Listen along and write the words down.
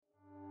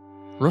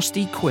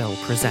Rusty Quill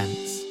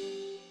presents.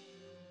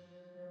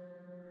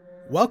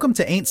 Welcome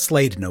to Ain't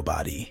Slayed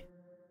Nobody.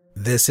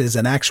 This is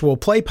an actual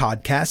play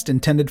podcast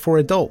intended for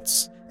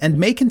adults and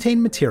may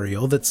contain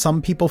material that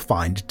some people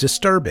find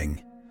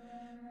disturbing.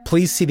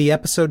 Please see the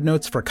episode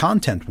notes for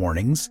content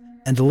warnings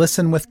and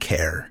listen with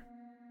care.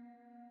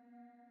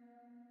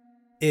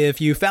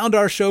 If you found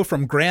our show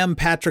from Graham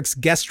Patrick's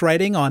guest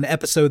writing on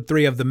episode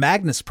 3 of the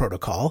Magnus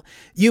Protocol,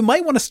 you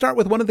might want to start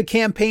with one of the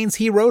campaigns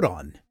he wrote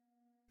on.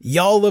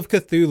 Y'all of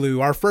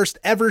Cthulhu, our first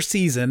ever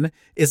season,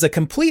 is a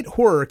complete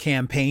horror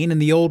campaign in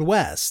the Old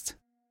West.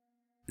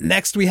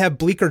 Next we have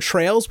Bleaker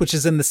Trails, which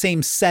is in the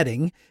same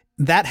setting.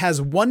 That has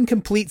one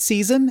complete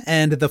season,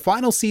 and the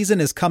final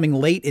season is coming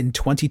late in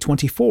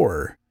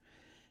 2024.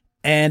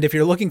 And if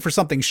you're looking for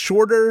something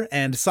shorter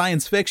and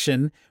science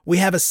fiction, we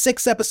have a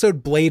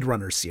 6-episode Blade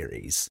Runner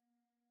series.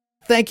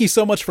 Thank you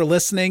so much for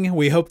listening.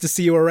 We hope to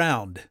see you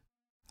around.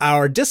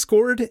 Our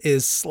Discord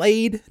is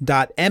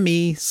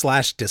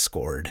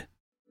slade.me/discord.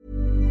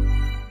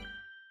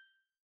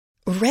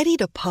 Ready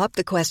to pop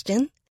the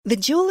question? The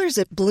jewelers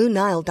at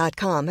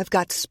BlueNile.com have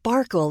got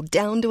sparkle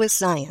down to a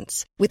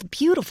science with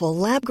beautiful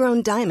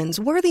lab-grown diamonds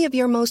worthy of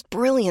your most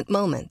brilliant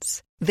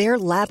moments. Their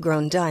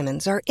lab-grown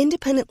diamonds are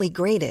independently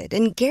graded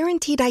and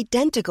guaranteed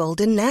identical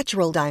to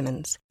natural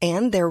diamonds,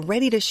 and they're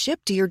ready to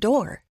ship to your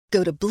door.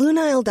 Go to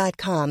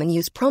BlueNile.com and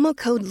use promo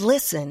code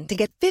LISTEN to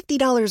get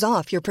 $50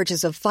 off your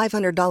purchase of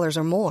 $500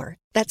 or more.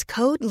 That's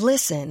code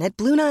LISTEN at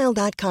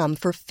BlueNile.com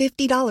for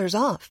 $50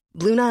 off.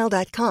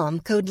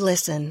 BlueNile.com, code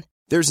LISTEN.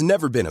 There's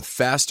never been a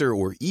faster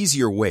or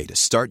easier way to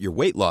start your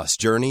weight loss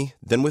journey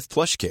than with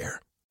PlushCare.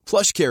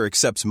 PlushCare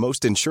accepts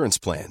most insurance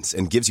plans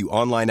and gives you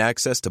online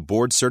access to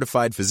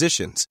board-certified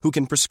physicians who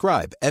can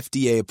prescribe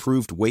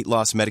FDA-approved weight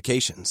loss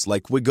medications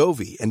like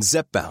Wegovy and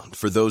Zepbound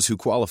for those who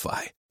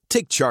qualify.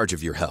 Take charge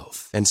of your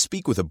health and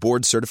speak with a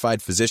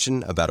board-certified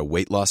physician about a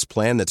weight loss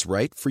plan that's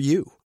right for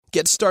you.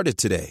 Get started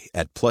today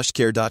at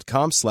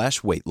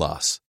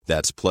plushcare.com/weight-loss.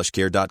 That's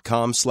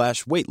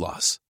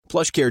plushcare.com/weight-loss.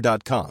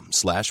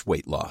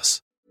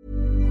 plushcare.com/weight-loss.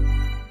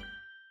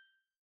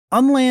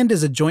 Unland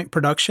is a joint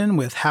production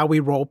with How We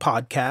Roll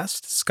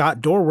Podcast, Scott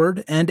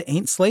Dorward, and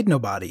Ain't Slayed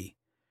Nobody.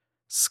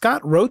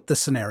 Scott wrote the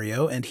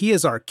scenario, and he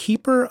is our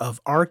keeper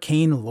of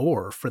arcane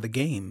lore for the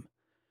game.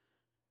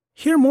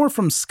 Hear more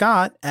from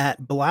Scott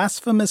at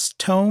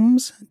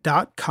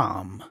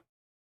blasphemoustomes.com.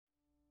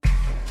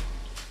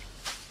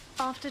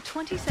 After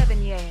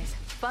 27 years,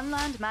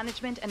 Funland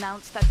Management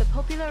announced that the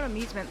popular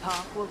amusement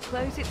park will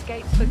close its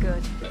gates for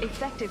good,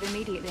 effective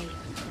immediately.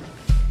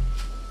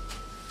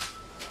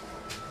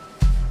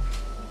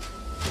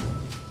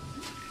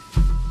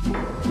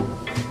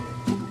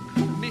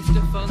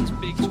 Mr. Fun's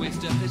Big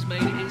Twister has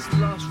made its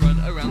last run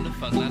around the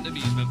Funland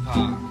amusement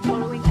park.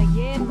 Following a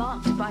year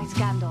marked by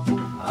scandal.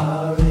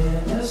 Our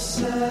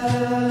innocence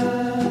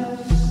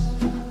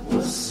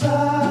was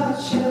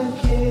such a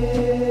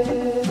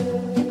gift.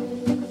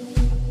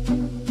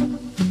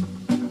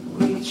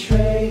 We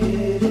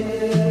traded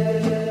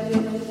it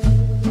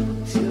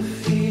to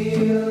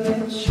feel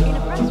in charge. In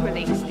a press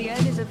release, the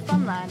owners of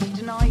Funland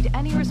denied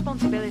any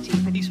responsibility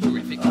for These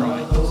horrific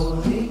crimes.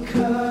 Holy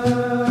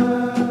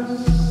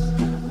curse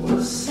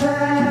was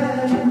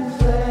set in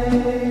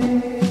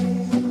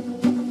place.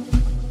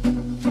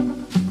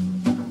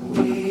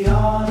 We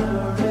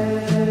honor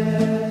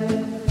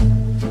it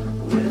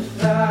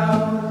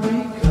without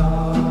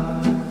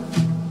regard.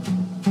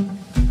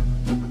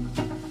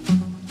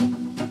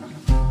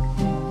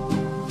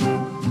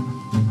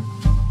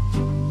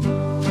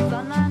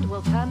 Funland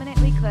will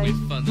permanently close.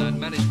 With Funland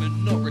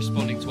Management not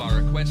responding to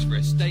our request for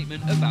a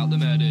statement about the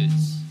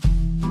murders.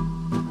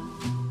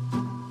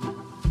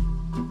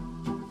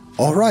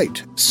 All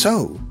right,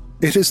 so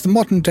it is the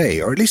modern day,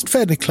 or at least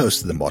fairly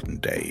close to the modern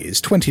day. It's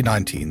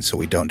 2019, so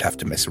we don't have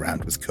to mess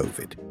around with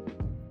COVID.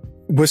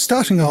 We're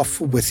starting off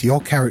with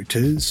your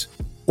characters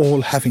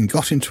all having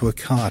got into a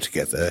car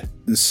together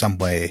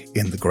somewhere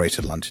in the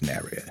Greater London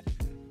area.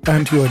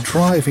 And you are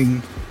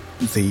driving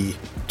the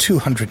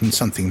 200 and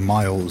something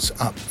miles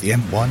up the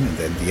M1 and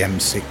then the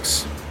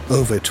M6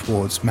 over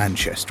towards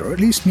Manchester, or at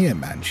least near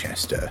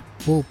Manchester.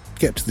 We'll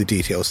get to the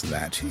details of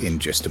that in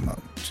just a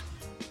moment.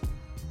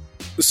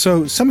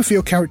 So some of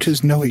your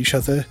characters know each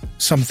other,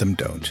 some of them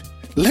don't.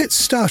 Let's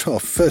start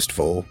off, first of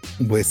all,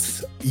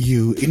 with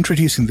you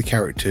introducing the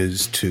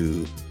characters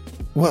to,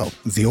 well,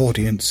 the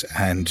audience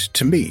and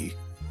to me,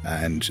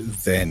 and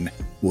then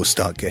we'll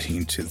start getting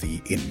into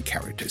the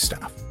in-character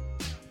stuff.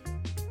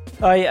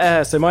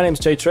 Hi, so my name's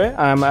Jay Trey.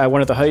 I'm one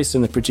of the hosts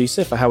and the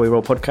producer for How We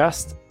Roll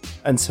podcast.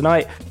 And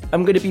tonight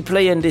I'm going to be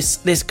playing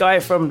this guy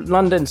from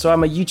London. So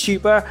I'm a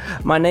YouTuber.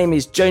 My name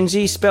is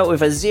Jonesy, spelt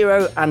with a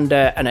 0 and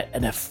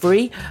a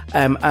 3.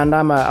 And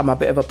I'm a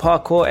bit of a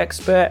parkour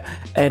expert.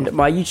 And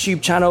my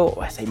YouTube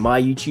channel,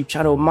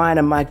 mine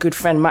and my good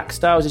friend Max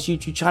Styles'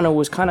 YouTube channel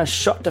was kind of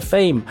shot to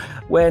fame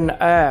when,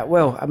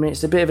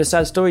 it's a bit of a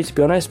sad story to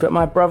be honest, but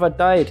my brother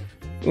died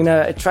in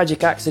a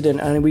tragic accident,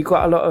 and we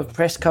got a lot of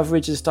press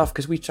coverage and stuff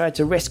because we tried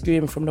to rescue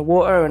him from the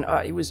water, and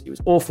it was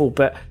awful.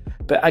 But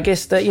I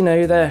guess that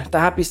the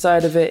happy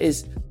side of it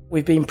is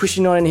we've been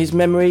pushing on in his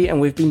memory,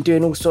 and we've been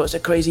doing all sorts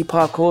of crazy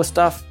parkour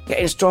stuff,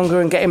 getting stronger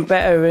and getting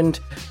better,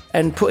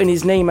 and putting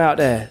his name out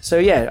there. So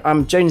yeah,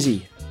 I'm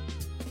Jonesy.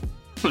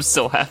 I'm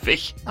so happy.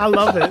 I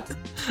love it.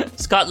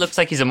 Scott looks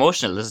like he's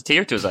emotional. There's a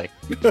tear to his eye.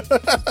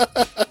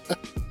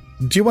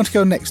 Do you want to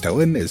go next,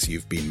 Owen, as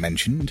you've been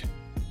mentioned?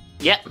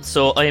 Yeah,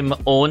 so I'm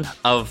Owen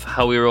of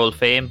How We Roll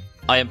fame.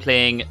 I am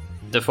playing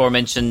the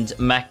aforementioned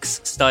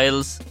Max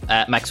Styles.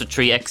 Max with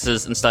 3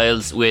 X's and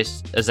Styles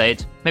with a Z.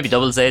 Maybe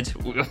double Z.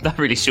 I'm not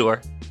really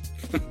sure.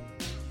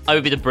 I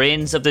would be the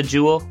brains of the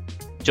duo.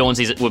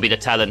 Jonesy would be the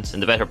talent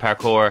and the better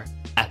parkour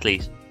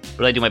athlete.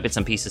 But I do my bits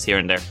and pieces here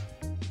and there.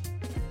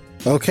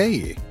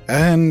 Okay,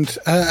 and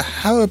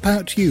how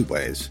about you,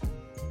 Wes?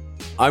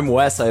 I'm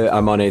Wes.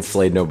 I'm on Ain't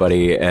Slayed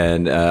Nobody,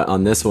 and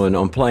on this one,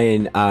 I'm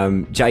playing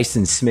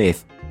Jason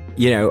Smith.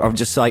 You know, I've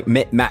just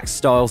met Max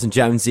Styles and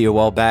Jonesy a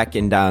while back,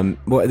 and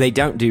what they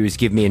don't do is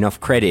give me enough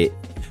credit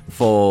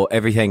for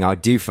everything I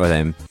do for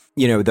them.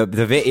 You know, the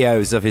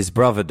videos of his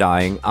brother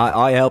dying,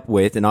 I helped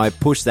with, and I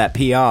pushed that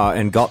PR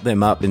and got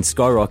them up and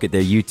skyrocket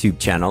their YouTube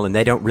channel, and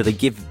they don't really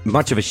give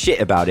much of a shit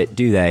about it,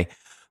 do they?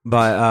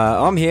 But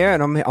I'm here,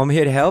 and I'm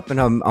here to help, and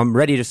I'm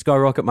ready to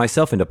skyrocket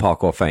myself into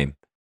parkour fame.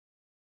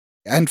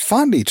 And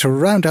finally, to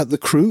round out the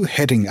crew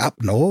heading up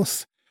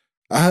north,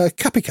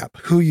 Cuppy Cup,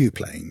 who are you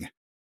playing?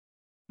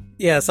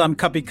 Yes, I'm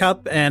Cuppy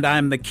Cup, and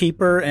I'm the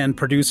keeper and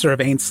producer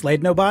of Ain't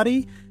Slayed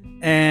Nobody.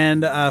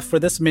 And for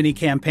this mini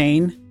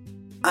campaign,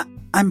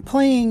 I'm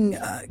playing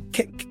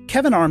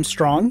Kevin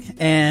Armstrong,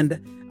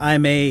 and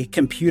I'm a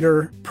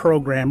computer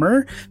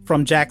programmer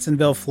from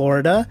Jacksonville,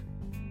 Florida.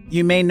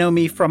 You may know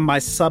me from my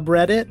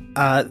subreddit,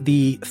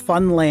 the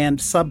Funland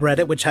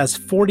subreddit, which has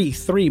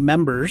 43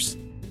 members.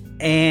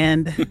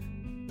 And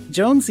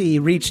Jonesy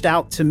reached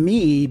out to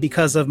me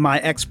because of my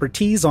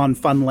expertise on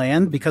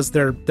Funland, because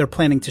they're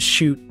planning to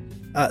shoot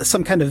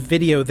some kind of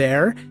video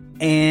there.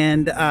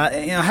 And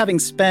having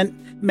spent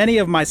many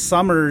of my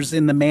summers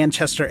in the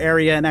Manchester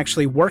area and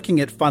actually working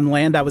at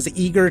Funland, I was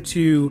eager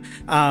to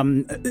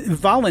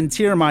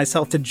volunteer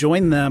myself to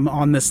join them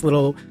on this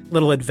little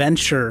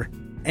adventure.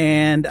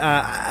 And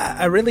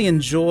I really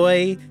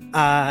enjoy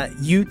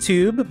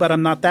YouTube, but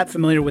I'm not that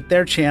familiar with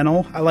their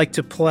channel. I like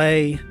to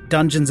play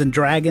Dungeons and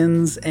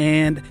Dragons,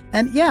 and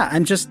yeah,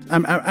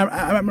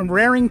 I'm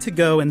raring to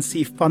go and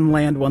see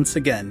Funland once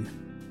again.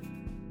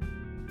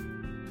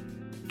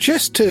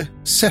 Just to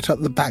set up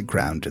the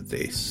background of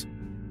this,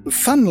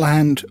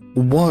 Funland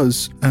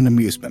was an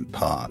amusement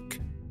park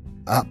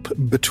up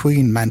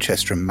between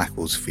Manchester and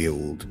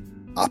Macclesfield,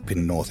 up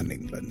in northern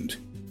England,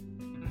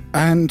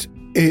 and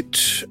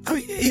it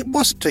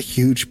wasn't a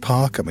huge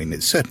park. I mean,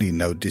 it's certainly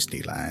no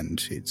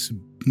Disneyland. It's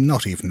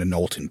not even an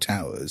Alton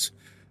Towers.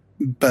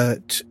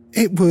 But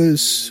it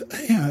was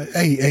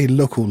a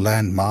local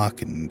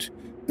landmark and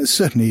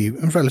certainly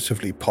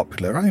relatively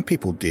popular. I mean,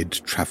 people did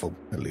travel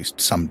at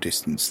least some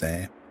distance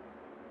there.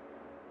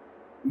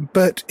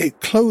 But it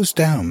closed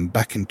down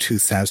back in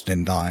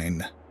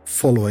 2009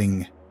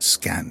 following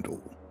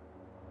scandal.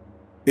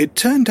 It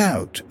turned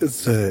out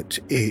that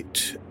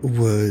it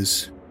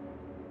was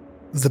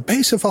the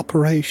base of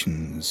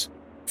operations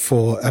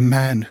for a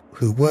man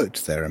who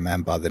worked there, a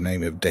man by the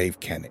name of Dave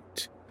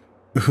Kennett,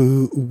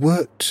 who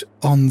worked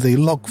on the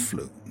log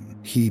flume.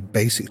 He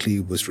basically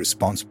was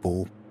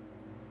responsible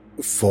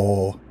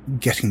for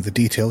getting the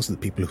details of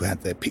the people who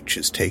had their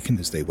pictures taken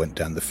as they went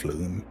down the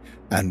flume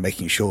and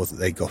making sure that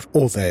they got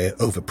all their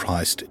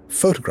overpriced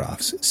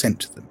photographs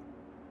sent to them.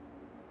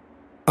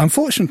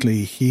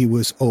 Unfortunately, he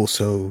was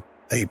also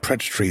a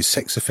predatory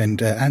sex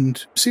offender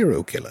and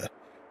serial killer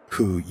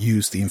who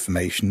used the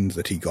information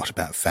that he got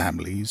about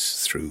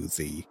families through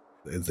the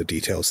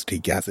details that he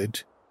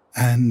gathered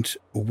and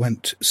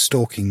went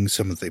stalking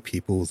some of the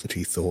people that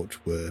he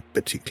thought were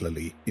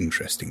particularly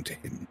interesting to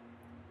him.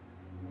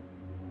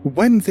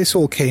 When this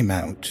all came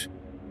out,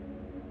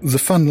 the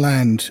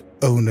Funland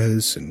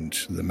owners and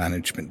the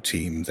management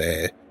team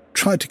there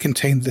tried to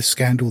contain this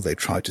scandal, they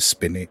tried to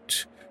spin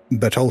it,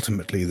 but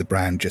ultimately the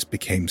brand just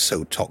became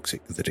so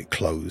toxic that it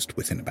closed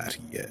within about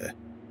a year.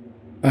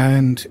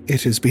 And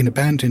it has been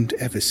abandoned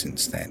ever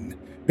since then.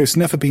 It's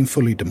never been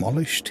fully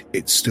demolished,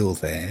 it's still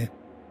there.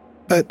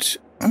 But,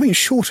 I mean,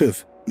 short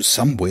of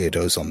some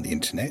weirdos on the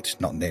internet,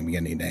 not naming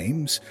any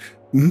names,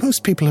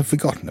 most people have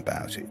forgotten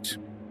about it.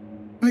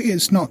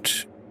 It's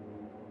not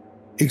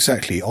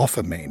exactly off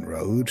a main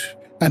road,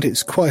 and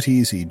it's quite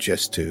easy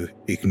just to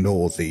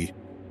ignore the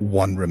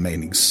one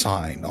remaining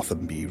sign off a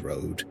B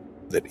road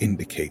that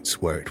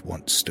indicates where it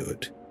once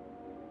stood.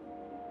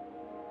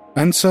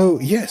 And so,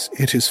 yes,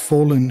 it has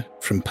fallen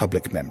from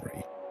public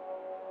memory.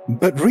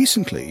 But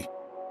recently,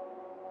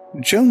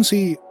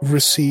 Jonesy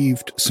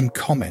received some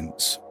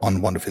comments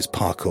on one of his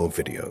parkour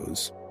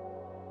videos.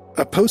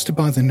 A poster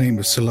by the name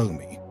of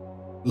Salome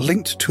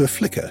linked to a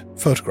Flickr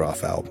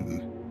photograph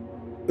album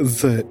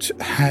that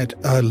had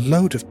a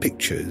load of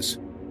pictures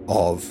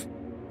of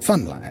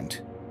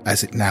Funland,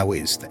 as it now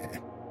is there.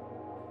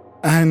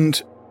 And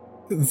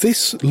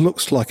this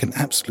looks like an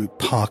absolute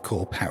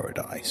parkour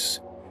paradise.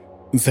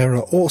 There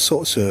are all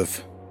sorts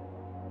of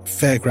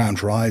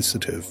fairground rides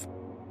that have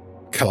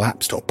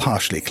collapsed or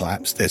partially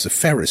collapsed. There's a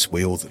Ferris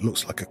wheel that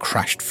looks like a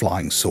crashed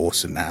flying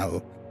saucer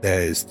now.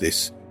 There's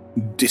this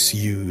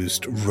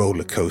disused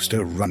roller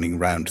coaster running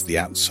round the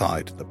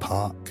outside of the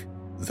park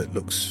that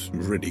looks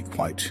really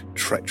quite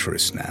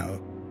treacherous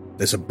now.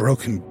 There's a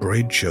broken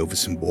bridge over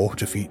some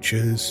water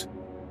features.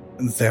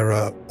 There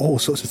are all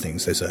sorts of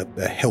things. There's a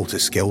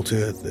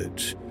helter-skelter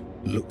that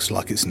looks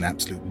like it's an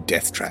absolute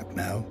death trap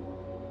now.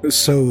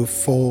 So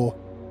for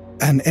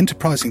an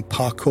enterprising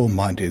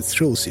parkour-minded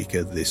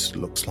thrill-seeker, this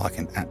looks like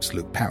an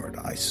absolute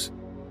paradise.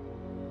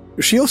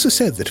 She also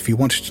said that if you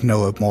wanted to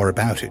know more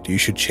about it, you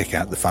should check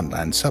out the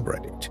Funland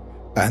subreddit.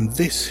 And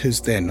this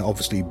has then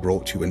obviously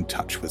brought you in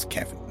touch with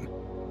Kevin.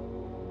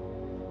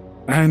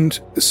 And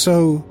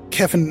so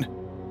Kevin,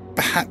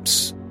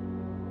 perhaps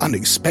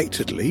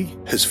unexpectedly,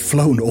 has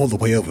flown all the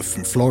way over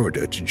from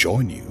Florida to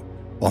join you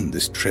on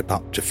this trip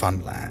up to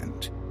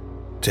Funland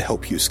to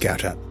help you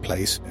scout out the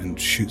place and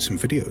shoot some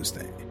videos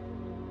there.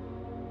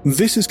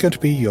 This is going to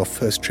be your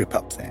first trip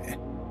up there.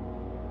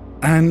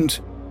 And,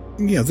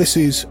 this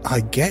is,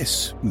 I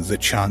guess, the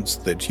chance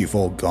that you've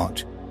all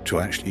got to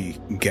actually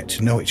get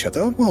to know each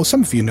other. Well,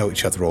 some of you know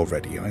each other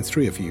already. I mean,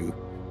 3 of you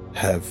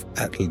have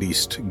at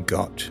least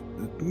got,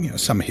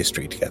 some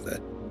history together.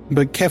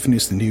 But Kevin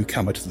is the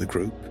newcomer to the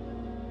group.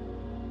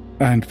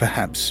 And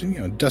perhaps,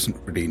 doesn't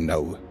really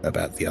know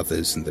about the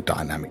others and the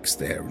dynamics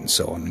there and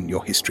so on and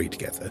your history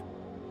together.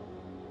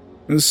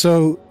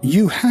 So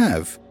you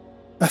have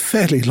a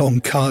fairly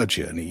long car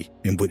journey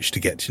in which to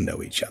get to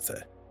know each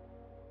other.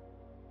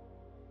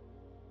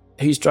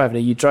 Who's driving? Are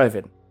you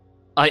driving?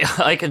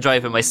 I can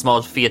drive in my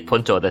small Fiat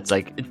Punto that's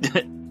like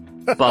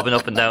bobbing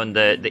up and down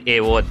the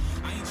A1.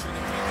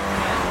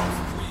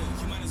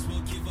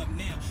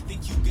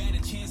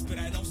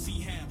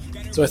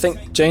 So I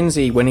think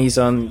Jonesy, when he's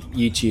on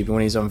YouTube and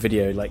when he's on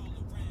video, like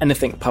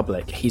anything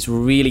public, he's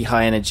really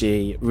high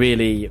energy,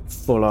 really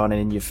full on and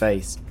in your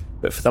face.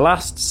 But for the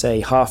last,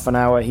 say, half an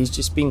hour, he's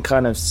just been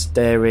kind of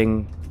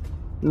staring,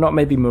 not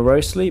maybe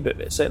morosely,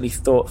 but certainly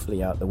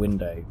thoughtfully out the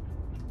window.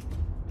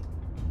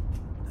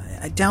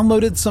 I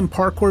downloaded some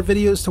parkour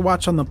videos to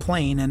watch on the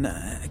plane, and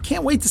I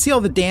can't wait to see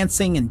all the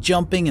dancing and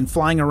jumping and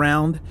flying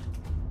around.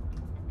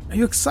 Are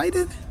you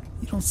excited?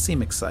 You don't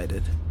seem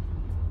excited.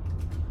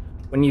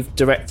 When you've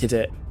directed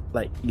it,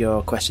 like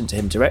your question to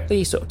him directly,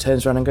 he sort of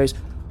turns around and goes,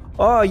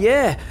 "Oh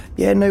yeah,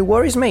 no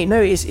worries, mate.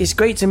 No, it's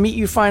great to meet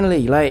you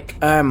finally. Like,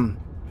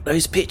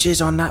 those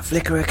pictures on that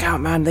Flickr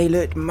account, man, they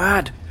look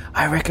mad.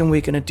 I reckon we're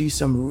gonna do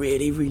some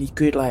really, really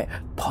good like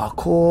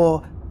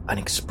parkour and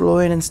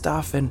exploring and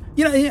stuff." And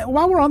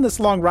while we're on this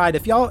long ride,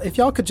 if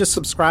y'all could just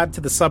subscribe to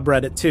the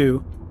subreddit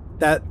too,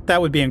 that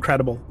would be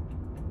incredible.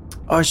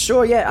 Oh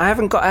sure, yeah. I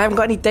haven't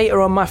got any data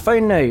on my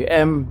phone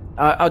now.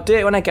 I'll do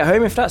it when I get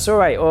home if that's all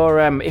right. Or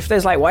if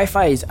there's like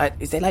Wi-Fi, is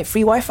there like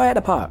free Wi-Fi at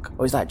the park,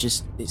 or is that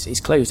just it's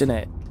closed, isn't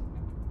it?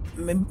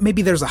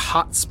 Maybe there's a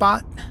hot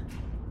spot.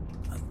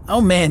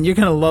 Oh man, you're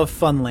gonna love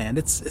Funland.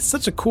 It's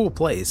such a cool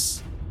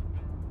place.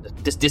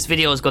 This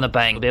video is gonna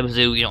bang. We'll be able to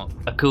do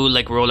a cool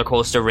like roller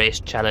coaster race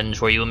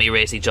challenge where you and me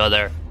race each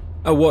other.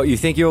 Oh, what you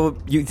think you're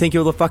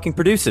the fucking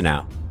producer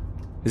now?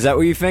 Is that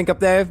what you think up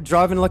there,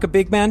 driving like a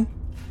big man?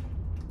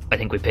 I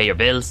think we pay your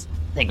bills.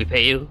 I think we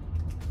pay you.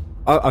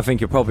 I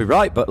think you're probably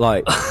right, but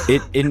like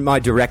in my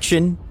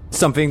direction,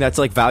 something that's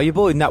like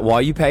valuable. Isn't that why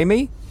you pay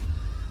me?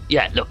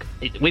 Yeah, look,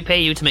 we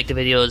pay you to make the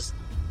videos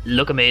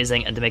look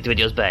amazing and to make the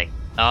videos bang.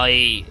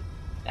 I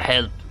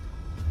help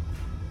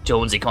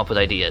Jonesy come up with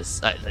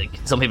ideas. Like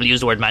some people use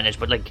the word manage,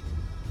 but like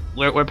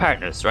we're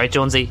partners, right,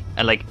 Jonesy?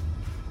 And like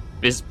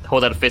just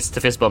hold out a fist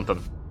to fist bump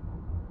him.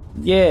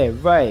 Yeah,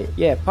 right.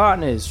 Yeah,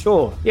 partners.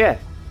 Sure. Yeah,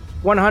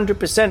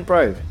 100%,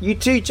 bro. You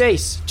too,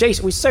 Jace.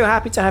 Jace, we're so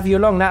happy to have you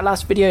along. That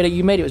last video that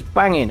you made, it was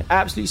banging,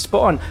 absolutely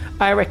spot on.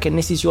 I reckon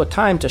this is your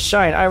time to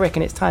shine. I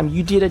reckon it's time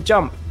you did a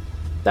jump.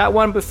 That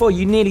one before,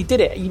 you nearly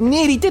did it.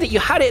 You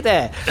had it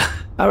there.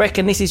 I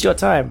reckon this is your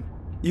time.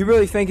 You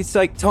really think it's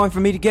like time for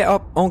me to get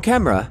up on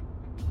camera?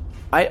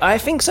 I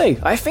think so.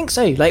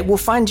 Like, we'll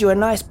find you a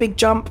nice big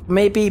jump,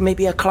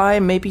 maybe a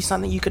climb, maybe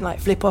something you can like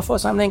flip off or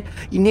something.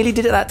 You nearly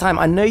did it that time.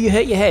 I know you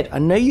hurt your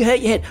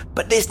head,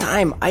 but this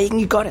time I think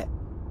you got it.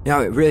 No,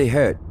 it really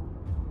hurt.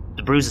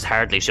 The bruises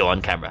hardly show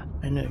on camera.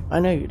 I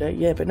know.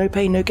 Yeah, but no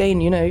pain, no gain.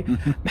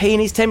 Pain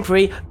is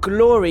temporary.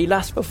 Glory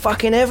lasts for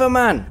fucking ever,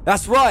 man.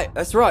 That's right.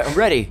 I'm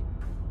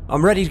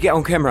ready to get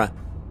on camera.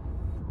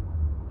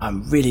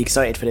 I'm really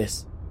excited for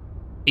this.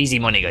 Easy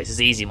money, guys. It's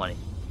easy money.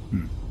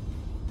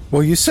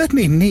 Well, you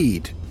certainly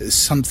need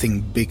something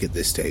big at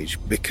this stage,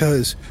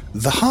 because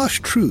the harsh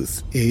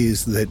truth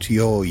is that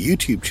your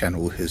YouTube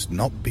channel has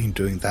not been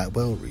doing that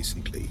well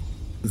recently.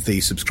 The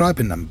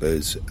subscriber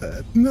numbers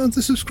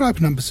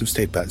have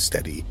stayed about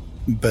steady,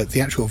 but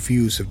the actual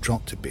views have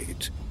dropped a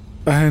bit.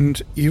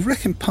 And you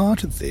reckon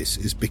part of this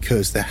is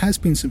because there has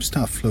been some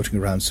stuff floating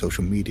around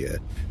social media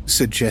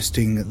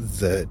suggesting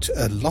that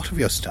a lot of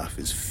your stuff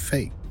is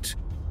faked.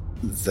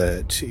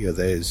 That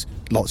there's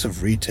lots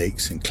of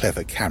retakes and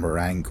clever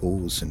camera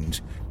angles, and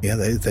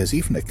there's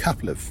even a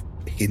couple of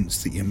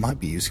hints that you might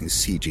be using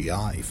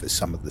CGI for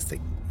some of the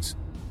things.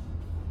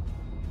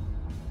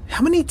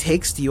 How many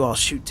takes do you all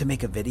shoot to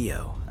make a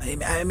video?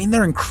 I mean,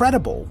 they're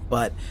incredible,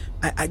 but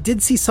I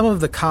did see some of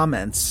the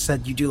comments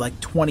said you do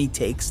like 20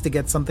 takes to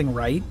get something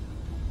right.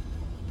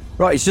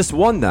 Right, it's just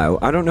one though.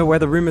 I don't know where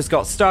the rumors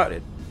got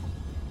started.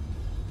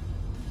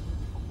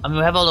 I mean,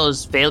 we have all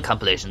those fail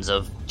compilations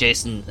of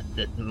Jason,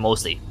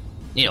 mostly,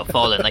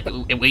 falling. Like,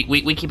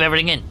 we keep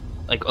everything in.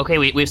 Like, okay,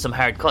 we have some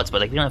hard cuts, but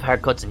like we don't have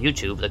hard cuts on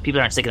YouTube. Like, people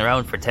aren't sticking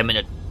around for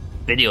 10-minute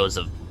videos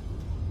of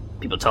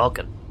people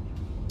talking.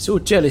 It's all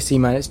jealousy,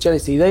 man. It's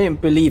jealousy. They don't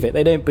believe it.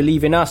 They don't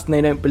believe in us, and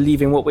they don't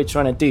believe in what we're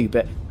trying to do.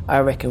 But I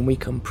reckon we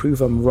can prove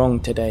them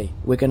wrong today.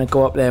 We're gonna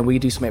go up there and we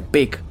do something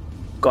big.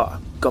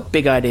 Got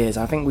big ideas.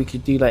 I think we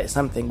could do like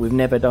something we've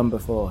never done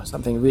before.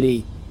 Something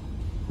really,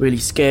 really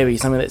scary.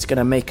 Something that's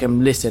gonna make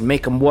them listen,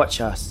 make them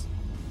watch us.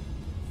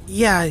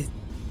 Yeah,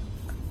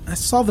 I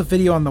saw the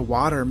video on the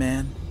water,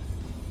 man.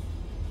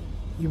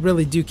 You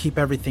really do keep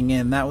everything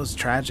in. That was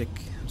tragic.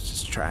 It was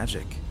just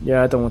tragic.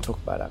 Yeah, I don't want to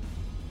talk about that.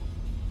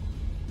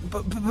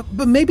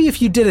 But maybe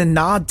if you did a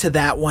nod to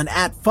that one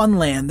at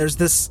Funland, there's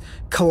this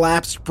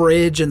collapsed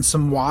bridge and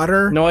some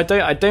water. No, I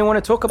don't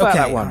want to talk about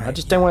that one. Right, I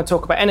just don't want to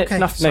talk about it. Okay,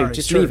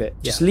 Just leave it.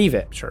 Just leave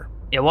it. Sure.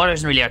 Yeah, water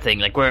isn't really our thing.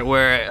 Like,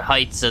 we're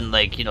heights and,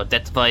 like,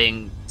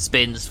 death-defying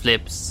spins,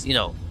 flips,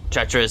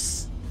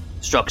 treacherous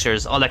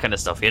structures, all that kind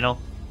of stuff,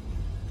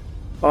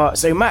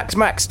 So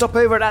Max, stop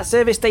over at that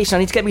service station. I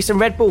need to get me some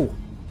Red Bull.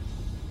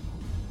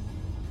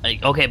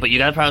 Like, okay, but you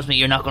gotta promise me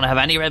you're not gonna have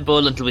any Red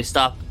Bull until we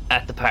stop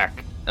at the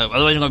park.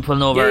 Otherwise, I'm gonna be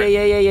pulling over.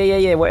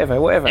 Yeah. Whatever.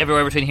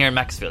 Everywhere between here and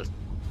Maxfield.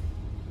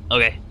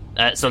 Okay.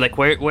 So, like,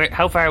 where?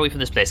 How far are we from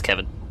this place,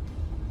 Kevin?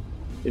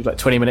 It's like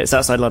 20 minutes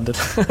outside London.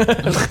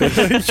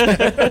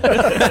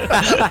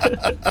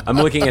 I'm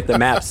looking at the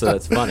map, so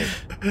that's funny.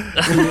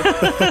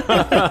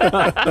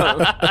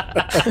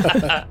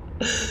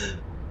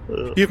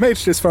 You've made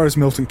it as far as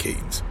Milton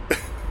Keynes.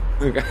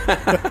 It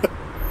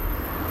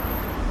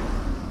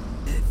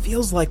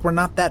feels like we're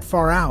not that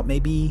far out.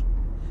 Maybe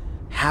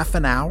half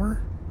an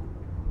hour?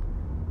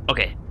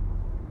 Okay.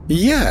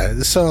 Yeah,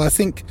 so I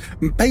think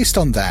based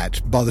on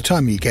that, by the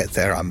time you get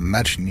there, I'm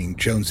imagining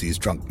Jonesy's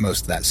drunk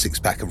most of that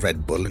 6-pack of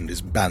Red Bull and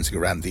is bouncing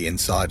around the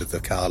inside of the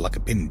car like a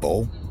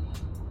pinball.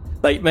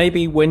 Like,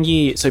 maybe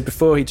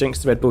before he drinks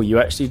the Red Bull, you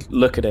actually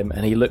look at him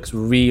and he looks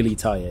really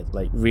tired,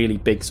 like really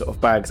big sort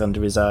of bags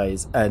under his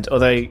eyes. And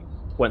although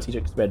once he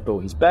drinks the Red Bull,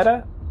 he's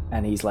better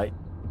and he's like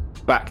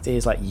back to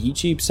his like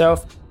YouTube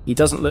self, he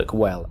doesn't look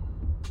well.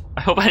 I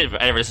hope I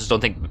just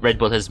don't think Red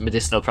Bull has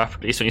medicinal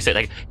properties when you say,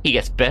 like, he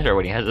gets better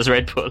when he has his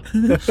Red Bull.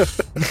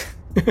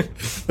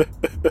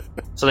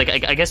 So, like,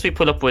 I guess we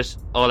pull up with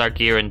all our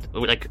gear and,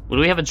 like, will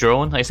we have a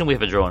drone? I assume we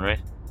have a drone, right?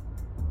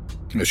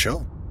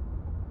 Sure.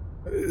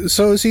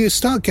 So as you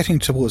start getting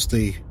towards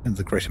the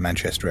Greater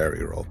Manchester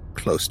area, or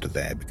close to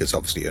there, because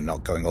obviously you're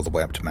not going all the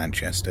way up to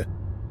Manchester,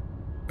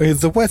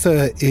 the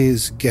weather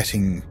is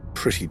getting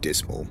pretty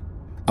dismal.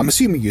 I'm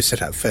assuming you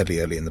set out fairly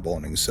early in the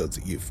morning so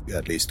that you've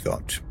at least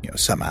got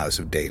some hours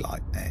of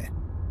daylight there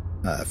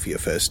for your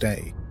first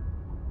day.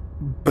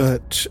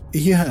 But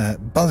yeah,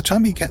 by the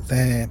time you get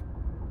there,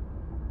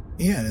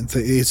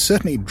 it's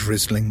certainly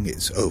drizzling,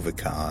 it's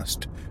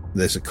overcast,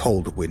 there's a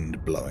cold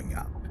wind blowing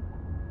up.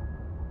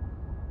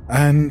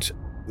 And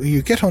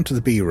you get onto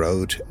the B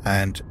road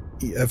and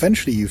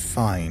eventually you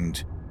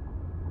find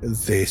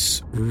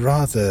this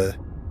rather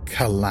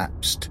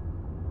collapsed,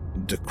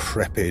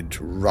 decrepit,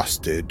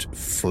 rusted,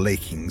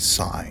 flaking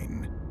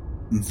sign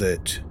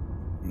that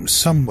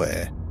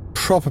somewhere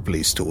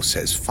probably still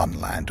says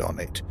Funland on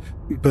it,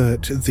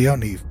 but the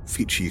only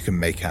feature you can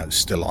make out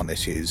still on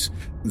it is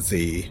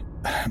the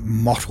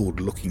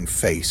mottled-looking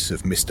face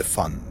of Mr.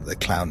 Fun, the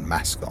clown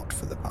mascot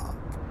for the park.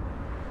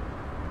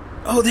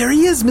 Oh, there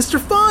he is, Mr.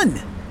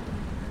 Fun!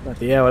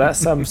 Bloody hell, that's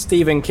some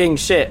Stephen King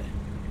shit.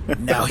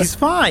 Now he's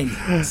fine.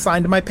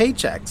 Signed my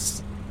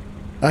paychecks.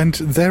 And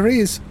there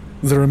is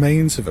the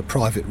remains of a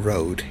private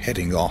road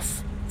heading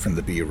off from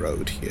the B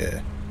road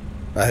here.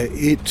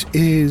 It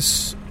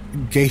is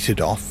gated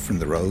off from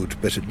the road,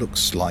 but it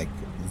looks like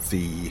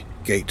the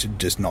gate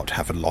does not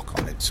have a lock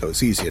on it, so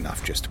it's easy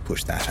enough just to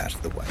push that out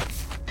of the way.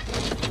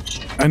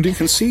 And you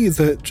can see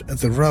that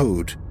the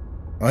road,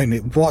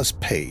 it was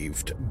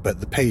paved,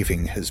 but the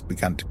paving has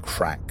begun to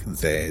crack.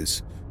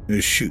 There's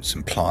shoots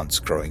and plants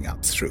growing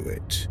up through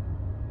it.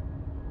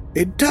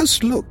 It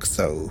does look,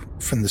 though,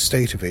 from the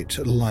state of it,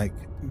 like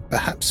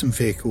perhaps some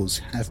vehicles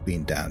have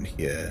been down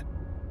here,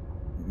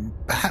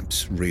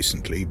 perhaps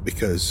recently,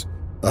 because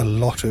a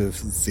lot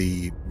of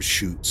the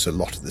shoots, a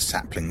lot of the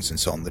saplings and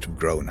so on that have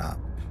grown up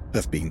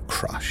have been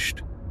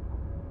crushed.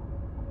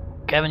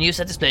 Kevin, you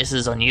said this place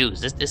is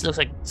unused. This looks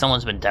like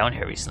someone's been down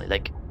here recently.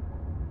 Like,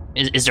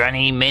 is there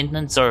any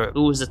maintenance, or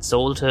who is it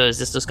sold to? Is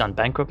this just gone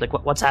bankrupt? Like,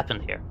 what's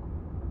happened here?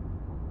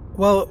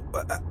 Well,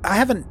 I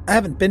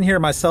haven't been here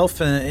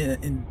myself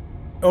in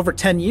over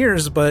 10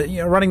 years, but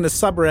running the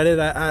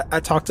subreddit, I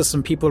talked to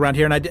some people around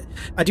here, and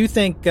I do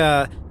think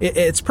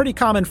it's pretty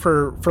common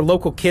for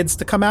local kids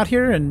to come out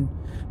here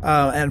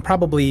and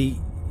probably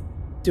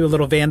do a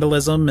little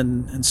vandalism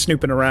and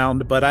snooping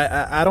around, but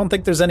I don't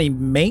think there's any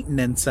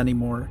maintenance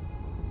anymore.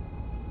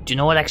 Do you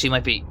know what actually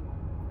might be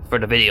for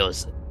the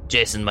videos?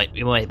 Jason might be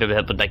able to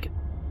help with like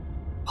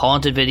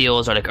haunted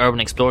videos or like urban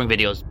exploring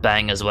videos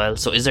bang as well.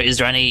 So is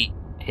there any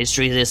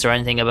history to this or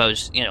anything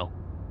about, you know,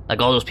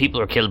 like all those people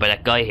were killed by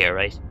that guy here,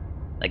 right?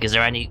 Like, is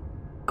there any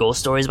ghost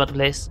stories about the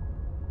place?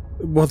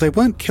 Well, they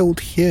weren't killed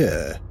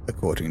here,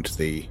 according to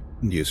the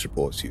news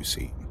reports you've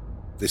seen.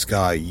 This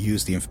guy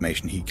used the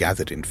information he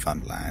gathered in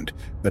Funland,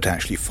 but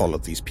actually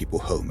followed these people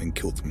home and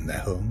killed them in their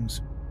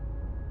homes.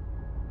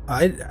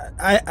 I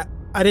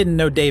didn't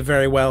know Dave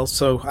very well,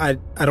 so I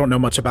don't know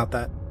much about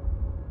that.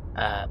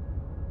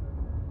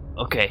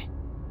 Okay.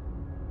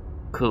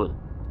 Cool.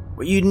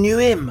 Well, you knew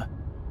him.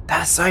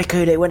 That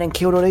psycho that went and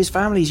killed all those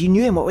families. You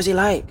knew him. What was he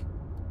like?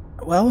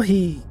 Well,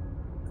 he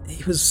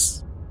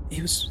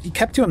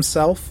kept to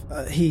himself.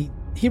 He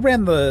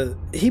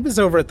was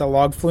over at the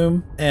log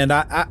flume, and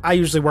I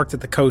usually worked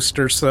at the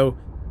coaster, so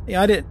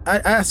yeah,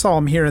 I saw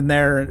him here and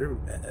there,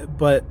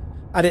 but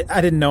I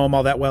didn't know him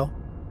all that well.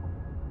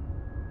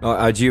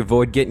 How'd you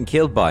avoid getting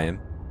killed by him?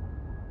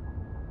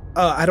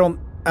 I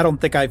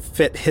don't think I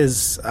fit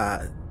his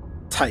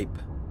type.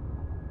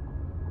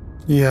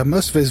 Yeah,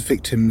 most of his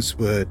victims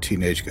were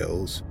teenage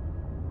girls.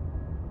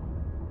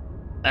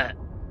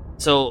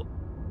 So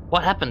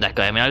what happened to that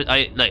guy? I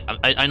mean,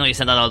 I know you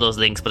sent out all those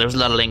links, but there was a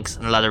lot of links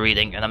and a lot of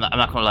reading, and I'm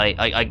not gonna lie,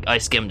 I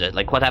skimmed it.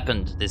 Like, what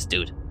happened to this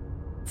dude?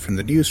 From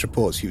the news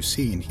reports you've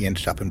seen, he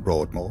ended up in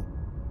Broadmoor.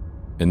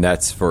 And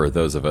that's for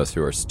those of us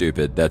who are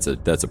stupid. That's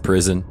a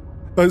prison.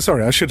 Oh,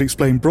 sorry, I should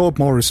explain.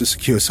 Broadmoor is a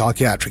secure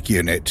psychiatric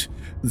unit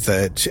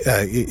that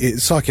it's a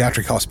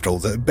psychiatric hospital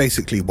that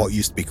basically what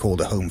used to be called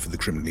a home for the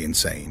criminally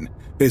insane.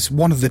 It's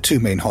one of the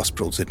two main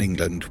hospitals in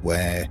England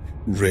where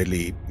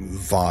really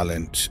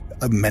violent,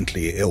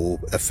 mentally ill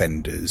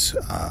offenders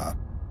are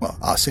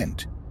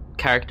sent.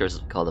 Characters,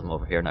 as we call them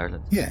over here in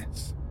Ireland.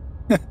 Yes.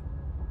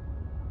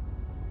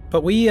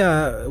 But we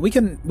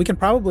can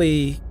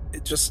probably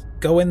just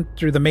go in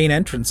through the main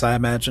entrance, I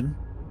imagine.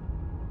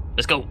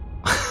 Let's go.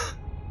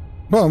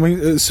 Well, I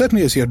mean,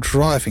 certainly as you're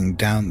driving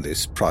down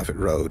this private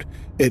road,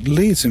 it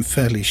leads in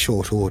fairly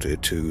short order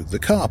to the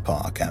car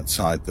park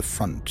outside the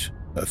front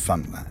of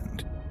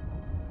Funland.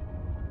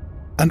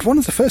 And one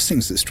of the first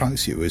things that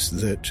strikes you is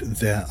that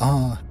there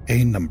are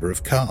a number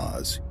of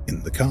cars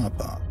in the car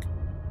park.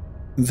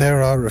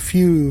 There are a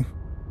few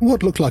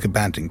what look like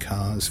abandoned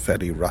cars,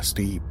 fairly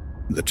rusty.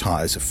 The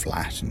tyres are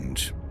flat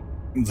and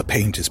the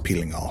paint is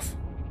peeling off.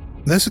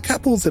 There's a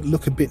couple that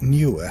look a bit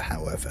newer,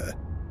 however.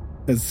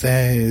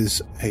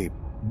 There's a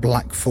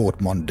black Ford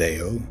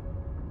Mondeo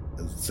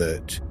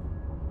that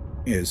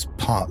is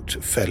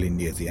parked fairly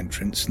near the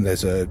entrance, and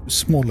there's a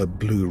smaller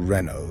blue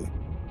Renault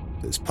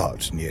that's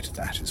parked near to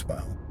that as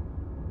well.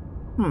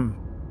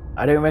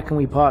 I don't reckon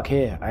we park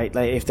here.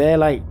 If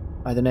they're I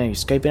don't know,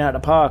 scoping out the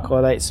park,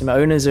 or some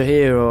owners are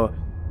here, or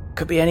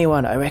could be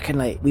anyone, I reckon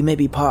we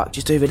maybe park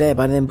just over there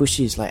by them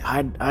bushes,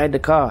 hide the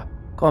car.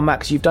 Come on,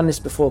 Max, you've done this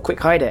before,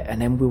 quick hide it,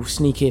 and then we'll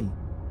sneak in.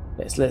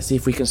 Let's see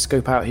if we can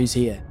scope out who's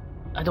here.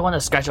 I don't want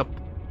to scratch up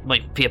my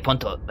Fiat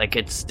Punto.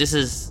 This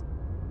is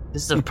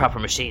a proper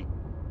machine.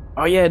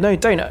 Oh yeah, no,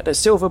 don't. The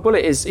Silver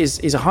Bullet is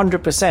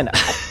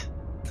 100%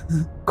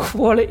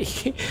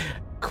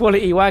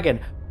 quality wagon.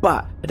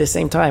 But at the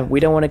same time, we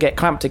don't want to get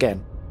clamped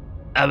again.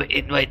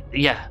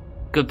 Yeah,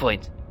 good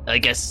point. I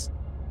guess,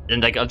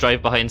 and I'll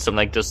drive behind some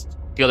just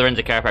the other end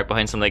of the car park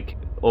behind some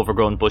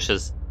overgrown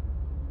bushes.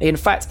 In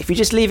fact, if you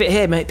just leave it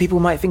here, mate, people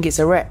might think it's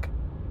a wreck.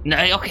 No,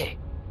 okay.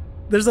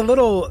 There's a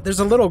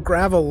little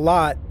gravel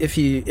lot if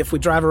we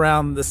drive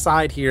around the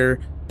side here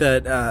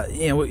that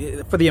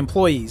for the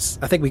employees.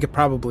 I think we could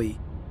probably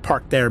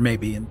park there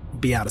maybe and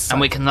be out of sight.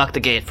 And we can lock the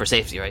gate for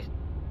safety, right?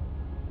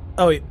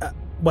 Oh,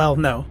 well,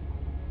 no.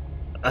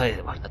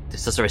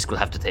 This is a risk we'll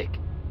have to take.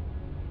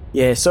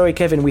 Yeah, sorry,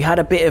 Kevin. We had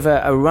a bit of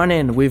a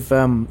run-in with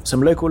some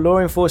local law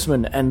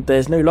enforcement, and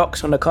there's no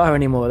locks on the car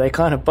anymore. They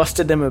kind of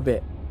busted them a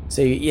bit.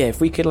 So yeah, if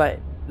we could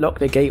lock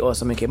the gate or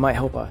something, it might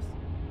help us.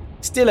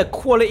 Still a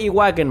quality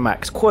wagon,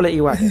 Max.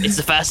 Quality wagon. It's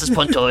the fastest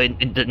Punto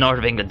in the north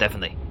of England,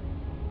 definitely.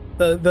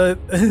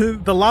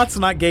 The lot's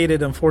not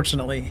gated,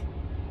 unfortunately.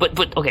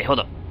 But okay, hold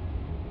up.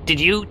 Did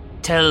you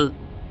tell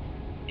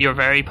your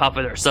very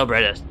popular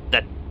subreddit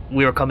that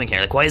we were coming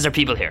here? Why is there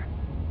people here?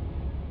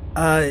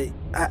 I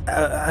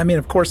mean,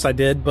 of course I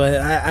did,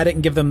 but I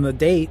didn't give them the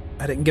date.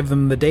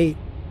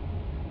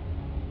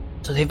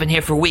 So they've been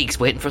here for weeks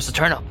waiting for us to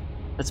turn up.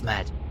 That's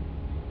mad.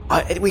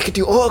 We could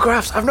do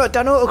autographs. I've not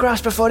done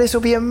autographs before. This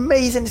will be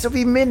amazing. This will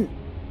be mint.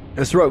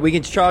 That's right. We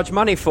can charge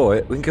money for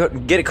it. We can go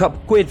get a couple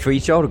quid for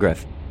each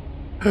autograph.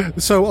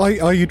 So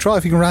are you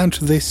driving around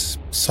to this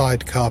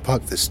side car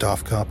park, this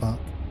staff car park?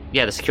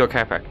 Yeah, the secure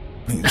car park.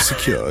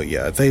 Secure,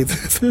 yeah.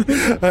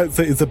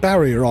 The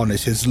barrier on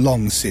it has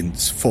long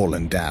since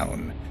fallen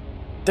down.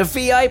 The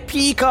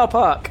VIP car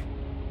park.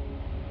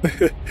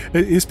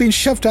 It's been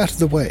shoved out of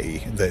the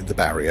way, the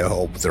barrier,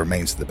 or the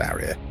remains of the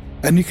barrier.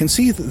 And you can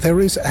see that there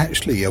is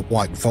actually a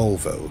white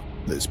Volvo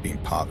that's been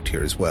parked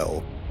here as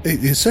well.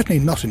 It's certainly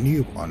not a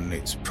new one.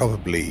 It's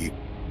probably,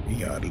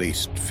 at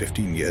least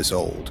 15 years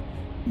old.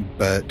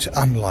 But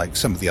unlike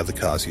some of the other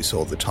cars you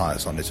saw, the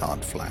tires on it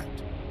aren't flat.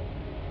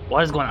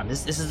 What is going on?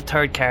 This is the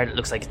third car that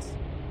looks like it's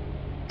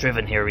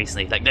driven here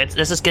recently. Like, let's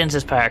just get into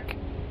this park.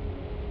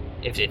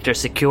 If there's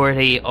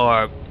security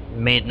or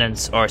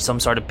maintenance or some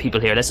sort of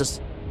people here, let's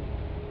just...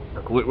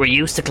 Look, we're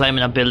used to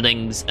climbing on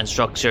buildings and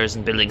structures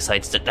and building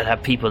sites that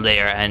have people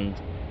there and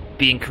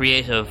being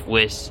creative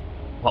with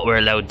what we're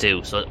allowed to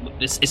do. So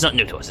it's not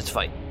new to us. It's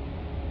fine.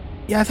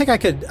 Yeah, I think I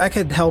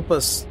could help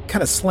us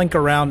kind of slink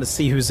around to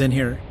see who's in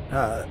here.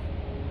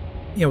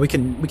 We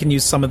can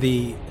use some of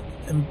the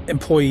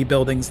employee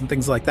buildings and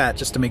things like that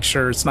just to make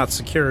sure it's not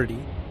security.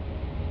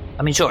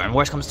 I mean, sure, and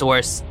worst comes to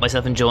worst,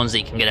 myself and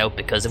Jonesy can get out,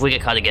 because if we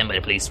get caught again by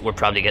the police, we're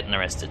probably getting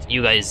arrested.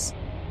 You guys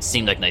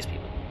seem like nice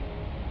people.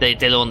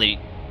 They'll only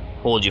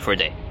hold you for a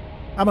day.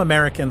 I'm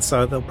American,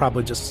 so they'll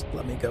probably just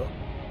let me go.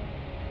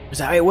 Is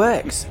that how it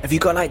works? Have you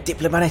got, like,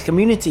 diplomatic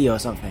immunity or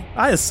something?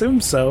 I assume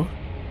so.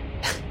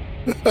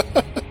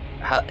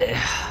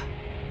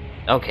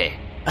 Okay.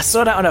 I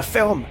saw that on a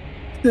film.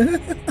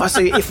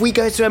 So if we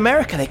go to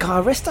America, they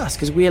can't arrest us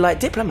because we're, like,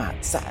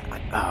 diplomats.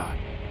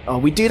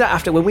 We do that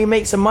after, when we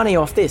make some money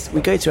off this,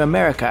 we go to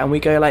America and we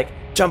go, like,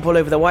 jump all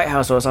over the White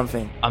House or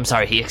something. I'm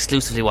sorry, he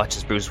exclusively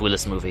watches Bruce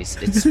Willis movies.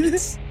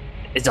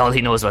 It's all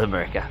he knows about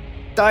America.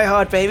 Die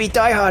Hard, baby,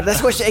 Die Hard.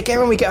 Let's watch it again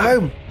when we get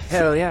home.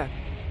 Hell yeah.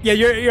 Yeah,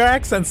 your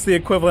accent's the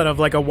equivalent of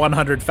like a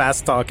 100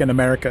 fast talk in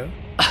America.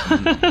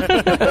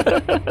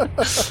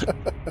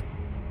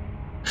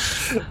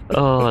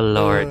 Oh,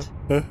 Lord.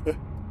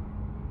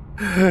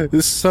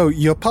 So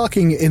you're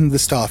parking in the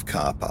staff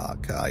car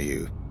park, are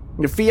you?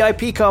 The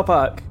VIP car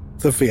park.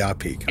 The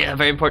VIP car. Yeah,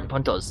 very important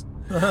Puntos.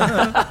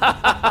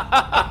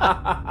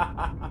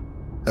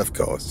 Of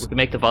course. We can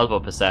make the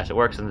Volvo Passat. It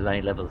works on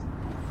many levels.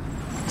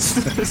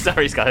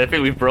 Sorry, Scott. I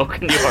feel we've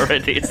broken you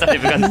already. It's not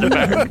even got to the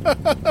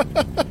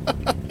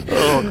park.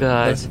 Oh,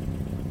 God.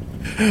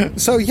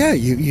 So, yeah,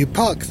 you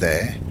park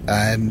there,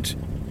 and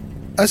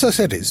as I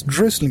said, it's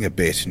drizzling a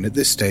bit, and at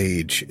this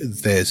stage,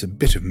 there's a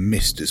bit of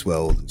mist as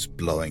well that's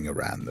blowing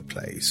around the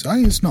place. I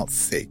mean, it's not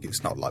thick,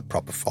 it's not like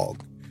proper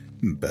fog,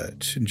 but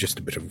just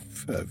a bit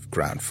of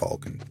ground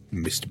fog and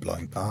mist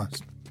blowing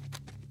past.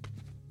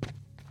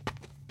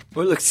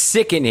 Well, it looks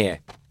sick in here.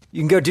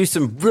 You can go do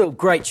some real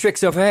great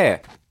tricks over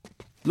here.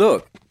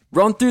 Look,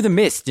 run through the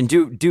mist and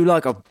do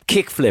like a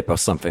kickflip or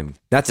something.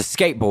 That's a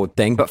skateboard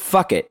thing, but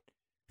fuck it.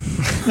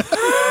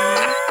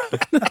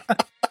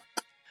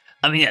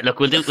 I mean, yeah, look,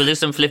 we'll do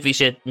some flippy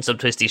shit and some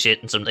twisty shit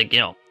and some, like,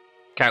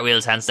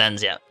 cartwheels,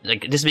 handstands, yeah.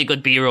 Like, this would be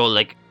good B-roll,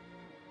 like,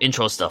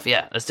 intro stuff,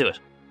 yeah, let's do it.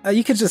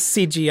 You could just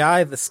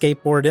CGI the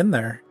skateboard in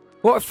there.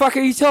 What the fuck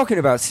are you talking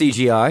about,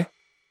 CGI?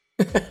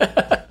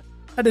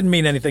 I didn't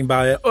mean anything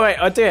by it. All right,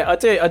 I'll do it,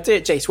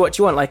 Jace. What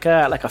do you want? Like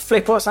a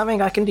flip or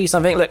something? I can do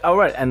something. Look, all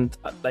right, and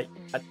do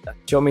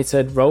you want me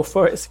to roll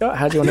for it, Scott?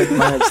 How do you want to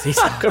manage these?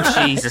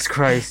 Jesus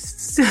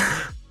Christ.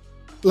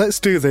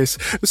 Let's do this.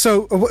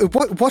 So,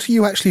 what are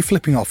you actually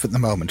flipping off at the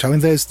moment? I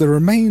mean, there's the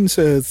remains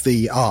of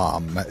the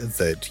arm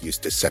that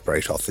used to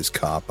separate off this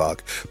car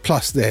park,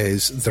 plus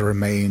there's the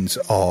remains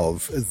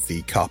of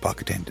the car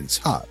park attendant's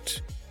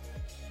hut.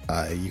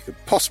 You could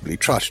possibly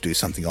try to do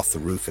something off the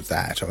roof of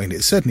that. I mean,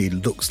 it certainly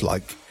looks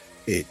like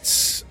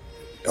it's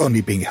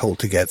only being held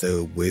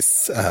together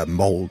with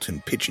mold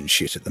and pigeon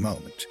shit at the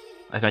moment.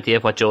 I have an idea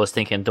of what Joe is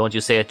thinking. Don't you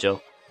say it, Joe.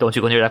 Don't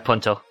you go near that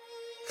punto.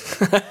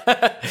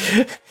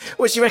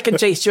 What do you reckon,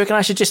 Jace? Do you reckon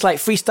I should just like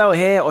freestyle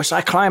here, or should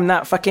I climb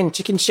that fucking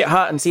chicken shit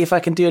hut and see if I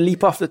can do a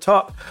leap off the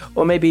top?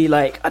 Or maybe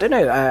like, I don't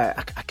know,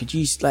 I could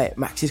use like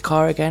Max's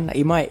car again.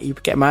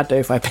 He'd get mad though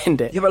if I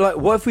bend it. Yeah, but like,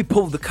 what if we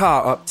pull the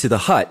car up to the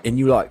hut and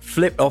you like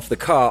flip off the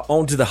car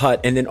onto the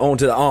hut and then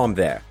onto the arm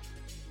there?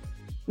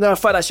 No,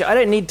 fuck that shit. I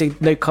don't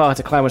need no car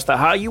to climb on that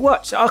hut. You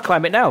watch. I'll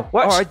climb it now.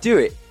 Watch. All right, do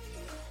it.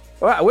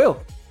 All right, I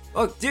will.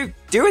 Oh, do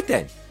it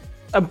then.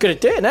 I'm gonna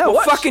do it now. Well,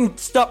 watch. fucking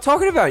stop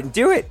talking about it and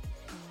do it.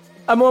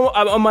 I'm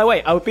on my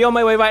way. I would be on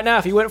my way right now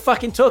if you weren't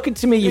fucking talking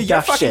to me, you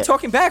daft fucking shit.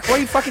 talking back. What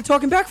are you fucking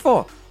talking back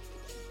for?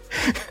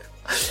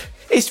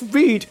 It's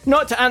rude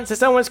not to answer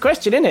someone's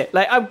question, innit?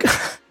 Like, I'm...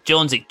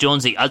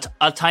 Jonesy,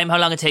 I'll time how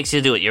long it takes you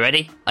to do it. You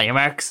ready? On your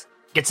marks,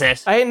 get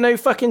set. I ain't no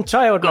fucking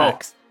child, Go.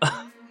 Max.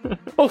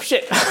 Oh,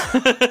 shit.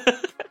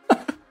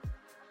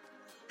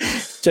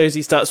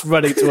 Josie starts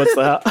running towards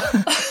the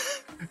hut.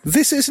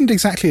 This isn't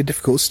exactly a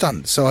difficult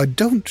stunt, so I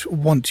don't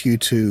want you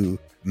to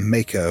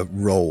make a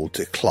roll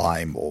to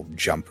climb or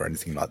jump or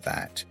anything like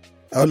that.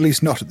 Or at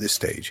least not at this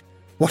stage.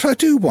 What I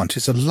do want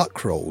is a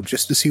luck roll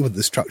just to see whether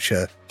the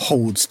structure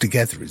holds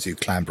together as you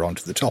clamber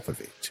onto the top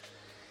of it.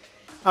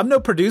 I'm no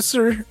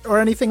producer or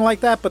anything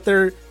like that, but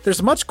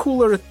there's much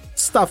cooler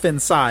stuff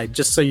inside,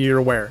 just so you're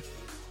aware.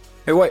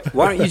 Hey, wait,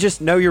 why don't you just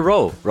know your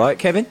roll, right,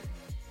 Kevin?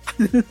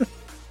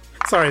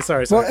 Sorry.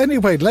 Well,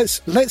 anyway,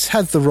 let's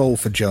have the roll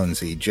for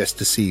Jonesy just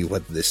to see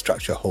whether this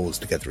structure holds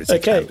together as he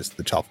clambers to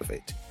the top of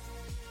it.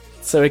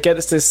 So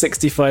against his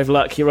 65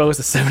 luck, he rolls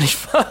a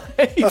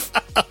 75.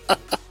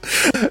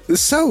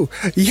 So,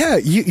 yeah,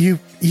 you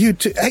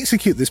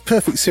execute this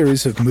perfect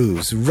series of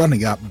moves,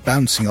 running up,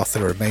 bouncing off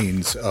the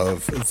remains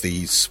of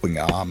the swing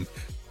arm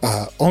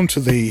onto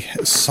the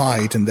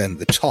side and then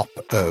the top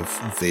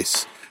of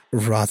this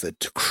rather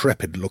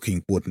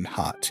decrepit-looking wooden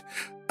hut.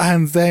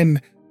 And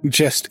then,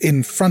 just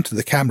in front of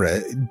the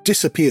camera,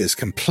 disappears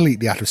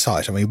completely out of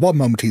sight. I mean, one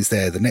moment he's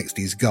there, the next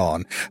he's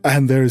gone,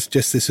 and there's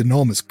just this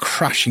enormous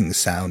crashing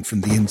sound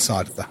from the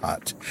inside of the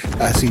hut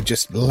as he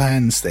just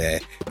lands there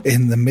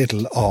in the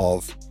middle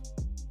of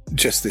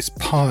just this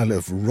pile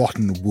of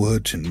rotten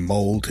wood and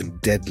mold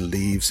and dead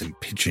leaves and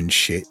pigeon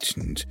shit.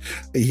 And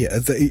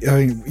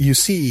you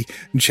see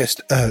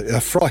just a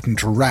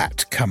frightened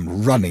rat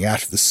come running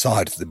out of the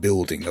side of the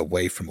building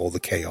away from all the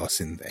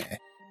chaos in there.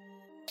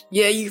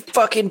 Yeah, you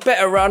fucking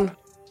better run.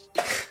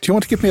 Do you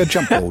want to give me a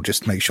jump roll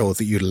just to make sure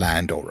that you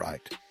land all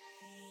right?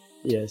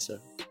 Yeah, sure.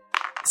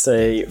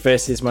 So,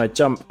 versus my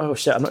jump. Oh,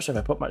 shit, I'm not sure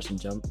if I put much in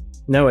jump.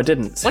 No, I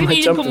didn't. So what do you mean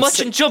you jump didn't put much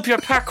in jump? You're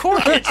a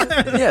parkour kid.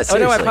 Yeah,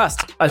 seriously. Oh, no, I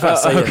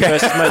passed. So, okay.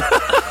 versus my...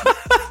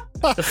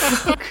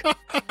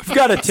 I've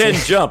got a 10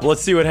 jump.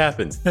 Let's see what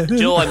happens.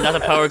 Joe, I'm not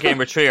a power game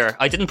retriever.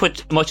 I didn't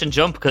put much in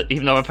jump,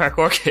 even though I'm a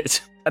parkour kid.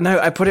 No,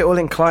 I put it all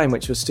in climb,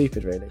 which was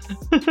stupid, really.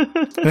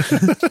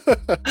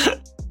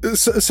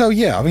 So,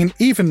 yeah, I mean,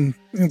 even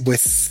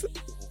with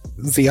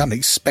the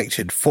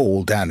unexpected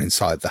fall down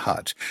inside the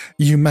hut,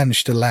 you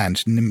manage to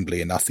land nimbly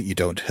enough that you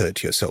don't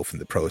hurt yourself in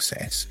the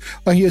process.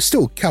 Well, you're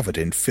still covered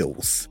in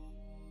filth,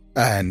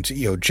 and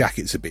your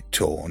jacket's a bit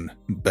torn,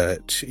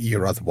 but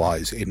you're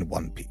otherwise in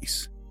one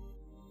piece.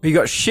 You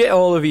got shit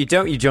all over you,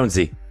 don't you,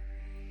 Jonesy?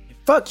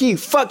 Fuck you,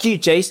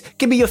 Jace.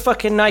 Give me your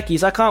fucking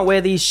Nikes. I can't wear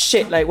these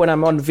shit like when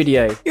I'm on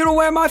video. You don't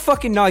wear my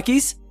fucking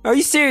Nikes? Are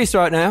you serious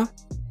right now?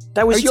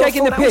 That was your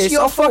taking fault. the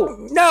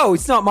piss? No,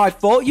 it's not my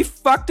fault. You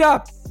fucked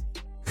up.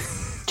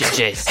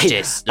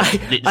 Jace.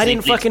 I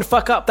didn't fucking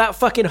fuck up. That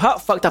fucking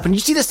hut fucked up. And you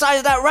see the size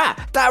of that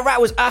rat? That rat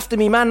was after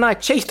me, man, and I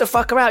chased the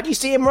fucker out. You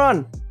see him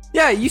run?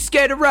 Yeah, you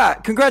scared a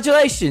rat.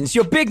 Congratulations.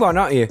 You're a big one,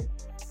 aren't you?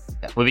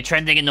 We'll be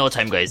trending in no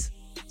time, guys.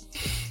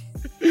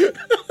 Did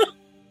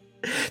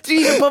you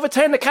even bother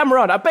turning the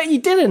camera on? I bet you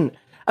didn't.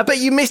 I bet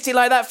you missed it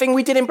like that thing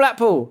we did in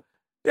Blackpool.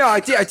 Yeah, I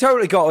did. I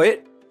totally got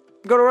it.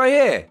 Got it right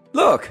here.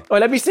 Look. Oh,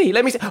 let me see.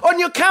 On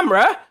your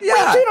camera? Yeah. What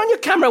are you doing on your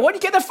camera? Why do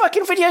you get the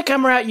fucking video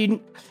camera out?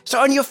 So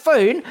on your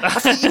phone? I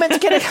thought you meant to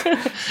get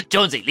it.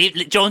 Jonesy, leave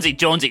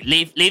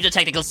the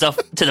technical stuff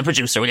to the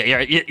producer.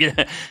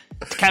 The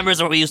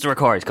cameras are what we use to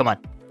record. Come on.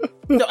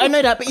 No, I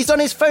know that, but he's on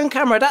his phone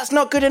camera. That's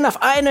not good enough.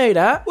 I know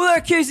that. Well, they're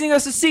accusing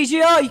us of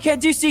CGI. You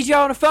can't do CGI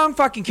on a phone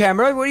fucking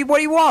camera. What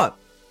do you want?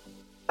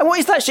 And what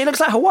is that shit? It looks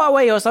like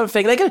Huawei or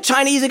something.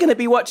 Chinese are going to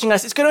be watching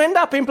us. It's going to end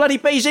up in bloody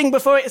Beijing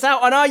before it's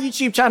out on our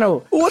YouTube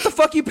channel. Well, what the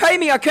fuck? You pay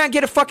me? I can't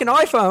get a fucking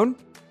iPhone.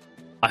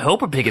 I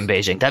hope we're big in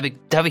Beijing.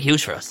 That'd be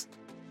huge for us.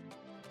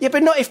 Yeah,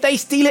 but not if they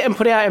steal it and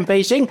put it out in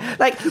Beijing.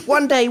 Like,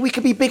 one day we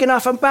could be big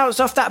enough and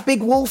bounce off that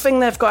big wall thing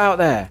they've got out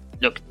there.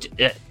 Look,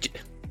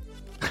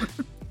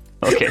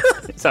 okay,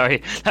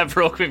 sorry. That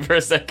broke me for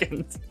a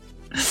second.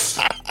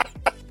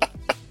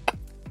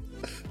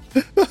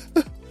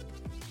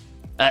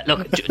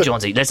 Look,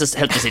 Jonesy, let's just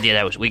help this idiot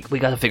out. We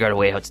got to figure out a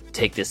way how to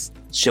take this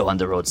show on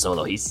the road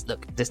solo.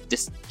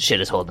 This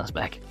shit is holding us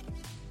back.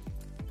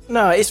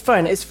 No, it's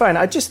fine.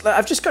 I've just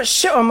got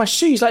shit on my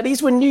shoes. Like,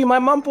 these were new. My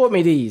mum bought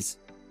me these.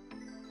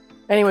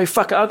 Anyway,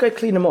 fuck it. I'll go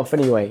clean them off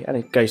anyway. And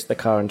it goes to the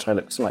car and try to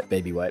look some like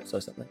baby wipes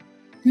or something.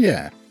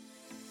 Yeah.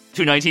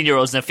 2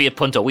 19-year-olds in a Fiat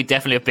Punto. We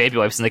definitely have baby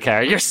wipes in the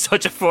car. You're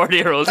such a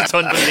 40-year-old. It's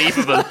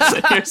unbelievable.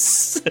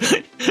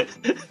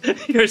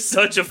 You're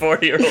such a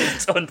 40-year-old.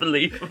 It's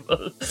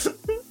unbelievable.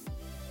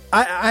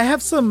 I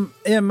have some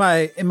in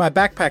my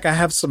backpack. I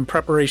have some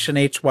Preparation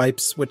H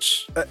wipes,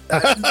 which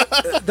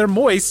they're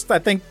moist. I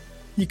think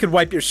you could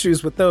wipe your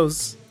shoes with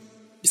those.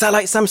 Is that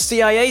like some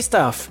CIA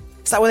stuff?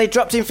 Is that what they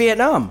dropped in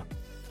Vietnam?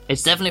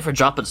 It's definitely for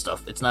dropping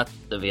stuff. It's not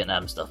the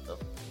Vietnam stuff, though.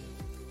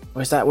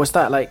 What's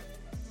that like?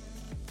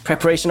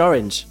 Preparation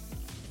Orange?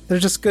 They're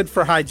just good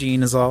for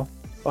hygiene is all.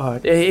 Oh,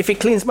 if it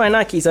cleans my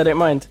Nikes, I don't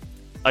mind.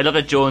 I love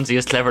that Jonesy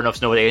is clever enough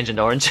to know what Agent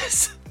Orange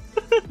is.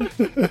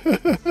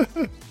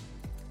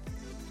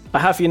 I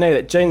have you know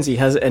that Jonesy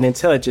has an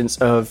intelligence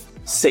of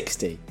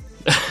 60.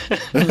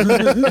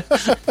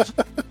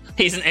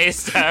 He's an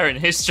A-star in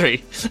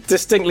history.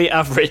 Distinctly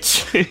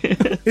average.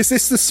 Is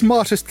this the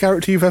smartest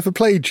character you've ever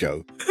played,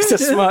 Joe? It's the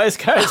smartest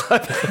character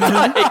I've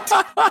ever played.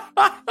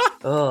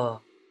 Oh.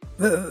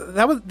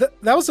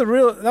 That was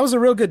a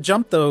real good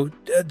jump though,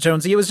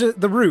 Jonesy. It was just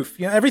the roof.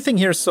 You know, everything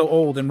here is so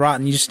old and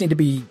rotten. You just need to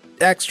be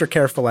extra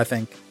careful, I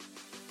think.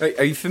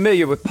 Are you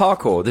familiar with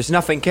parkour? There's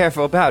nothing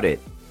careful about it.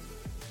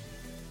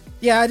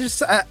 Yeah, I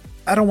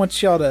don't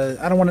want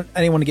I don't want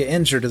anyone to get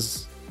injured.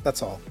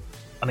 That's all.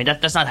 I mean,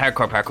 that's not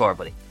hardcore parkour,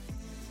 buddy.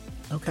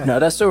 Okay. No,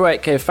 that's all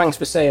right, Kev. Thanks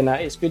for saying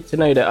that. It's good to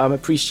know that I'm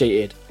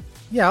appreciated.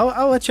 Yeah,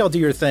 I'll let y'all do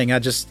your thing. I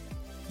just,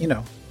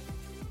 I'm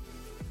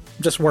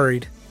just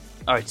worried.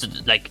 All right, so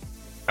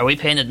are we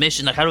paying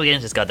admission? Like, how do we get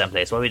into this goddamn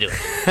place? What are we doing?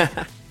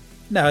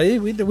 No,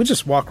 we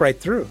just walk right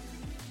through.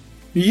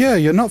 Yeah,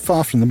 you're not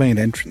far from the main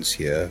entrance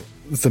here.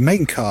 the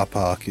main car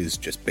park is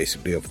just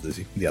basically over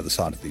the other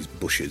side of these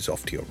bushes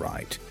off to your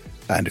right.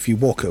 And if you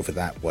walk over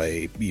that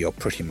way, you're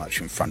pretty much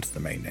in front of the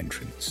main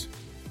entrance.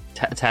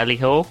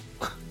 Tally-ho?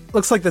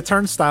 Looks like the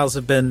turnstiles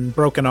have been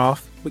broken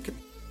off. We could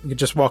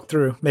just walk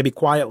through, maybe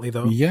quietly,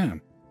 though. Yeah.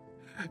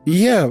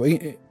 Yeah,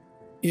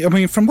 I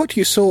mean, from what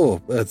you saw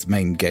at the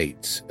main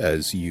gates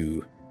as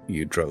you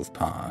drove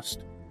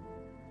past,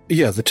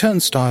 yeah, the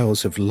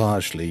turnstiles have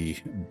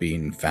largely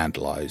been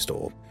vandalized,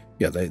 or,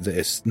 yeah,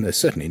 there's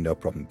certainly no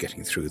problem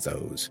getting through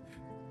those.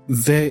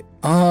 There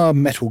are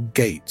metal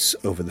gates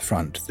over the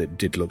front that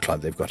did look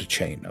like they've got a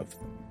chain of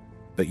them,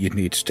 but you'd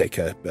need to take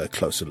a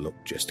closer look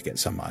just to get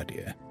some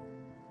idea.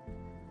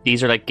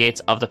 These are like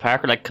gates of the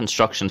park, or like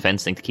construction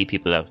fencing to keep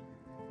people out?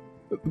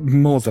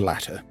 More the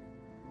latter.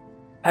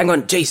 Hang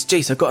on,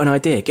 Jace, I've got an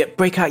idea.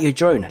 Break out your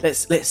drone.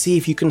 Let's see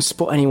if you can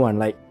spot anyone.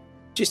 Like,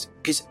 just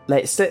because,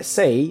 let's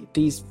say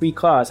these 3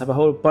 cars have a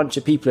whole bunch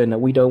of people in that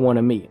we don't want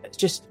to meet.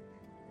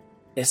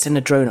 Let's send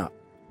a drone up.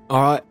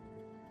 All right.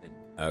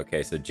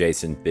 Okay, so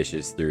Jason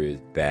fishes through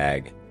his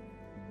bag,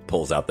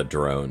 pulls out the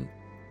drone,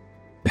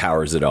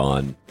 powers it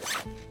on,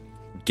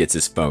 gets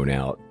his phone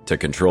out to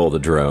control the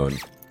drone,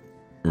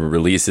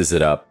 releases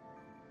it up,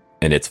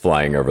 and it's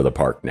flying over the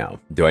park now.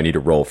 Do I need to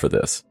roll for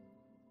this?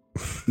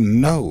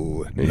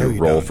 No.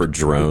 You roll for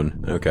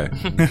drone. Okay.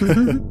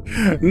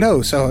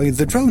 No, so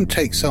the drone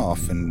takes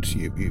off and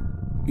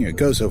you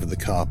goes over the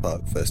car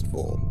park first of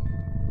all.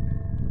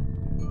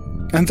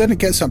 And then it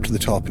gets up to the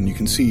top and you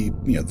can see,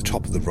 the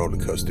top of the roller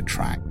coaster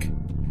track.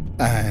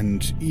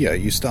 And yeah,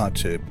 you start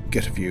to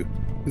get a view.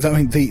 I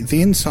mean,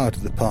 the inside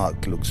of the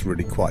park looks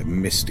really quite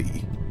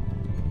misty.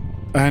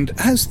 And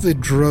as the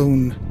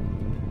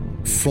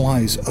drone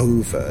flies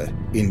over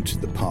into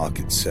the park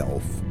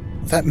itself,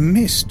 that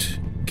mist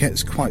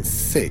gets quite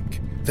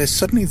thick. There's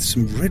suddenly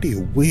some really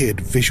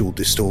weird visual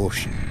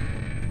distortion.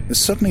 There's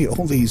suddenly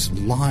all these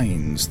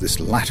lines, this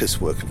lattice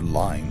work of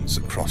lines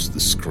across the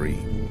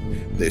screen.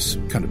 This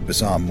kind of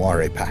bizarre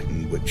moire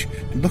pattern, which,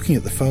 looking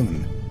at the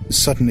phone,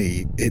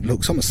 suddenly it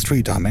looks almost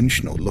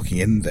three-dimensional, looking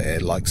in there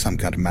like some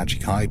kind of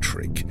magic eye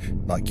trick.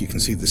 Like you can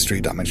see this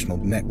three-dimensional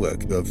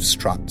network of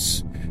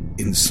struts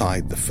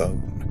inside the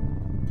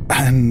phone.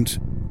 And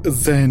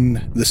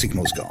then the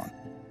signal's gone.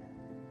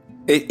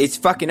 It's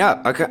fucking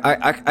up.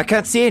 I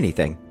can't see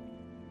anything.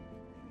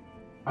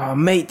 Oh,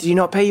 mate, do you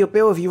not pay your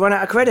bill if you run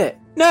out of credit?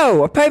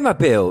 No, I paid my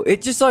bill.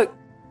 It just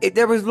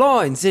there was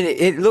lines and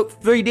it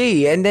looked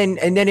 3D and then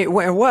it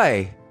went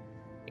away.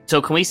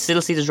 So can we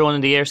still see the drone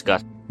in the air,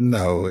 Scott?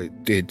 No,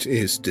 it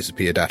is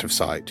disappeared out of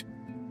sight.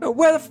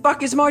 Where the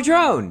fuck is my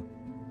drone?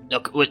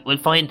 Look, we'll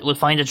find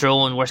a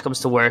drone. Worst comes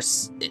to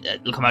worst,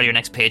 it'll come out of your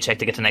next paycheck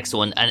to get the next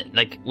one, and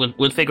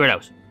we'll figure it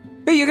out.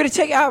 But you're gonna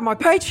take it out of my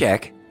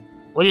paycheck?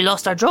 Well, you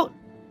lost our drone.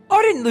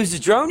 I didn't lose the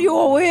drone. You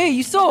all were here.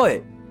 You saw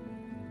it.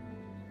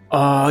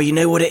 Oh, you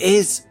know what it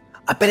is?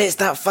 I bet it's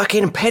that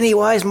fucking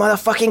Pennywise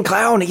motherfucking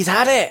clown. He's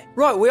had it.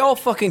 Right, we all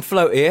fucking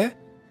float here.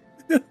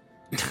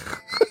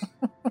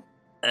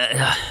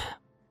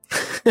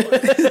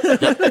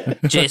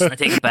 Jason, I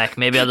take it back.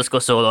 Maybe I'll just go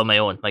solo on my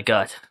own. My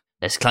God.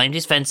 Let's climb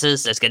these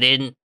fences. Let's get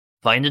in.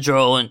 Find the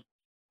drone.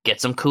 Get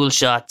some cool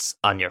shots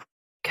on your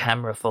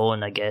camera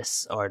phone, I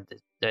guess. Or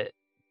the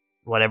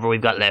whatever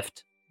we've got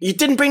left. You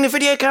didn't bring the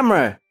video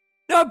camera.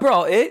 No, I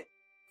brought it.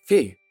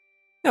 Phew.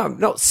 No, I'm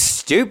not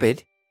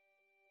stupid.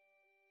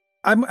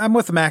 I'm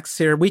with Max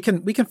here. We'll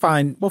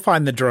find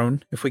the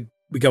drone if we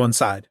go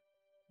inside.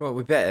 Well,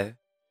 we better.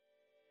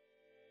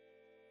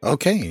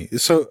 Okay,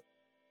 so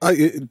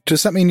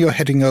does that mean you're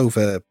walking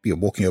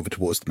over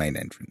towards the main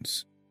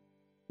entrance?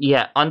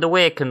 Yeah, on the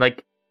way,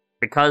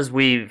 because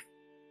we've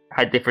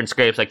had different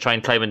scrapes, try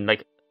and climb in,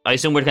 I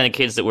assume we're the kind of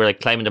kids that were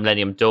climbing the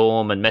Millennium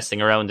Dome and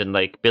messing around in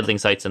building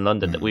sites in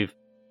London, that we've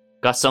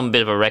got some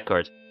bit of a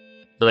record.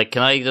 So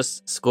can I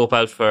just scope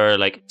out for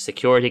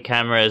security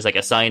cameras,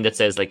 a sign that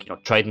says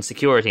Trident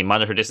Security,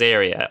 monitor this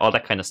area, all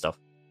that kind of stuff?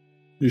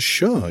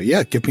 Sure,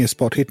 yeah, give me a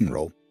spot hidden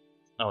roll.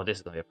 Oh, this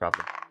is going to be a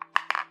problem.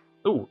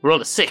 Ooh,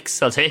 roll a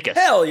 6. I'll take it.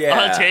 Hell yeah.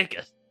 I'll take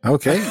it.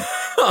 Okay.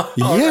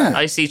 Yeah.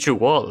 I see through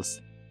walls.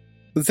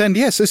 Then,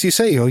 yes, as you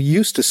say, you're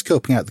used to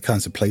scoping out the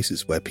kinds of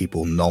places where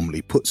people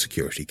normally put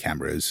security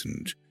cameras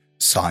and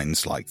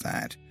signs like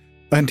that.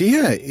 And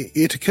yeah,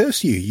 it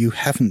occurs to you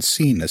haven't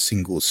seen a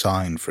single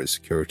sign for a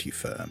security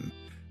firm.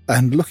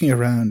 And looking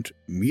around,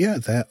 yeah,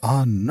 there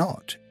are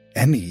not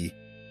any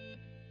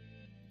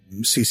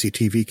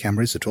CCTV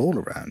cameras at all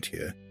around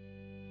here.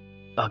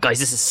 Oh,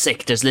 guys, this is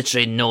sick. There's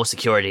literally no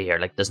security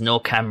here. There's no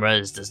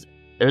cameras. There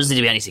doesn't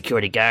need to be any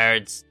security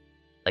guards.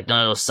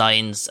 None of those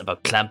signs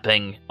about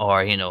clamping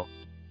or,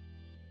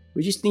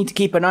 We just need to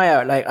keep an eye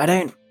out.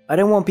 I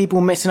don't want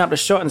people messing up the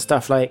shot and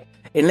stuff.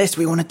 Unless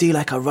we want to do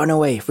a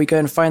runaway. If we go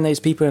and find those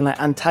people and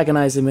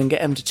antagonize them and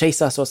get them to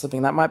chase us or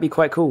something, that might be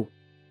quite cool.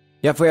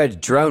 Yeah, if we had a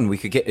drone, we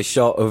could get a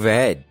shot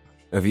overhead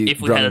of you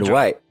running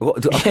away.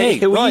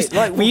 Okay,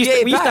 we used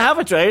to have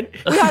a drone.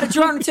 We had a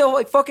drone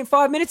until fucking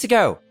 5 minutes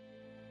ago.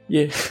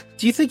 Yeah.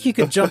 Do you think you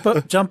could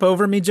jump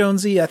over me,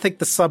 Jonesy? I think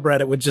the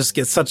subreddit would just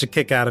get such a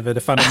kick out of it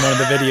if I'm in one of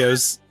the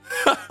videos.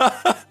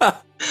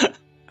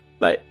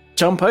 Like,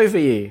 jump over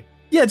you.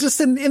 Yeah, just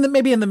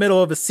maybe in the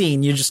middle of a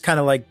scene, you just kind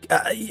of like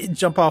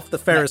jump off the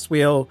Ferris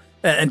wheel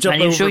and jump over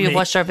me. Are you sure you've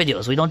watched our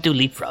videos? We don't do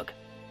leapfrog.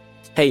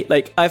 Hey,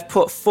 like, I've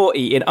put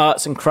 40 in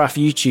arts and craft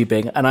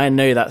YouTubing, and I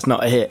know that's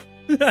not a hit.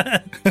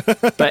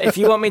 But if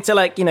you want me to,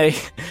 like, you know,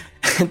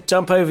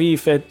 jump over you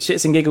for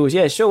shits and giggles,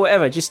 yeah, sure,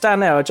 whatever. Just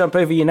stand there. I'll jump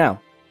over you now.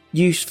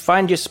 You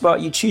find your spot,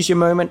 you choose your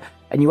moment,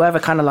 and you either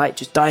kind of like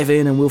just dive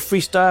in and we'll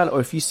freestyle, or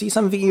if you see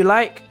something you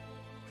like,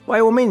 by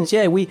all means,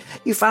 yeah,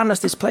 you found us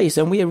this place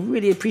and we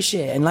really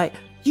appreciate it. And like,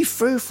 you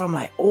flew from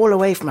like all the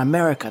way from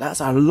America. That's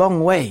a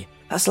long way.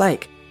 That's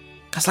like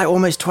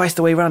almost twice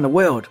the way around the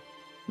world.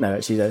 No,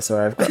 actually, no,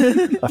 sorry,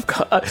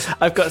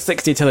 I've got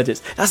 60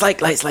 intelligence. That's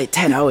like it's like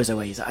 10 hours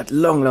away. It's a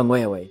long, long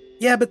way away.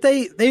 Yeah, but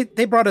they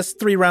brought us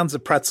 3 rounds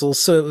of pretzels,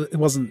 so it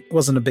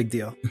wasn't a big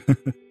deal.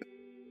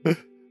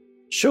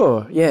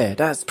 Sure, yeah,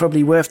 that's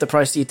probably worth the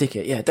price of your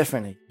ticket. Yeah,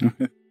 definitely.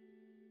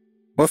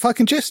 Well, if I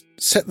can just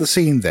set the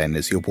scene then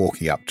as you're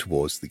walking up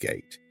towards the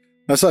gate.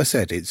 As I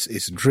said,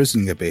 it's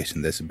drizzling a bit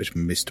and there's a bit of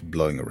mist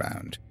blowing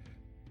around.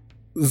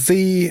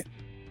 The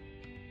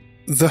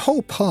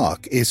whole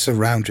park is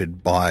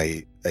surrounded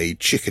by a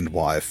chicken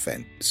wire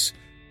fence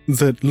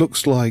that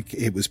looks like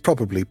it was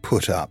probably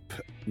put up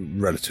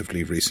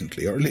relatively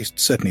recently, or at least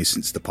certainly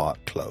since the park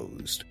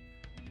closed.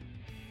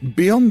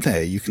 Beyond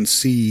there, you can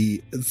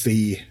see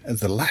the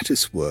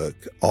lattice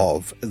work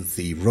of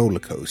the roller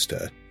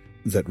coaster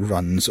that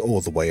runs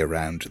all the way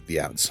around the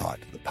outside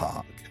of the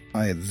park.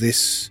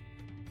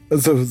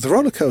 The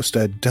roller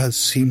coaster does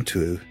seem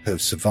to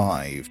have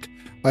survived.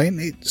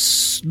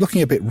 It's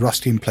looking a bit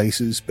rusty in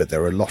places, but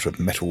there are a lot of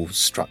metal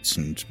struts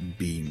and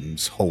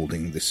beams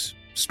holding this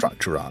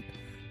structure up.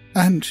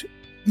 And,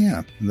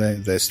 yeah,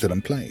 they're still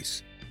in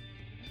place.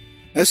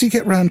 As you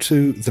get round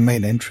to the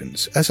main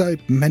entrance, as I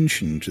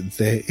mentioned,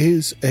 there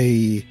is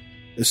a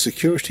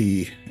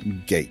security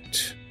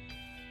gate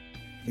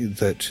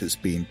that has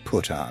been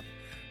put up,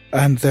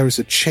 and there is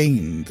a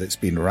chain that's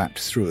been wrapped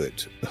through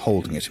it,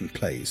 holding it in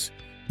place.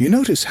 You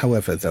notice,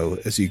 however, though,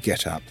 as you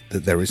get up,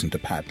 that there isn't a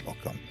padlock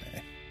on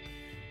there.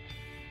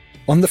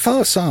 On the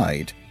far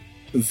side,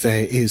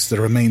 there is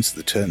the remains of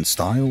the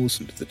turnstiles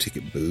and the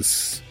ticket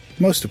booths,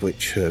 most of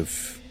which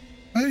have...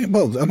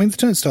 the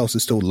turnstiles are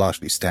still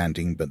largely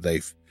standing, but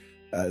they've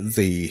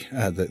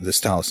the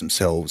stiles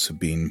themselves have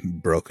been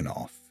broken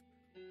off.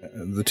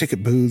 The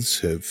ticket booths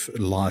have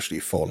largely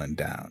fallen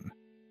down.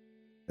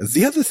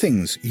 The other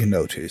things you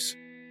notice,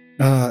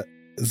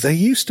 there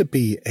used to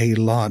be a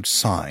large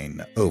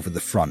sign over the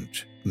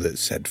front that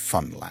said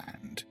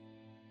Funland,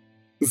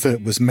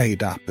 that was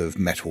made up of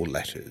metal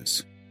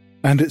letters,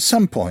 and at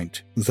some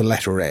point the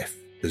letter F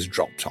has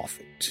dropped off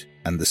it,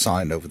 and the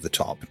sign over the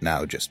top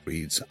now just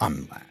reads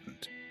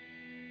Unland.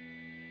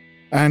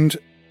 And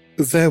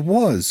there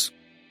was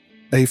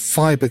a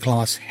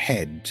fiberglass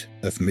head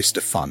of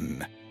Mr.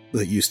 Fun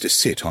that used to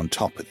sit on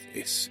top of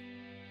this.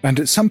 And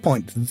at some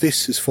point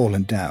this has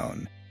fallen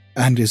down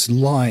and is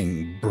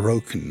lying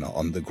broken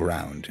on the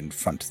ground in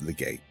front of the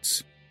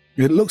gates.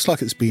 It looks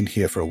like it's been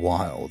here for a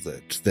while,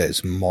 that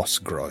there's moss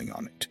growing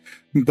on it.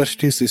 But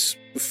it is this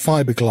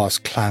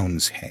fiberglass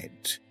clown's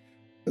head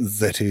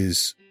that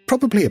is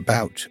probably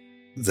about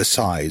the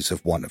size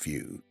of one of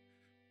you.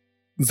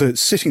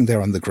 That's sitting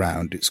there on the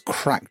ground, it's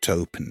cracked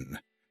open.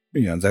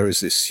 There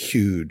is this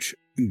huge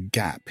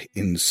gap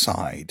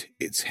inside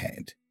its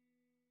head.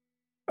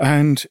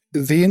 And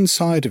the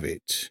inside of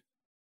it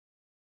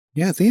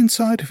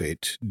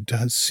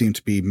does seem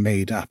to be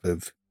made up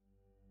of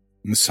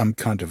some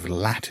kind of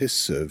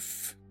lattice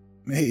of...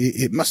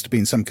 It must have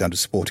been some kind of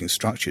supporting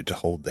structure to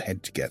hold the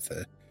head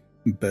together.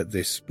 But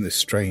this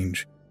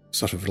strange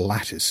sort of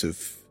lattice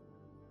of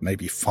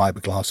maybe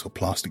fiberglass or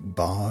plastic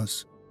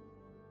bars.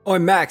 Oh,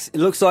 Max, it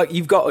looks like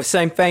you've got the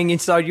same thing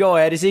inside your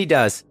head as he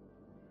does.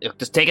 Look,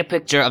 just take a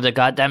picture of the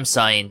goddamn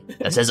sign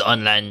that says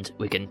Unland.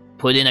 We can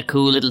put in a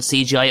cool little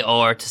CGI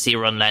or to see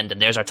Unland, and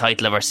there's our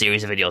title of our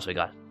series of videos we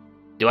got.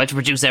 Do I have to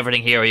produce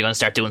everything here, or are you going to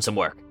start doing some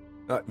work?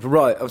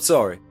 Right, I'm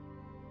sorry.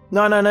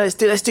 No, let's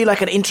do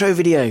like an intro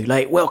video,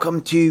 like,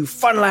 welcome to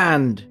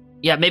Funland.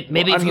 Yeah,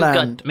 maybe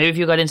if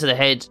you got into the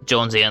head,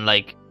 Jonesy, and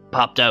like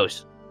popped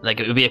out, like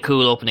it would be a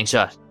cool opening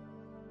shot.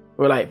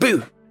 We're like,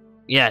 boo!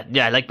 Yeah,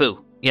 like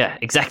boo. Yeah,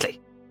 exactly.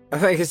 I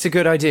think it's a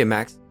good idea,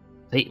 Max.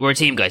 Hey, we're a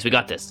team, guys. We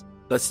got this.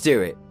 Let's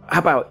do it. How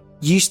about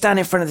you stand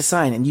in front of the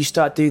sign and you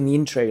start doing the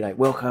intro, like,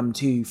 welcome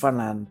to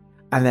Funland.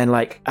 And then,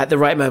 like, at the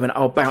right moment,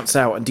 I'll bounce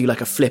out and do,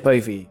 like, a flip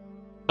over you.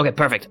 Okay,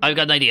 perfect. I've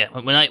got an idea.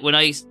 When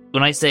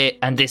I say,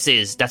 and this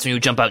is, that's when you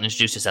jump out and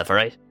introduce yourself, all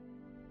right?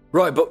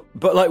 Right,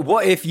 but like,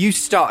 what if you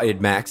started,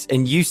 Max,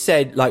 and you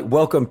said, like,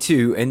 welcome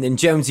to, and then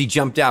Jonesy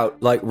jumped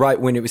out, like, right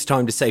when it was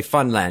time to say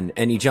Funland,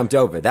 and he jumped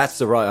over. That's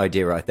the right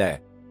idea right there.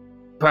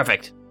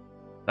 Perfect.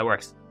 That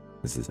works.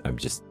 I'm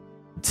just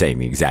saying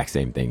the exact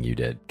same thing you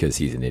did, because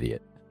he's an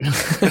idiot.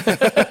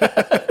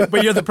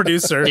 But you're the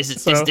producer. This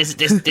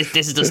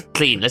is just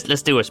clean.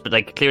 Let's do it, but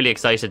like clearly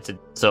excited to.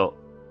 So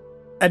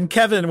And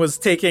Kevin was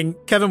taking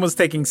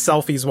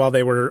selfies while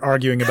they were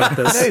arguing about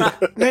this.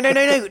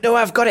 No,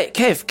 I've got it.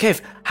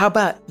 Kev, how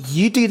about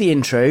you do the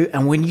intro,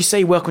 and when you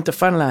say welcome to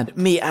Funland,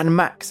 me and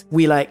Max,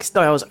 we like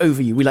Styles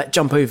over you. We like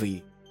jump over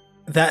you.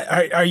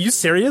 Are you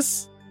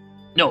serious?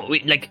 No, we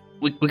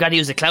gotta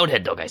use the clown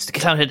head though, guys. The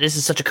clown head, this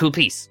is such a cool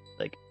piece.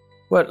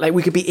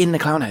 We could be in the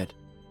clown head.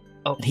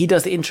 Oh. And he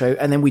does the intro,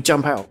 and then we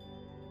jump out.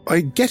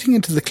 Getting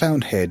into the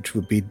clown head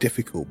would be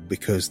difficult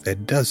because there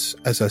does,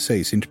 as I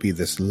say, seem to be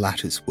this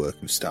lattice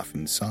work of stuff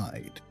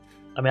inside.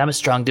 I mean, I'm a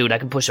strong dude. I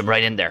can push him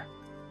right in there.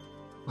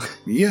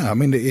 Yeah, I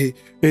mean, it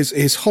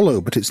is hollow,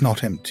 but it's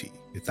not empty,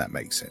 if that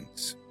makes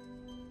sense.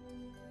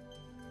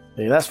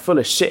 Yeah, that's full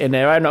of shit in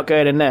there. I'm not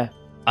going in there.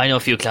 I know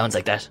a few clowns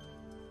like that.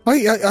 Are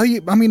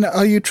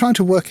you trying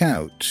to work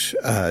out,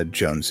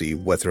 Jonesy,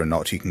 whether or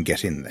not you can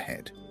get in the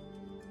head?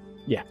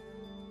 Yeah.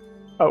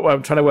 Oh, well,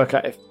 I'm trying to work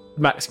out if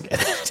Max can get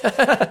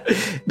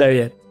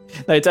it.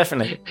 No,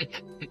 definitely.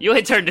 You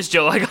ain't turned this,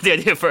 Joe. I got the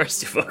idea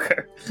first, you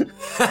fucker.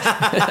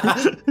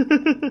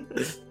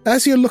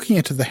 As you're looking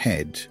into the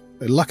head,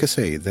 like I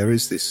say, there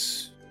is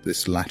this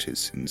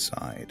lattice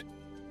inside.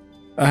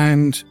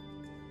 And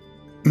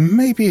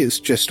maybe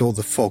it's just all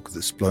the fog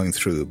that's blowing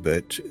through,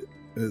 but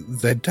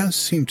there does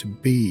seem to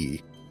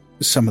be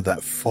some of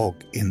that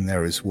fog in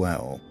there as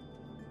well.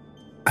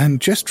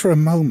 And just for a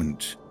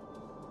moment,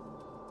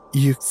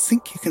 you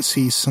think you can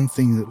see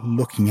something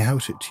looking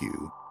out at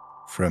you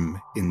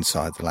from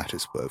inside the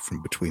latticework,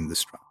 from between the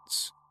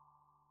struts.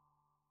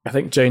 I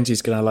think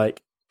Jonesy's gonna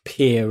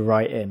peer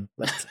right in.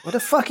 What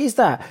the fuck is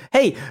that?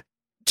 Hey,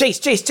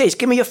 Jace,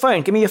 give me your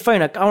phone. I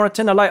want to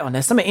turn the light on.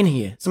 There's something in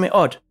here. Something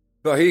odd.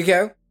 Well, here you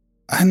go.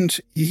 And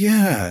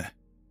yeah,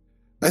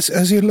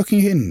 as you're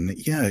looking in,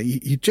 yeah,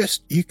 you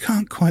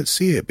can't quite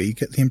see it, but you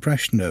get the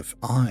impression of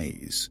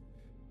eyes.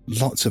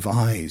 Lots of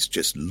eyes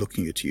just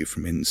looking at you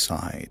from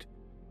inside.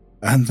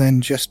 And then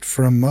just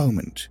for a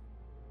moment,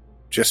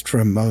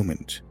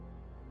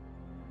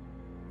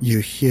 you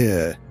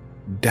hear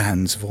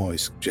Dan's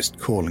voice just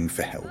calling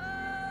for help.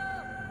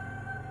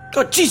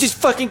 God, Jesus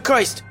fucking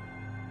Christ!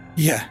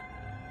 Yeah.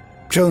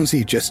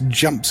 Jonesy just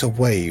jumps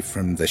away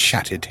from the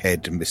shattered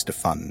head of Mr.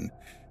 Fun,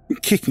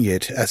 kicking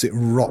it as it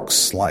rocks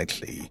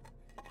slightly.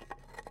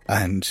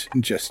 And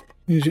just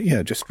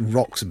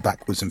rocks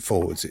backwards and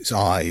forwards, its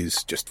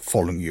eyes just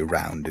following you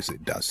around as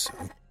it does so.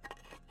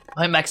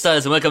 I'm Max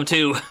Styles, and welcome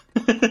to...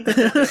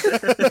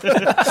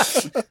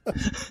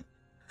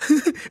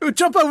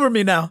 Jump over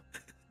me now.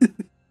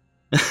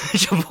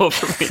 Jump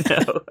over me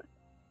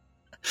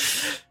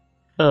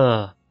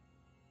now.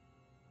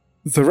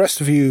 The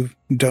rest of you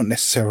don't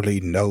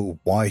necessarily know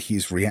why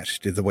he's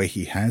reacted the way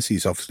he has.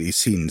 He's obviously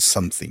seen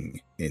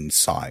something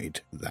inside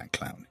that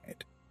clown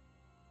head.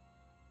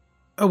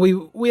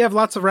 Oh, we have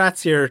lots of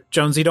rats here,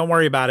 Jonesy. Don't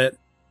worry about it.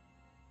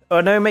 Oh,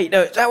 no, mate,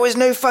 no, that was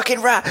no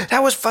fucking rat.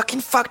 That was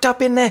fucking fucked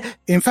up in there.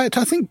 In fact,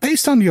 I think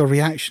based on your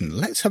reaction,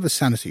 let's have a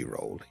sanity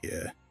roll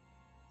here.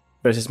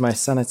 Versus my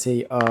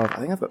sanity of, I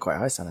think I've got quite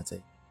high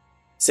sanity.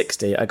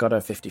 60, I got a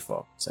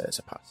 54, so it's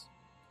a pass.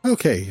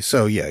 Okay,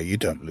 so yeah, you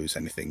don't lose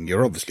anything.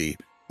 You're obviously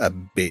a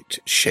bit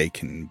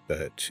shaken,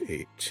 but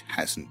it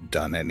hasn't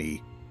done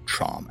any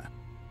trauma.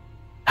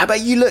 How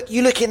about you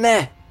look in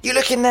there.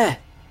 If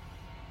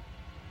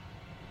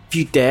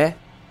you dare.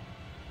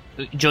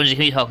 Jonesy,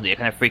 can you talk to me? You're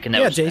kind of freaking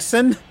out. Yeah,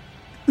 Jason.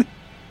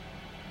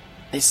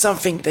 There's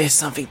something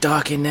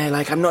dark in there.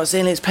 I'm not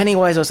saying it's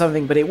Pennywise or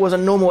something, but it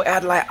wasn't normal. It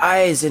had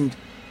eyes and...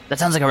 That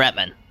sounds like a rat,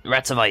 man.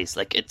 Rats have eyes.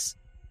 It's...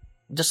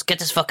 Just get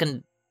this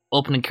fucking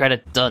opening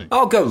credit done.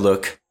 I'll go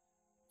look.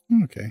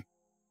 Okay.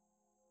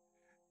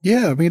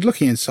 Yeah, I mean,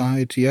 looking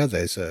inside, yeah,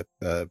 there's a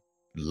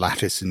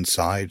lattice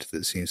inside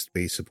that seems to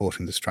be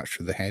supporting the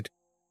structure of the head.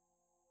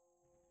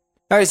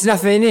 Oh, it's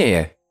nothing in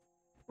here.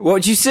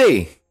 What'd you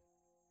see?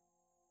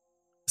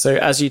 So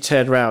as you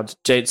turn around,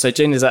 Jane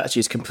is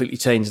actually completely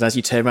changed, and as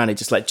you turn around, he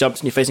just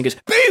jumps in your face and goes,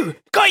 "Boo!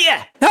 Got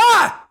ya!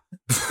 Ah!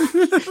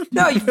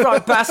 No, you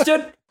right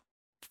bastard!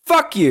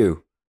 Fuck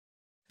you!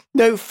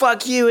 No,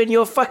 fuck you, and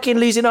you're fucking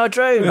losing our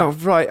drone." Oh,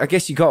 right. I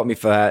guess you got me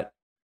for that.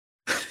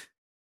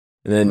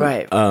 And then,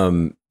 right.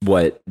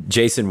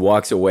 Jason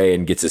walks away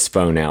and gets his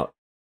phone out.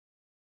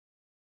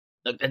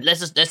 Look,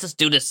 let's just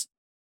do this.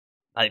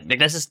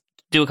 Let's just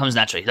do what comes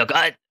naturally. Look,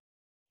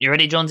 you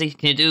ready, Jonesy?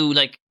 Can you do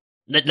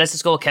let's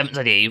just go with Kevin's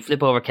idea. You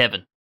flip over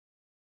Kevin.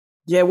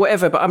 Yeah,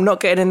 whatever. But I'm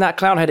not getting in that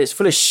clown head. It's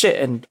full of shit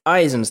and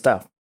eyes and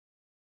stuff.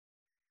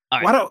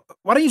 All right.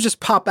 Why don't you just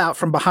pop out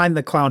from behind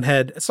the clown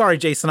head? Sorry,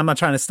 Jason, I'm not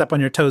trying to step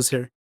on your toes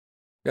here.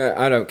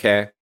 I don't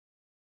care.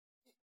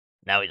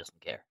 Now he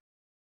doesn't care.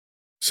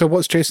 So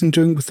what's Jason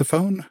doing with the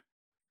phone?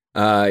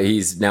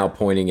 He's now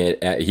pointing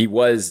it at... He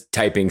was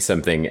typing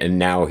something, and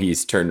now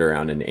he's turned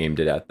around and aimed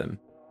it at them.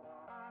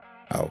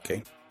 Oh,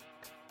 okay.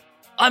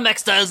 I'm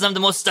Max Styles, and I'm the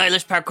most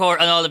stylish parkour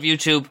on all of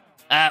YouTube.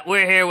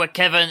 We're here with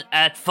Kevin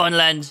at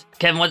Funland.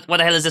 Kevin, what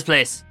the hell is this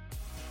place?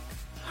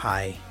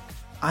 Hi,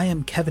 I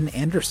am Kevin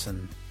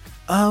Anderson,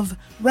 of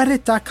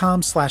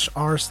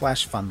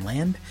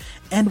reddit.com/r/funland,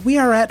 and we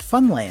are at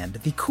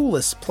Funland, the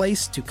coolest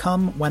place to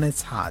come when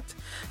it's hot.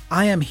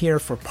 I am here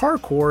for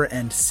parkour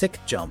and sick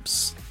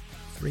jumps.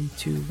 3,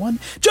 2, 1,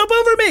 jump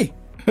over me!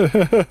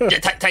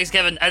 Thanks,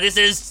 Kevin. This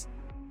is...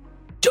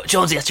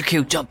 Jonesy, that's your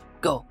cue. Jump.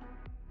 Go.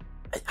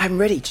 I'm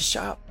ready. Just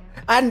shut up.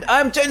 And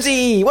I'm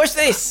Jonesy. Watch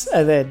this.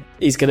 And then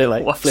he's gonna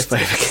flip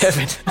over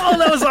Kevin. Oh,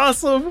 that was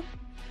awesome.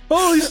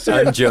 Holy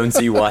shit. I'm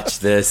Jonesy. Watch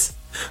this.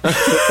 I'm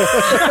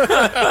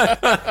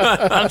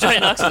Johnny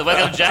Knoxville,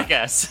 welcome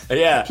Jackass.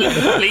 Yeah.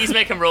 Please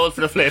make him roll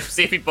for the flip.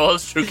 See if he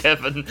falls through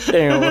Kevin.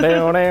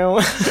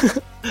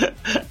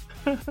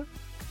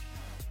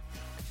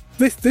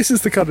 This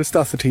is the kind of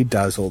stuff that he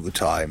does all the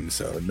time,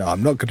 so no,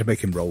 I'm not going to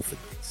make him roll for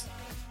this.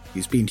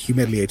 He's been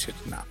humiliated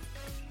enough.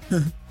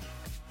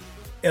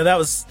 Yeah, that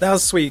was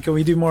sweet. Can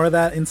we do more of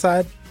that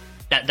inside?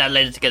 That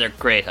laid it together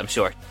great, I'm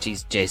sure.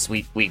 Jeez, Jace,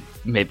 we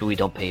maybe we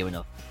don't pay you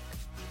enough.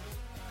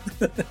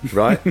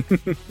 Right?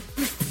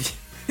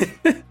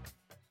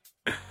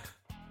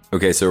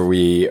 Okay, so are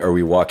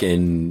we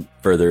walking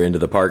further into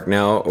the park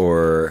now,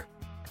 or?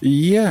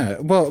 Yeah,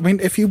 well, I mean,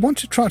 if you want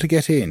to try to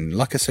get in,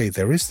 like I say,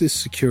 there is this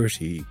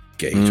security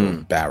gate or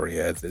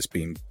barrier that's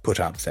been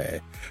put up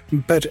there.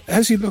 But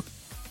as you look,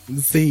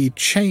 the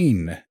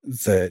chain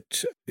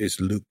that is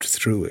looped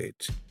through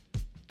it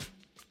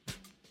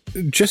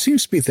just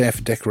seems to be there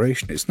for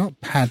decoration. It's not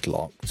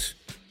padlocked.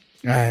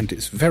 And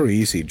it's very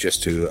easy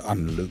just to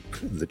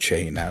unloop the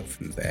chain out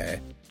from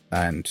there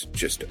and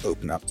just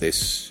open up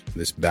this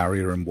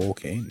barrier and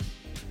walk in.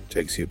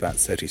 Takes you about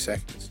 30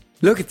 seconds.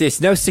 Look at this,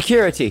 no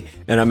security.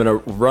 And I'm gonna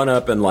run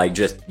up and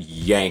just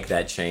yank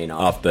that chain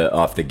off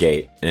the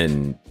gate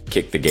and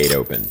kick the gate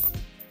open.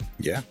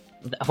 Yeah.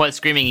 While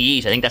screaming yeet,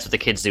 I think that's what the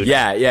kids do.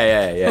 Yeah.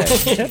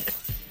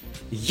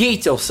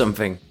 Yeet or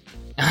something.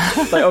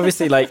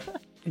 Obviously,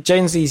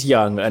 Jonesy's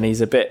young and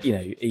he's a bit,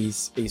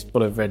 he's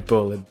full of Red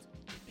Bull and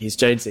he's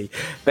Jonesy,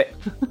 but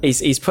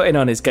he's putting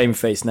on his game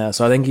face now.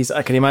 So I think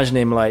I can imagine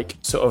him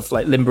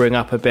limbering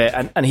up a bit,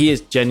 and he is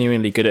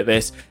genuinely good at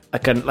this. I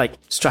can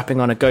strapping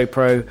on a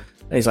GoPro, and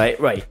he's like,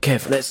 right,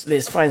 Kev,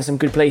 let's find some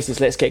good places.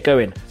 Let's get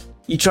going.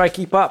 You try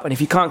keep up, and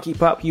if you can't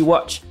keep up, you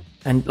watch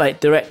and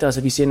direct us.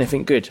 Have you seen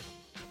anything good?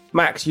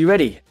 Max, you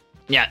ready?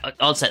 Yeah,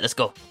 all set. Let's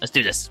go. Let's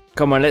do this.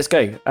 Come on, let's go.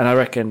 And I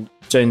reckon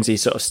Jonesy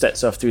sort of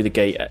steps off through the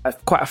gate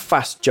at quite a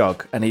fast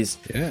jog, and he's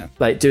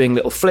doing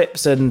little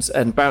flips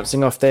and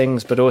bouncing off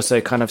things, but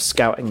also kind of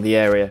scouting the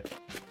area.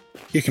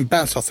 You can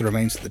bounce off the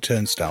remains of the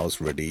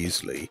turnstiles really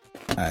easily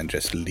and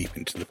just leap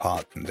into the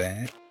park from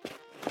there.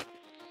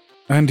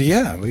 And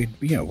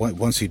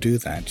once you do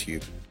that,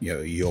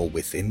 you're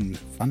within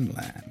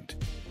Funland.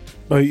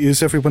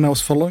 Is everyone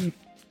else following?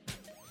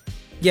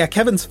 Yeah,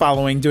 Kevin's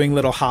following, doing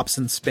little hops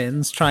and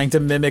spins, trying to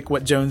mimic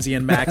what Jonesy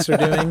and Max are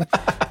doing,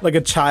 like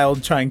a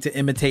child trying to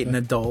imitate an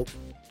adult.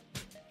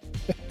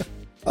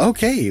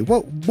 Okay,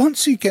 well,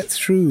 once you get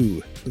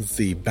through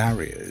the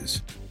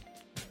barriers,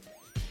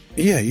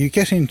 you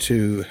get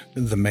into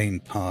the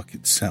main park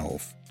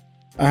itself,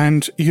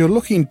 and you're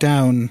looking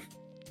down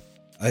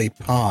a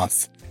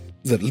path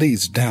that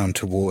leads down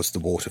towards the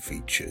water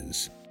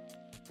features.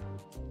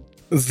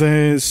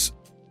 There's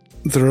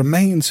the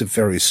remains of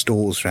various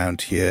stalls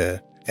around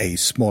here, a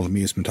small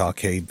amusement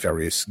arcade,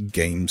 various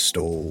game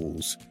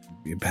stalls,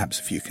 perhaps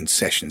a few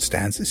concession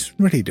stands. It's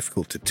really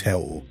difficult to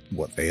tell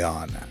what they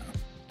are now.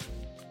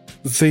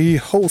 The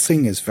whole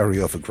thing is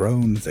very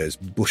overgrown. There's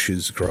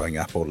bushes growing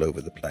up all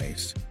over the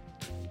place.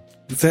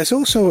 There's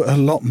also a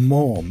lot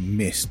more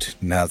mist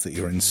now that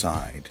you're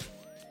inside.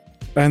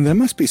 And there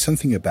must be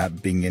something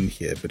about being in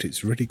here, but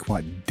it's really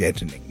quite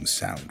deadening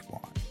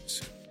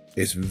sound-wise.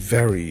 It's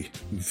very,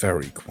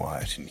 very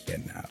quiet in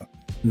here now.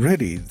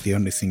 Really, the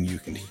only thing you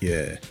can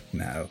hear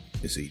now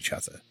is each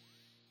other.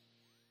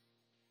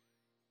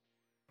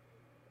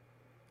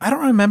 I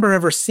don't remember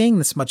ever seeing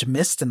this much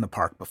mist in the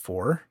park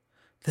before.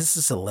 This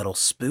is a little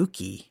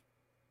spooky.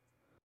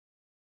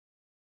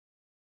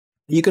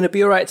 Are you going to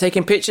be all right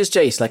taking pictures,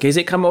 Jace?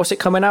 What's it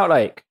coming out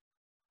like?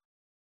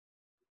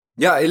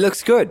 Yeah, it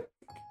looks good.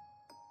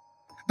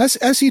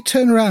 As you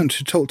turn around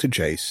to talk to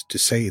Jace to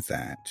say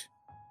that,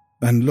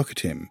 and look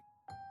at him,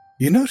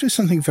 you notice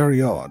something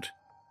very odd.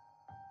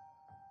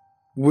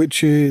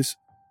 Which is,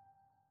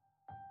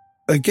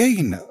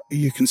 again,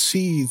 you can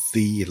see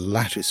the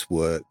lattice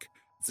work,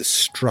 the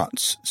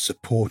struts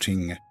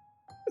supporting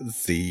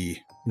the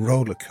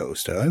roller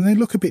coaster, and they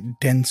look a bit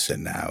denser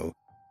now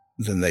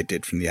than they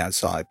did from the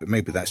outside, but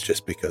maybe that's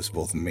just because of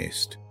all the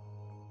mist.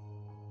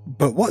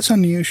 But what's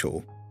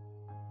unusual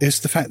is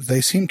the fact that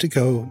they seem to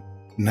go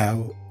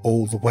now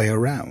all the way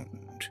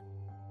around.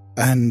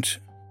 And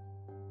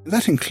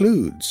that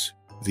includes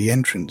the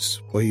entrance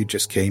where you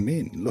just came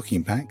in.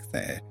 Looking back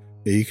there,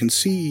 you can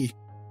see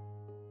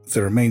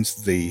the remains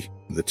of the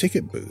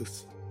ticket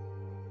booth.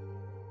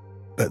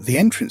 But the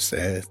entrance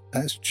there,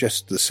 that's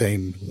just the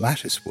same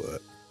lattice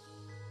work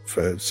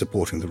for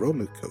supporting the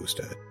roller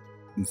coaster.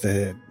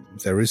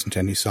 There isn't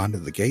any sign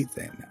of the gate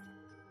there now.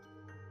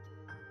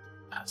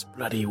 That's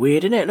bloody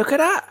weird, isn't it? Look at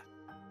that.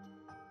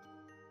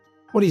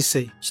 What do you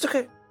see?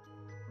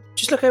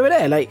 Just look over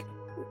there, like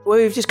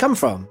where we've just come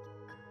from.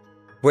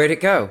 Where'd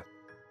it go?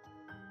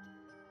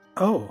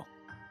 Oh,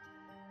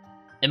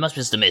 It must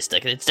be just a mist.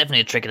 Like, it's definitely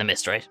a trick in the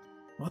mist, right?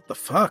 what the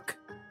fuck?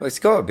 Well, it's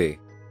gotta be.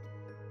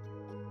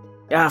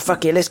 Ah,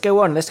 fuck it. Let's go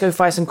on. Let's go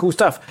find some cool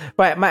stuff.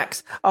 Right,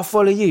 Max, I'll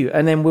follow you,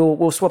 and then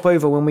we'll swap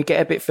over when we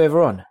get a bit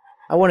further on.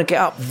 I want to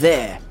get up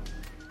there.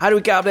 How do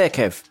we get up there,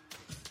 Kev?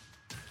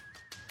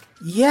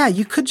 Yeah,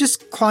 you could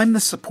just climb the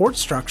support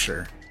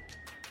structure.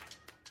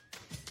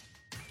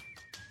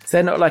 Is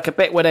there not like a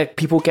bit where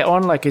people get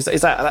on? Like, is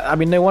that? I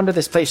mean, no wonder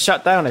this place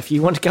shut down. If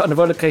you want to get on the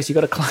roller coaster, you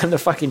got to climb the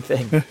fucking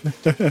thing.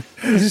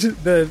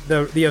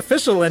 The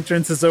official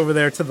entrance is over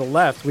there to the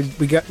left.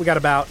 We got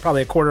about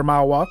probably a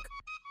quarter-mile walk.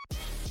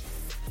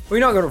 Well,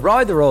 you're not going to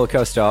ride the roller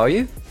coaster, are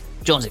you?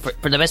 Jonesy,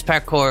 for the best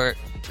parkour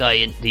guy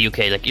in the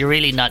UK, like, you're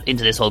really not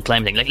into this whole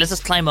climb thing. Like, let's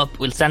just climb up,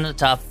 we'll stand at the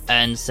top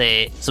and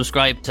say,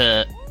 subscribe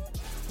to...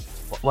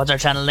 What's our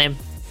channel name?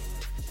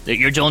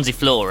 You're Jonesy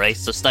Flow, right?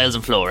 So Styles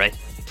and Flow, right?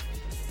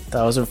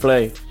 Styles and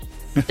Flow.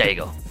 There you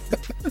go.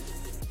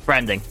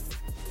 Branding.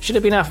 Should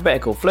have been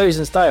alphabetical. Flows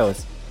and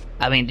Styles.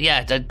 I mean,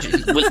 yeah,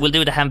 we'll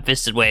do it the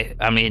ham-fisted way.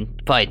 I mean,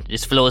 fine,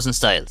 it's Flows and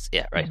Styles.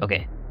 Yeah, right,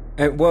 okay.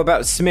 What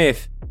about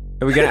Smith?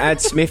 Are we going to add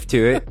Smith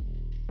to it?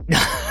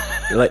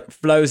 Like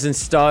Flows and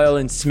Style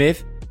and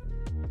Smith?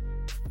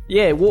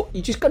 Yeah, well,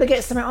 you just got to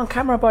get something on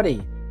camera,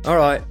 buddy. All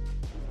right.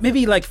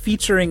 Maybe like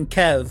featuring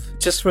Kev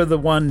just for the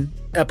one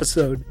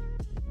episode.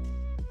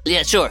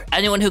 Yeah, sure.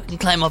 Anyone who can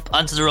climb up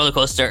onto the roller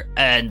coaster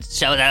and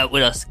shout out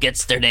with us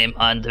gets their name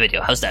on the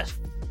video. How's that?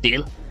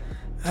 Deal?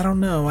 I don't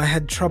know. I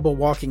had trouble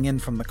walking in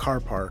from the car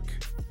park.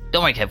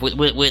 Don't worry, Kev.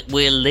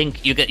 We'll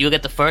link. You'll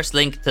get the first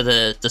link to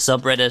the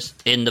subreddit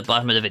in the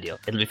bottom of the video.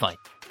 It'll be fine.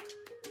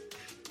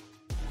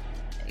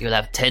 You'll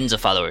have tens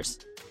of followers.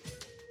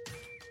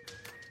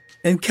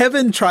 And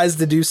Kevin tries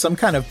to do some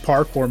kind of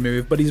parkour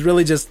move, but he's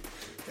really just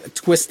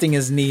twisting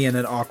his knee in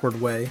an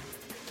awkward way.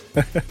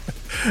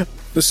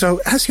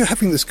 So, as you're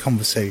having this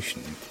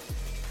conversation,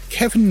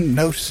 Kevin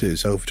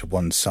notices over to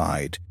one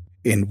side,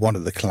 in one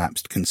of the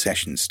collapsed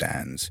concession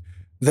stands,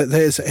 that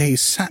there's a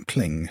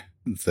sapling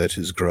that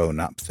has grown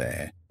up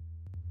there.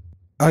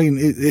 I mean,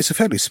 it's a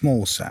fairly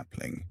small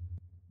sapling,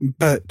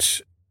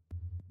 but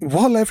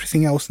while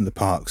everything else in the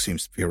park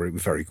seems to be very,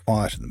 very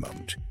quiet at the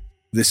moment,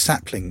 this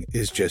sapling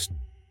is just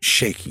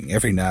shaking.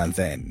 Every now and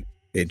then,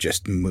 it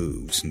just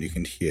moves, and you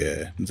can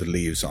hear the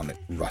leaves on it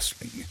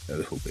rustling a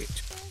little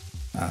bit.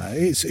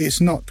 It's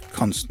not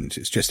constant,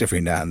 it's just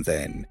every now and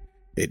then,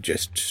 it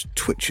just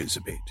twitches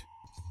a bit.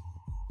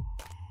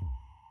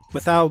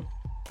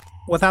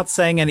 Without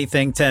saying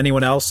anything to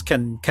anyone else,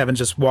 can Kevin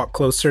just walk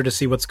closer to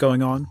see what's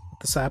going on with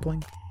the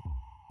sapling?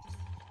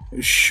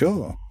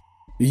 Sure.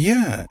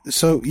 Yeah,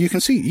 so you can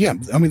see, yeah,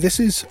 I mean, this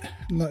is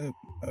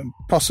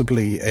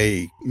possibly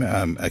a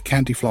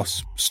candy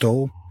floss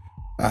stall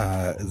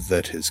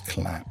that has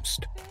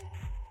collapsed.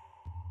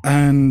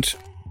 And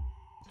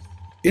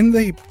in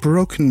the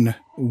broken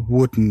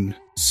wooden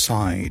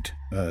side,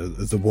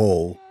 the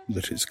wall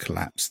that has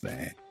collapsed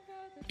there,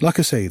 like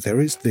I say, there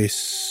is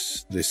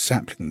this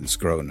sapling that's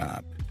grown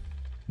up,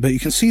 but you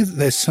can see that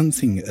there's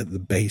something at the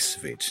base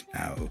of it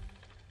now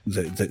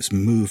that's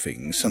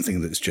moving,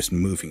 something that's just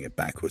moving it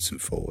backwards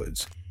and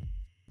forwards.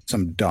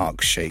 Some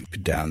dark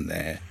shape down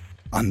there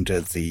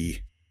under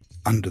the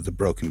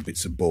broken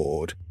bits of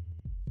board.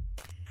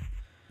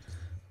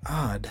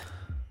 Odd.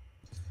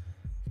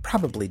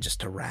 Probably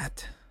just a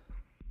rat.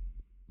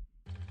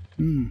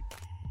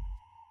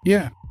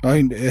 Yeah,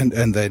 and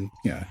then,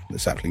 yeah, the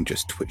sapling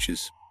just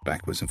twitches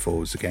backwards and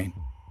forwards again.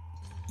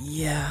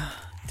 Yeah,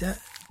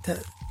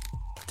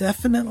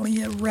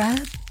 definitely a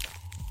rat.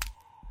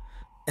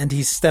 And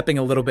he's stepping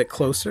a little bit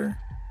closer.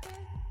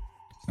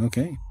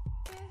 Okay.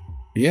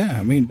 Yeah,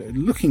 I mean,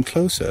 looking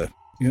closer,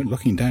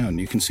 looking down,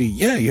 you can see,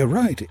 yeah, you're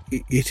right,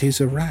 it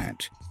is a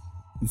rat.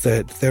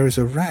 That there is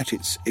a rat,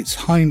 its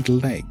hind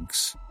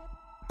legs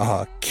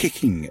are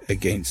kicking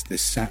against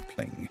this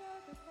sapling.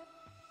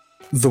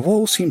 The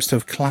wall seems to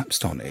have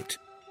collapsed on it,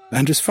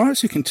 and as far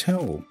as you can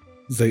tell,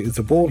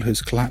 the wall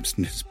has collapsed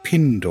and has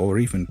pinned or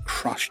even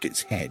crushed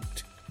its head.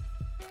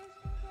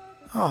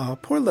 Oh,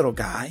 poor little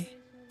guy.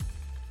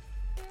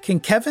 Can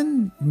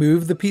Kevin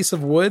move the piece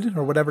of wood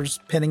or whatever's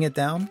pinning it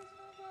down?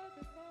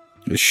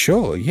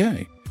 Sure,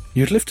 yeah.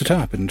 You'd lift it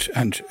up, and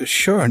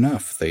sure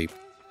enough, the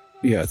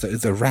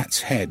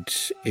rat's head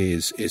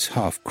is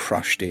half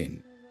crushed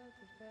in.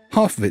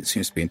 Half of it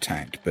seems to be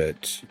intact,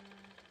 but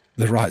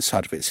the right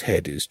side of its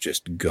head is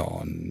just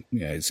gone.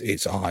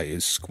 Its eye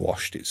is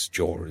squashed, its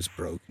jaw is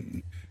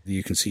broken.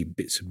 You can see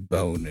bits of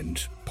bone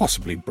and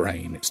possibly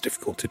brain. It's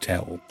difficult to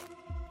tell.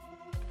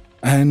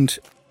 And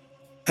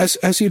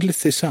as you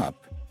lift this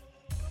up,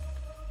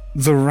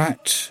 the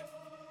rat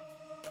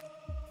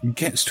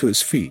gets to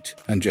its feet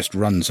and just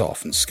runs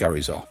off and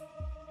scurries off.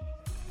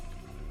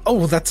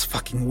 Oh, that's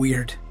fucking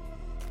weird.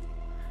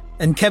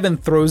 And Kevin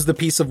throws the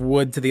piece of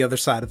wood to the other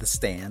side of the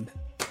stand.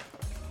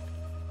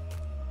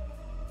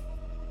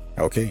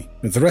 Okay,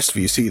 the rest of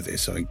you see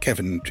this. I mean,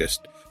 Kevin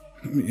just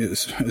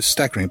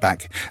Staggering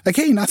back.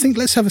 Again, I think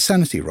let's have a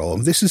sanity roll.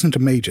 This isn't a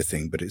major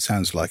thing, but it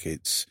sounds like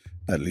it's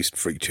at least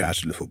freaked you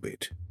out a little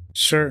bit.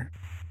 Sure.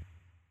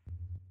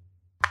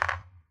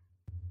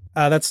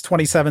 That's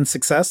 27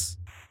 success.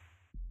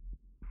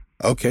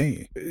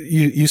 Okay.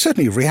 You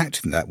certainly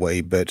reacted in that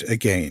way, but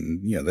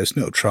again, there's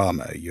no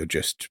trauma. You're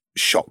just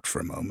shocked for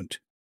a moment.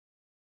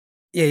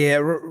 Yeah.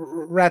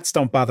 Rats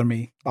don't bother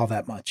me all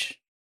that much.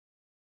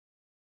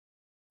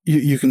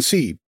 You can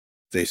see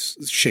this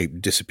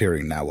shape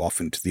disappearing now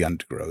off into the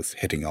undergrowth,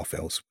 heading off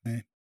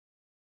elsewhere.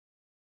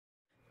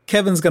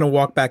 Kevin's going to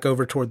walk back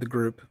over toward the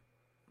group.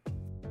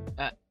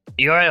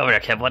 You're right over there,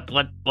 Kev.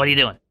 What are you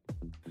doing?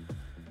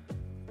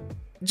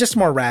 Just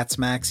more rats,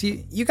 Max.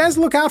 You guys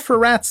look out for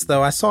rats,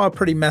 though. I saw a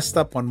pretty messed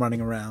up one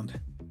running around.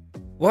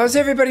 Why is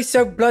everybody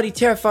so bloody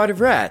terrified of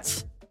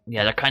rats?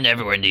 Yeah, they're kind of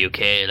everywhere in the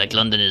UK. Like,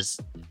 London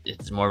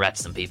it's more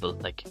rats than people.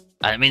 Like,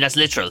 I mean, that's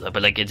literal,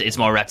 but like, it's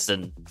more rats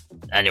than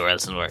anywhere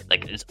else in the world.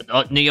 Like, it's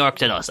New York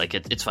than us. Like,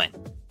 it's fine.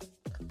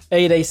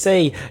 Hey, they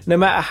say no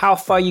matter how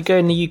far you go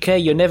in the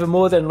UK, you're never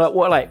more than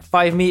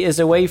 5 meters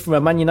away from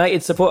a Man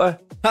United supporter.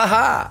 Ha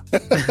ha!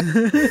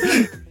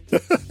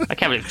 I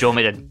can't believe Joe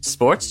made a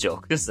sports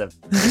joke. This is a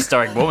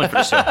historic moment for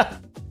the show.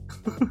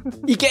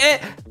 You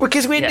get it?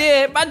 Because we're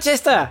near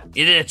Manchester.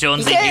 You did it,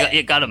 Jonesy.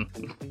 You got him.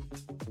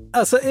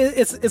 So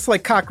it's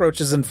like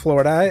cockroaches in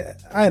Florida.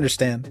 I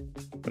understand.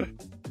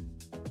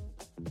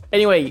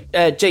 Anyway,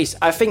 Jace,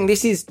 I think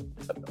this is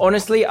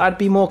honestly, I'd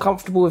be more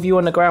comfortable with you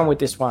on the ground with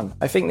this one.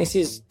 I think this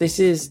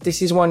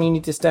is one you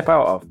need to step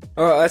out of.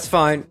 Oh, that's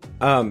fine.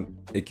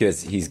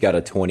 Because he's got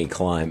a 20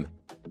 climb.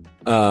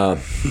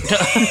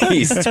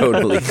 He's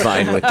totally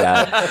fine with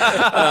that.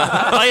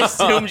 I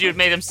assumed you'd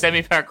made him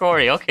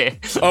semi-parkoury. Okay.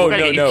 Oh,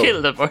 no. You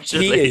killed,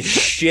 unfortunately. He is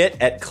shit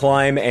at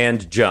climb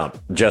and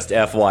jump. Just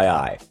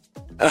FYI.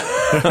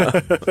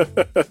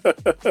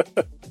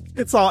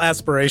 It's all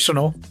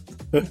aspirational.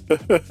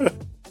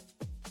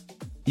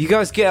 You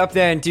guys get up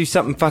there and do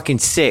something fucking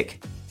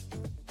sick.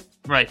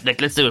 Right, like,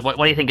 let's do it. What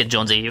do you think,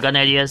 Jonesy? You got any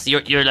ideas?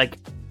 You're like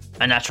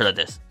a natural at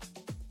this.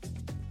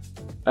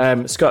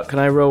 Scott, can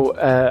I roll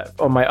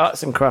on my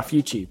arts and craft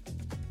YouTube?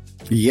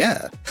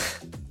 Yeah.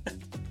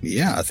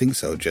 Yeah, I think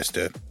so, just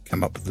to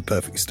come up with the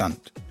perfect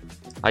stunt.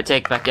 I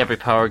take back every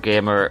Power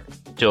Gamer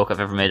joke I've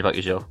ever made about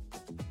you, Joe.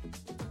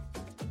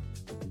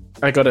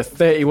 I got a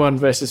 31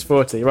 versus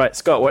 40. Right,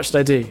 Scott, what should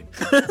I do?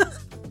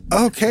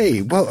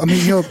 Okay, well, I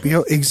mean,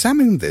 you're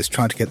examining this,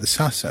 trying to get the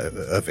sus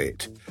of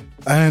it.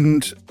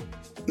 And,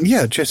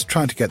 yeah, just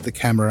trying to get the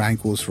camera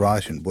angles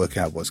right and work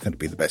out what's going to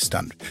be the best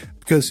stunt.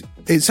 Because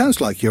it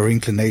sounds like your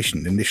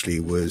inclination initially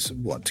was,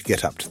 to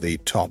get up to the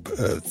top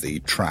of the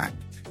track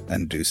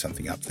and do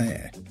something up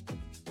there.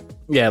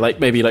 Yeah,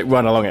 maybe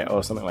run along it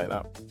or something like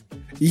that.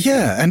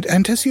 Yeah,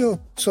 and as you're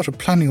sort of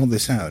planning all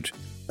this out,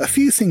 a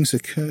few things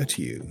occur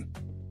to you.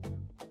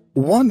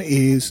 One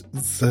is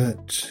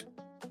that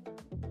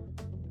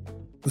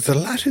the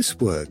lattice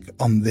work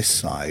on this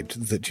side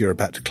that you're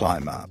about to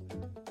climb up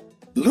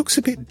looks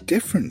a bit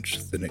different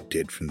than it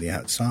did from the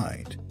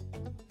outside.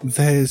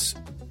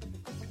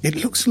 It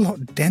looks a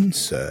lot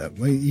denser.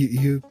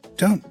 You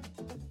don't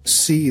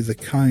see the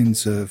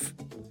kinds of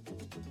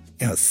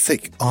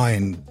thick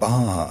iron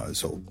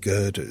bars or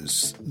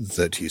girders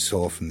that you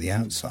saw from the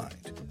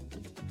outside.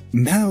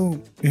 Now,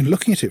 in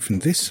looking at it from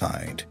this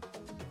side,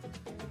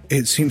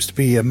 it seems to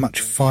be a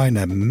much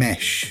finer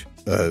mesh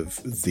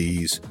of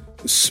these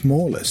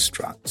smaller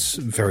struts,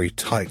 very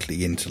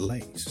tightly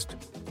interlaced.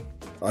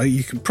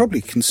 You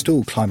can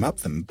still climb up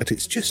them, but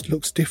it just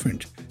looks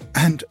different.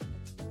 And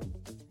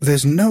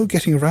there's no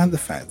getting around the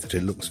fact that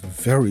it looks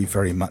very,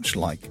 very much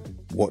like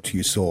what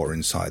you saw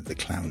inside the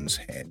clown's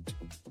head.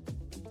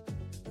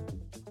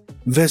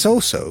 There's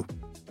also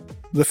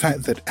the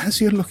fact that as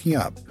you're looking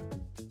up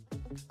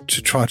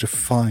to try to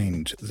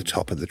find the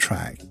top of the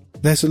track,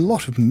 there's a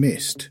lot of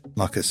mist,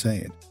 like I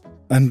said.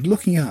 And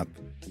looking up,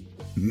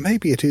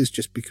 maybe it is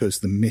just because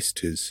the mist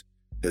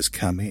has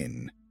come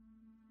in.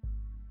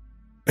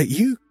 But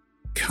you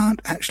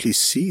can't actually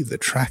see the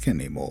track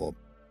anymore.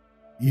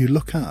 You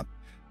look up,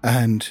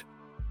 and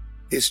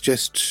it's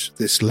just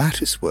this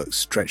lattice work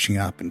stretching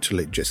up until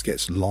it just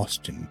gets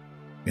lost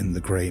in the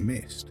grey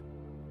mist.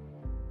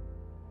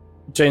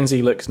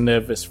 Jonesy looks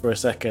nervous for a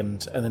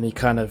second, and then he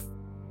kind of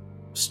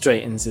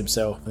straightens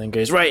himself and then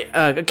goes, right,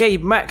 okay,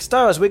 Max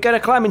Stiles, we're going to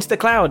climb into the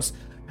clouds.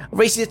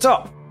 Race to the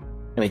top.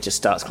 And he just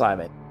starts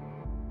climbing.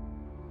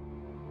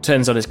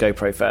 Turns on his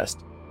GoPro first.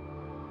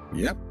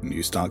 Yep, and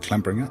you start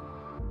clambering up.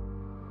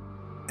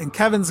 And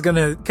Kevin's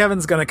gonna kind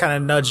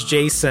of nudge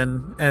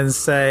Jason and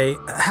say,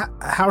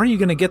 how are you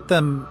gonna get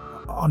them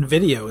on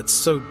video? It's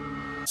so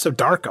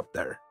dark up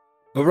there.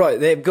 All right,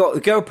 they've got the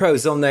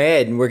GoPros on their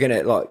head, and we're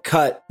gonna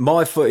cut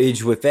my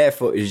footage with their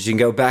footage and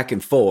go back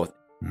and forth.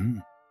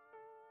 Mm.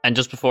 And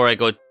just before I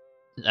go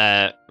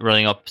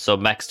running up, so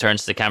Max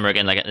turns to the camera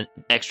again, like an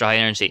extra high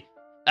energy.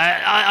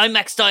 I'm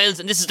Max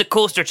Stiles, and this is the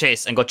coaster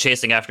chase, and go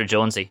chasing after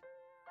Jonesy.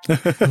 All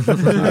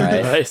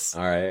right, Nice.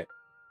 All right.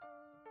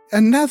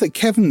 And now that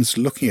Kevin's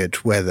looking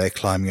at where they're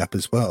climbing up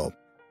as well,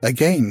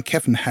 Again,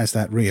 Kevin has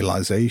that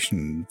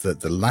realization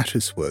that the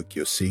lattice work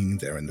you're seeing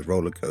there in the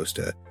roller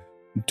coaster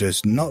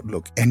does not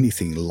look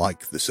anything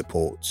like the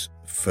supports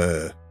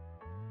for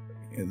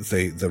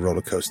the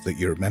roller coaster that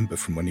you remember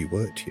from when you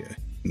worked here.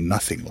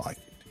 Nothing like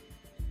it.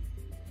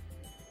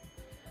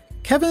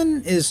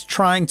 Kevin is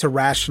trying to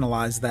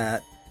rationalize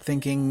that,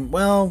 thinking,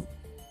 well,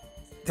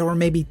 there were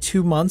maybe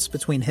 2 months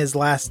between his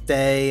last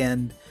day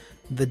and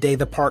the day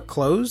the park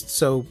closed,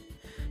 so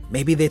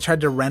maybe they tried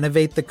to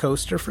renovate the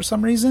coaster for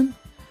some reason?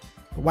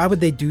 Why would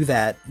they do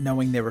that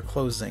knowing they were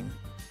closing?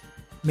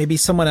 Maybe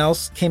someone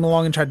else came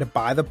along and tried to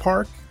buy the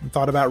park and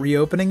thought about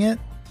reopening it?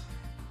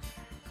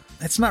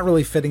 It's not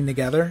really fitting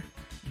together,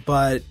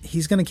 but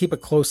he's going to keep a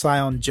close eye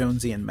on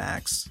Jonesy and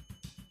Max.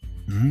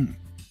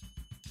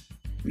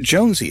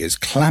 Jonesy is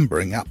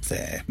clambering up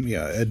there,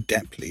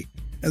 adeptly.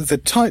 The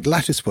tight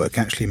latticework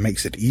actually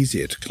makes it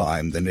easier to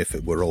climb than if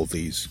it were all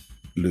these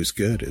loose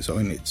girders. I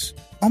mean, it's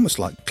almost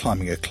like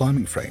climbing a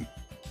climbing frame.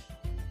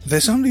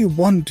 There's only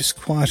one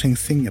disquieting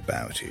thing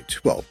about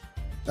it, well,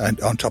 and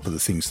on top of the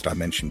things that I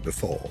mentioned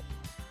before,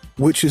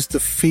 which is the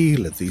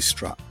feel of these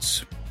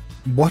struts.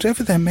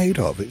 Whatever they're made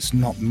of, it's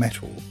not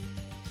metal.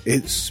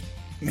 It's,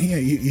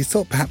 you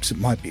thought perhaps it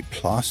might be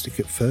plastic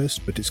at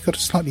first, but it's got a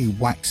slightly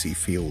waxy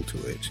feel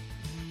to it.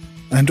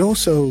 And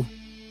also,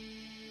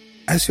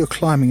 as you're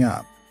climbing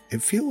up,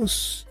 it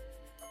feels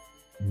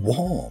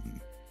warm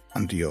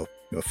under your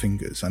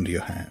fingers, under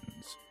your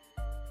hands.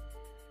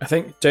 I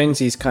think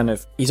Jonesy's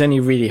he's only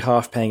really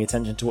half paying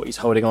attention to what he's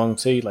holding on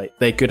to. Like,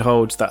 they're good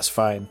holds, that's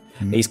fine.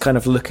 He's kind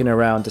of looking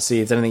around to see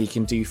if there's anything he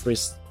can do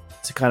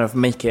to kind of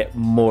make it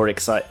more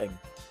exciting.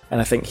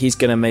 And I think he's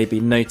going to maybe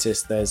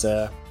notice there's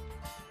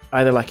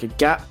either like a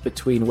gap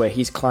between where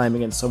he's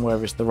climbing and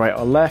somewhere is the right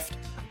or left,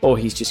 or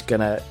he's just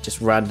going to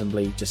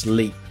randomly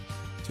leap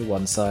to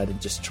one side and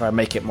just try and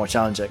make it more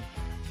challenging.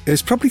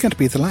 It's probably going to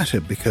be the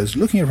latter, because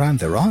looking around,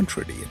 there aren't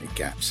really any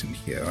gaps in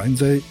here, and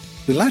the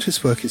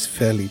lattice work is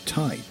fairly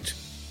tight.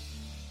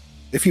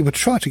 If you would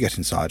try to get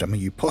inside, I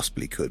mean, you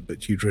possibly could,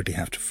 but you'd really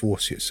have to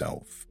force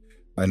yourself.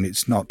 And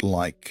it's not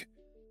like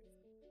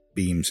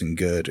beams and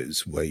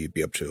girders where you'd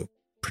be able to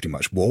pretty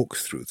much walk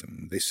through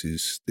them. This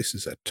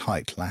is a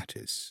tight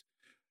lattice.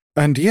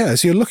 And yeah,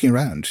 as you're looking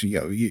around,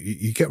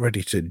 you get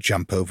ready to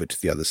jump over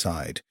to the other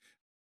side.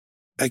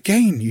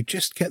 Again, you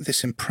just get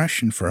this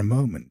impression for a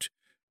moment.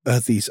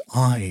 These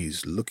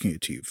eyes looking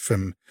at you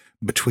from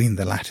between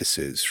the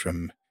lattices,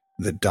 from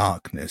the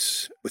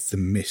darkness with the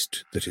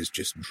mist that is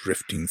just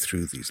drifting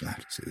through these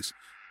lattices.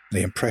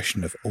 The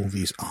impression of all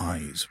these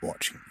eyes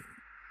watching you.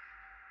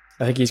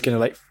 I think he's going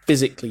to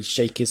physically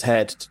shake his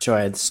head to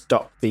try and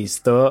stop these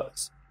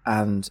thoughts,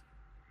 and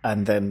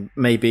then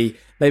maybe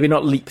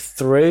not leap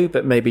through,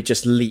 but maybe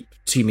just leap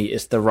 2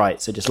 meters to the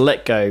right. So just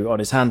let go on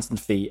his hands and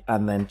feet,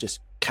 and then just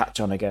catch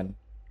on again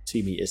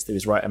 2 meters to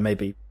his right, and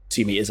maybe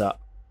 2 meters up.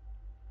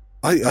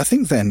 I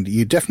think then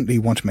you definitely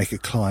want to make a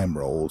climb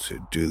roll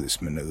to do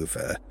this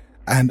maneuver.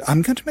 And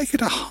I'm going to make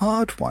it a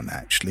hard one,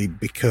 actually,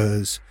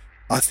 because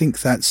I think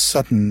that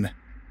sudden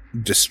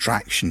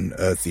distraction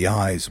of the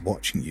eyes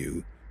watching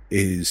you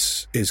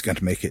is going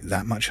to make it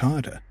that much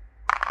harder.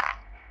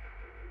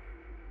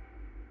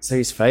 So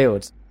he's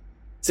failed.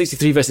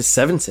 63 versus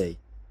 70.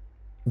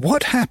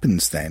 What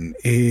happens then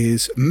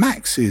is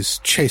Max is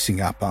chasing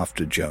up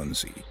after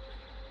Jonesy.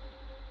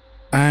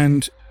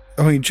 And,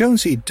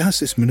 Jonesy does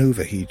this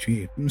maneuver. He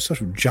sort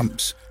of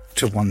jumps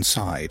to one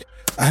side.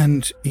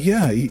 And,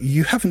 yeah,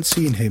 you haven't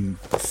seen him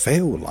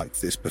fail like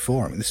this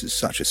before. I mean, this is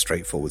such a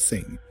straightforward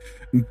thing.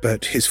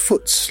 But his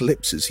foot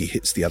slips as he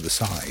hits the other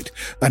side,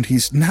 and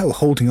he's now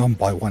holding on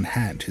by one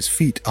hand. His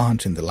feet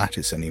aren't in the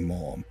lattice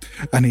anymore,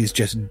 and he's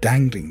just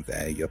dangling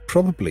there. You're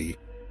probably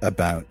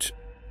about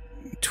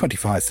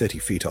 25, 30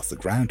 feet off the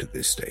ground at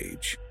this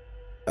stage.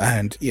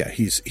 And, yeah,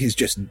 he's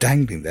just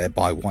dangling there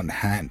by one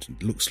hand,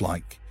 and it looks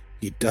like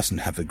he doesn't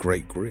have a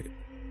great grip.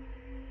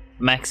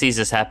 Max sees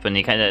this happen.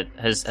 He kind of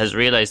has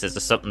realised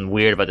there's something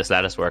weird about this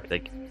lattice work.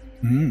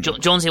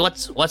 Jonesy,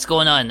 what's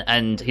going on?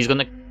 And he's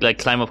going to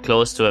climb up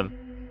close to him,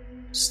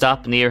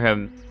 stop near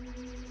him,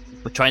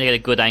 but trying to get a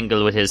good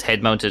angle with his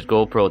head-mounted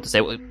GoPro to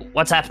say,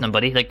 "What's happening,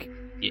 buddy?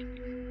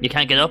 You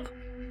can't get up?"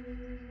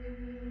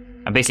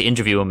 And basically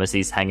interview him as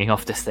he's hanging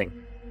off this thing.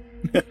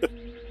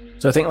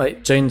 So I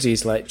think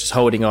Jonesy's just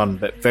holding on,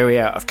 but very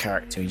out of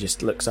character. He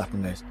just looks up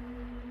and goes,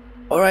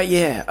 "All right,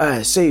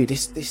 yeah. So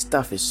this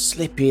stuff is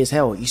slippery as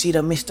hell. You see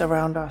the mist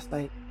around us?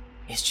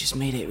 It's just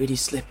made it really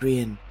slippery,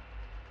 and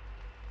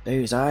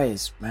those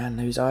eyes, man,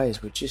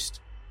 were just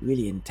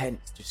really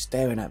intense, just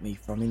staring at me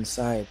from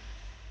inside.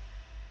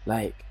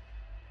 I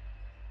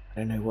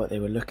don't know what they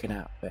were looking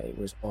at, but it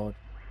was odd.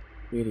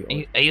 Really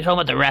odd." Are you talking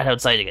about the rat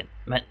outside again?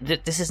 Man,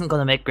 this isn't going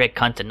to make great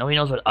content. Nobody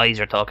knows what eyes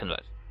you're talking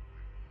about.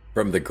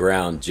 From the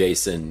ground,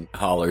 Jason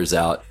hollers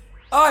out,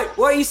 "Alright,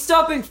 what are you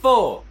stopping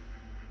for?"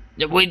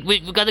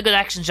 We've got a good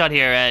action shot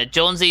here.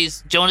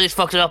 Jonesy's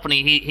fucked it up and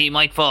he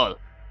might fall.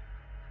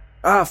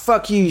 "Ah,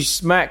 fuck you,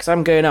 Max,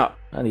 I'm going up."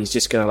 And he's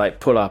just going to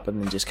pull up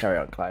and then just carry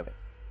on climbing.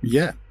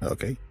 Yeah,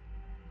 okay.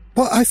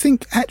 Well, I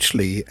think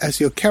actually, as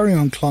you're carrying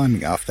on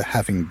climbing after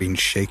having been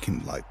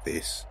shaken like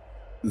this,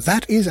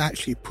 that is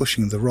actually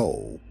pushing the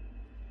roll.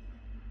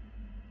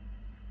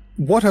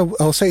 What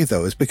I'll say,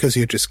 though, is because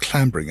you're just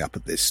clambering up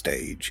at this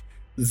stage,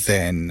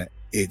 then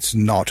it's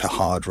not a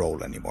hard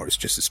roll anymore. It's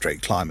just a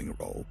straight climbing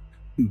roll.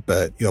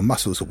 But your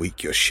muscles are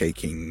weak, you're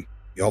shaking.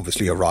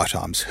 Obviously, your right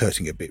arm's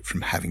hurting a bit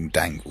from having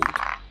dangled.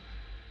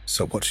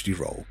 So what did you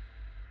roll?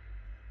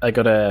 I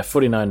got a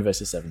 49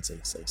 versus 70,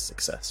 so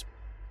success.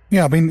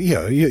 Yeah, I mean,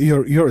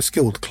 you're a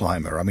skilled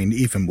climber. I mean,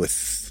 even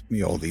with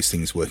all these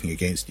things working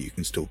against you, you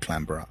can still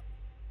clamber up.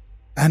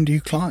 And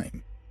you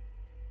climb.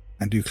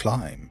 And you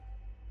climb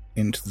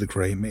into the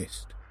grey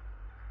mist.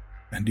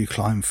 And you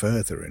climb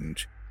further,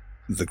 and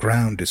the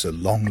ground is a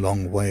long,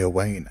 long way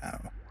away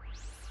now.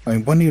 I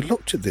mean, when you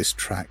looked at this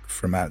track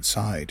from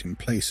outside, in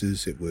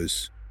places it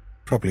was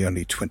probably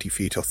only 20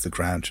 feet off the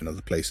ground, and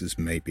other places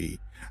maybe,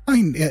 I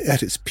mean,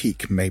 at its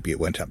peak, maybe it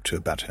went up to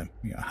about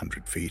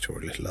 100 feet or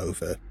a little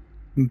over.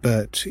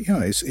 But,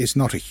 it's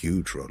not a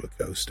huge roller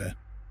coaster.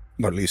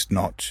 Or at least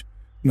not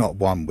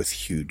one with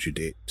huge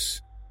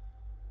dips.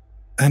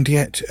 And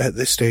yet, at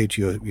this stage,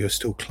 you're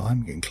still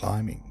climbing and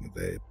climbing.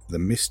 The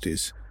mist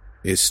is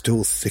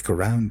still thick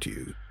around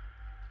you.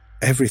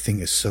 Everything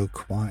is so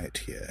quiet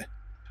here.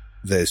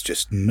 There's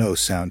just no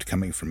sound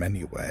coming from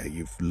anywhere.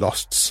 You've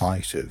lost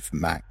sight of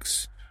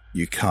Max.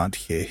 You can't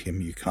hear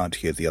him. You can't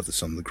hear the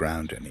others on the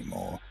ground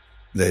anymore.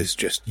 There's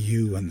just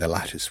you and the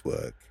lattice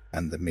work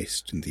and the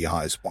mist and the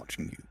eyes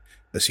watching you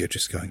as you're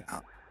just going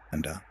up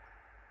and up.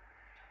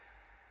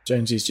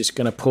 Jonesy's just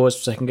going to pause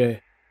for a second and go,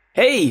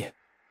 Hey,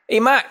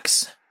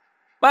 Max!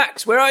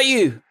 Max, where are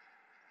you?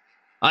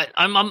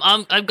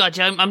 I've got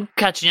you. I'm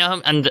catching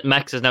you. And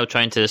Max is now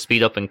trying to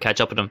speed up and catch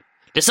up with him.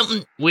 There's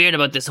something weird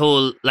about this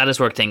whole lattice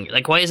work thing.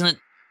 Like, why isn't it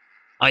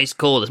ice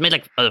cold? It's made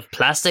out of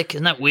plastic.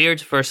 Isn't that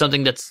weird for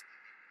something that's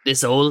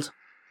this old?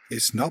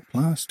 It's not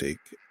plastic.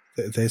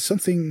 There's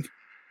something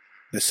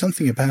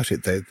about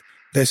it.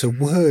 There's a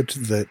word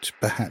that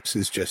perhaps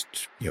is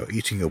just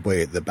eating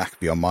away at the back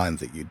of your mind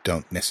that you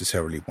don't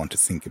necessarily want to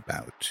think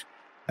about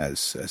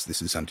as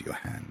this is under your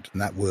hand,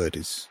 and that word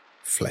is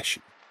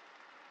fleshy.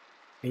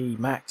 Hey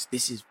Max,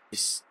 this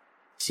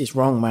is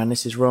wrong, man.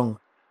 This is wrong.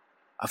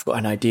 I've got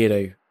an idea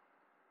though.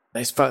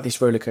 Let's fuck this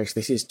roller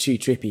coaster. This is too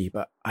trippy,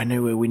 but I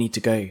know where we need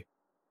to go.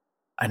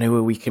 I know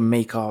where we can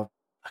make our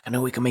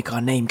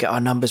name, get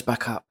our numbers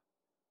back up.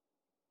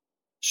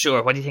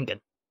 Sure, what are you thinking?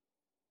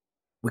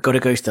 We gotta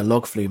go to the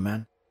log flume,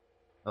 man.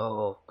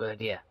 Oh, good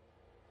idea.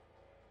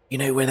 You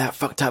know where that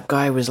fucked up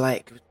guy was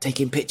like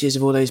taking pictures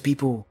of all those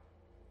people?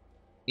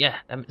 Yeah,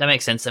 that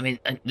makes sense. I mean,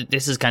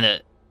 this is kind of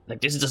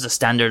like, this is just a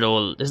standard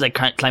old, this is like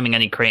climbing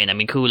any crane. I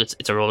mean, cool,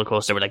 it's a roller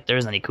coaster, but like there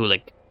isn't any cool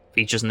like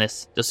features in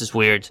this. Just this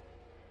weird,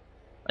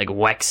 like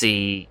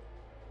waxy,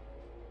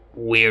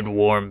 weird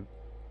warm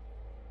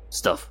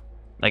stuff.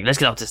 Like, let's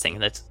get off this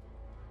thing.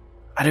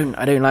 I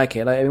don't like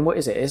it. Like, I mean, what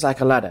is it? It's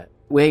like a ladder.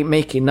 We ain't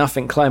making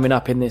nothing climbing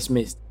up in this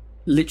mist.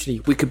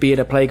 Literally, we could be in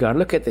a playground.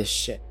 Look at this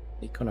shit.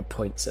 He kind of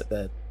points at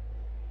the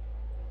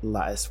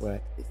lattice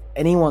work.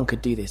 Anyone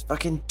could do this.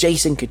 Fucking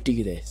Jason could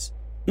do this.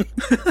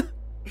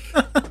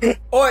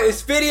 Oi,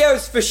 this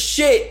video's for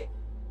shit.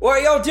 What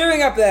are y'all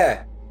doing up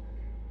there?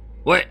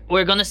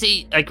 We're gonna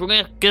see, like, we're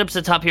gonna get up to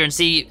the top here and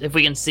see if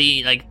we can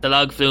see, like, the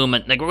log flume,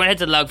 and like we're gonna head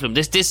to the log flume.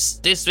 This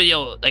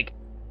video, like,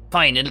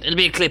 fine, it'll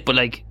be a clip, but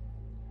like,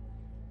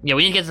 yeah,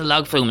 we need to get to the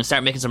log flume and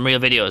start making some real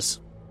videos.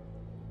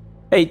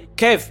 Hey,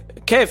 Kev,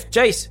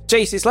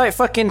 Jace, it's like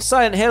fucking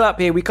Silent Hill up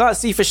here. We can't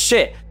see for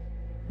shit.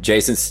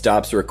 Jason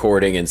stops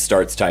recording and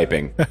starts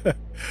typing.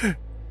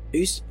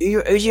 Who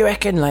you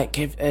reckon, like,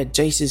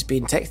 Jace has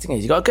been texting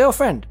us? You got a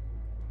girlfriend?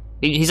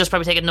 He's just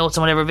probably taking notes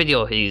on whatever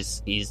video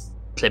he's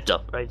clipped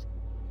up, right?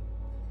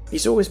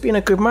 He's always been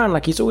a good man,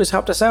 like, he's always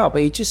helped us out,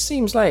 but he just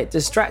seems, like,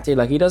 distracted,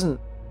 like,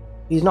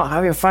 he's not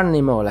having fun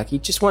anymore, like, he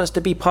just wants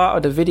to be part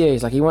of the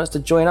videos, like, he wants to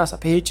join us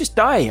up here. Just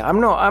die. I'm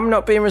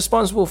not being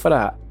responsible for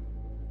that.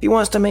 If he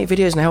wants to make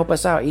videos and help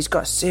us out, he's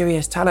got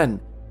serious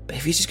talent. But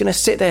if he's just gonna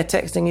sit there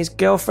texting his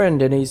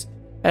girlfriend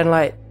and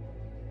like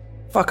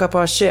fuck up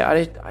our shit,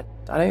 I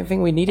don't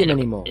think we need him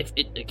anymore.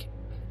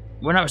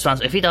 We're not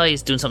responsible. If he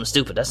dies doing something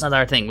stupid, that's not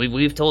our thing.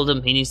 We've told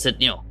him he needs to,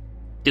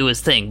 do his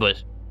thing,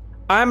 but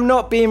I'm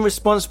not being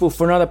responsible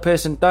for another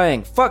person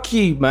dying. Fuck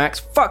you, Max.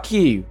 Fuck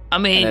you. I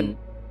mean, and then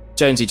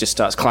Jonesy just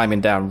starts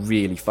climbing down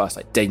really fast,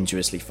 like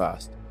dangerously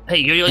fast. Hey,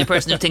 you're the only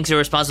person who thinks you're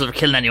responsible for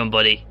killing anyone,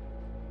 buddy.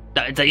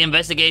 The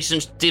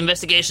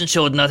investigation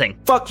showed nothing.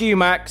 Fuck you,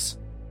 Max.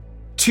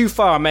 Too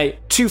far, mate.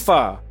 Too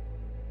far.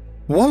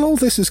 While all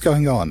this is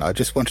going on, I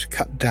just want to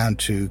cut down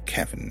to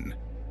Kevin.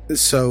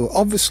 So,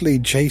 obviously,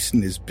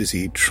 Jason is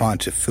busy trying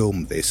to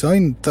film this. I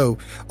mean, though,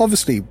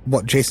 obviously,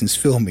 what Jason's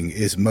filming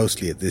is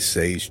mostly at this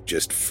stage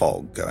just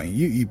fog going.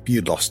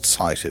 You lost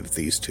sight of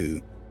these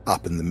two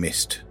up in the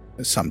mist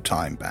some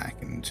time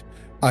back, and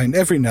I mean,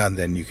 every now and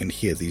then you can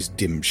hear these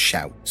dim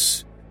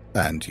shouts,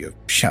 and you're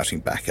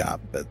shouting back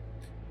up, but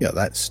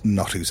that's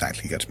not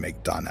exactly going to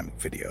make dynamic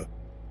video.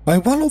 I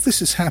mean, while all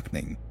this is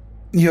happening,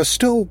 you're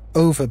still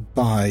over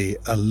by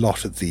a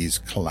lot of these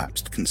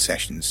collapsed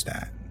concession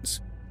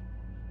stands.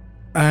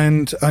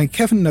 And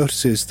Kevin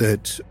notices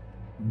that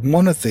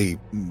one of the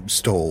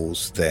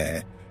stalls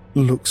there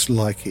looks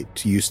like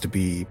it used to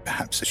be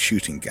perhaps a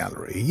shooting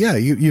gallery. Yeah,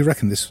 you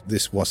reckon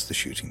this was the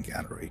shooting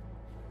gallery.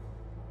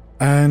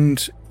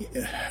 And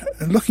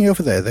looking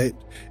over there,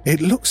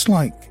 it looks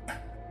like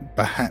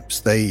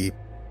perhaps they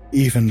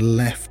even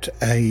left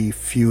a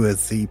few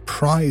of the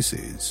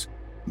prizes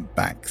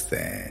back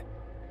there.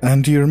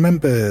 And you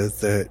remember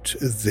that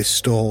this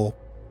store,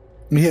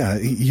 yeah,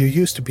 you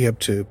used to be able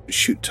to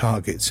shoot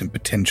targets and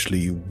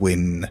potentially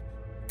win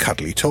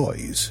cuddly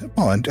toys.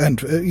 Oh,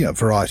 and a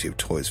variety of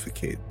toys for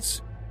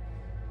kids.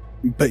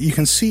 But you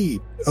can see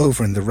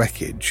over in the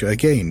wreckage,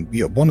 again,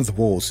 one of the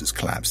walls has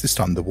collapsed. This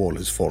time the wall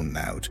has fallen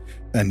out,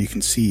 and you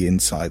can see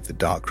inside the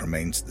dark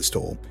remains of the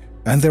store.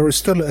 And there are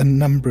still a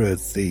number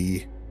of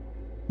the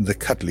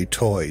cuddly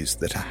toys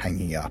that are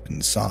hanging up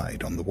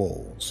inside on the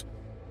walls.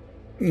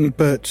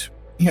 But,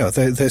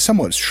 they're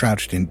somewhat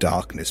shrouded in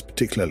darkness,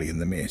 particularly in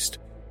the mist.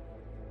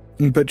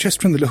 But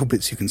just from the little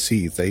bits you can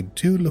see, they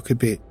do look a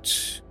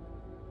bit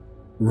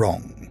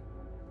wrong.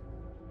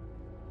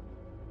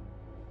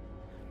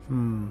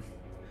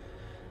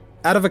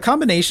 Out of a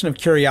combination of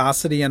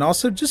curiosity and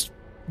also just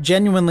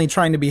genuinely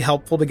trying to be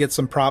helpful to get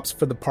some props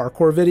for the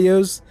parkour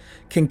videos,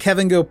 can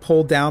Kevin go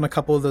pull down a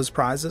couple of those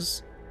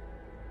prizes?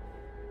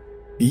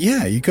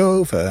 Yeah, you go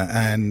over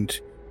and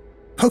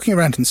poking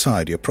around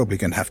inside, you're probably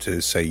going to have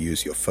to, say,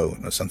 use your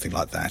phone or something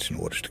like that in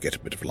order to get a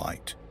bit of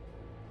light.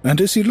 And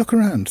as you look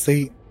around,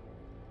 the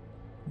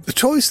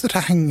toys that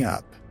are hanging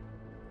up,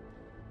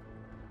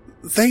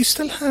 they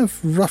still have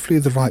roughly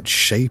the right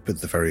shape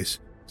of the various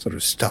sort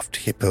of stuffed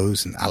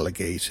hippos and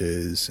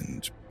alligators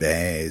and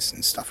bears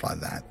and stuff like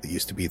that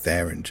used to be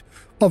there, and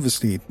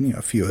obviously,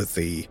 a few of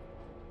the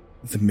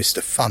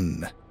Mr.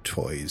 Fun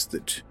toys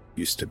that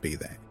used to be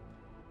there.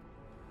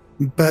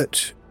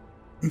 But,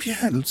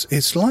 yeah,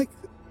 it's like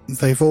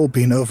they've all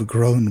been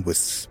overgrown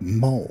with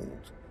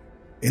mold.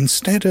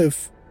 Instead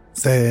of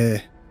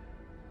their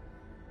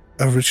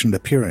original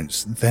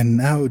appearance, they're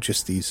now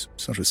just these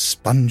sort of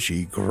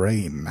spongy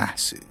grey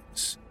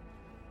masses.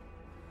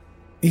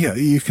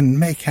 You can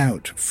make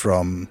out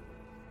from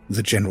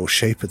the general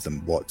shape of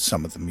them what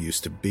some of them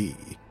used to be.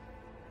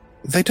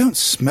 They don't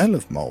smell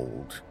of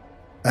mold,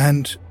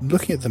 and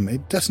looking at them,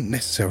 it doesn't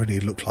necessarily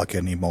look like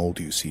any mold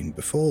you've seen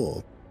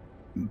before.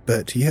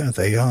 But yeah,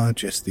 they are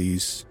just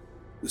these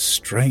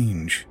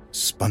strange,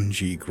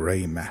 spongy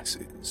grey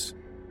masses.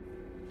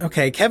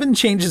 Okay, Kevin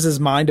changes his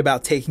mind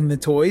about taking the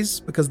toys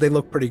because they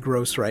look pretty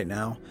gross right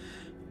now.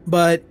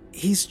 But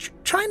he's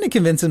trying to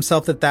convince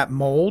himself that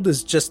mold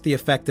is just the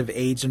effect of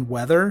age and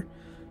weather.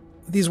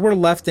 These were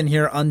left in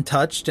here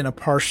untouched in a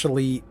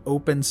partially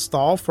open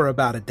stall for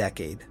about a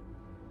decade.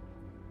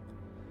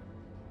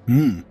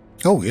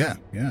 Oh, yeah,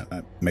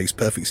 that makes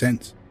perfect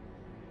sense.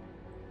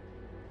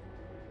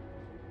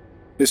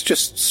 It's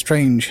just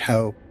strange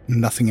how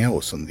nothing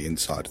else on the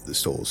inside of the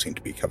stall seemed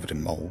to be covered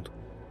in mold.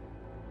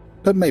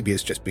 But maybe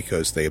it's just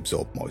because they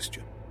absorb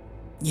moisture.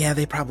 Yeah,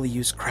 they probably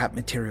use crap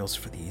materials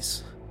for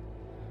these.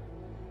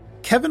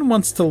 Kevin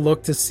wants to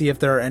look to see if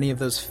there are any of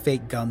those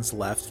fake guns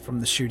left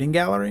from the shooting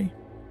gallery.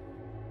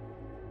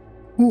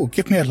 Ooh,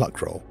 give me a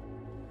luck roll.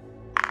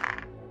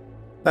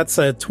 That's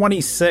a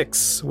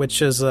 26,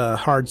 which is a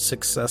hard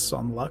success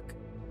on luck.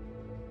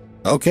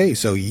 Okay,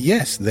 so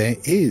yes, there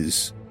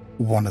is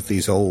one of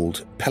these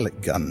old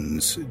pellet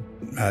guns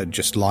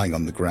just lying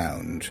on the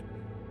ground.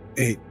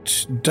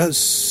 It does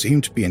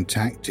seem to be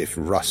intact, if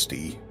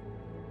rusty.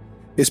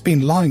 It's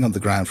been lying on the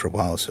ground for a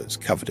while, so it's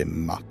covered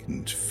in muck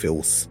and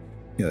filth.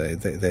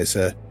 There's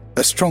a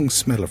strong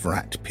smell of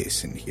rat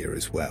piss in here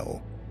as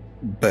well.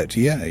 But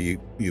yeah, you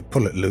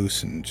pull it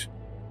loose and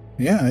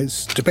yeah,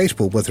 it's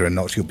debatable whether or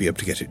not you'll be able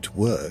to get it to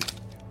work,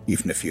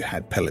 even if you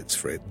had pellets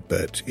for it,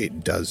 but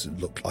it does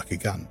look like a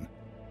gun.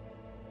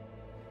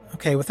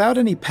 Okay, without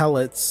any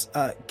pellets,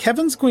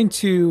 Kevin's going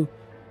to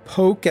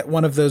poke at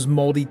one of those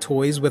moldy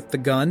toys with the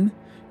gun,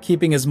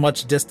 keeping as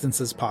much distance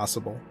as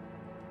possible.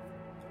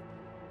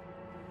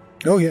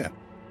 Oh, yeah.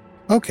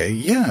 Okay,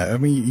 yeah, I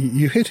mean,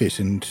 you hit it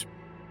and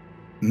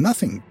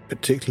nothing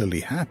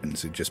particularly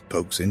happens. It just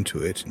pokes into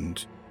it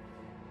and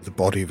the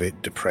body of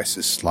it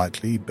depresses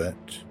slightly,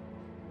 but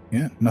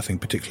yeah, nothing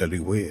particularly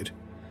weird.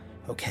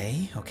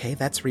 Okay,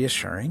 that's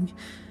reassuring.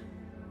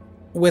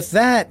 With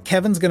that,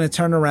 Kevin's going to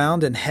turn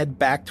around and head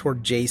back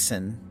toward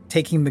Jason,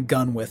 taking the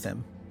gun with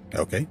him.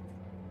 Okay.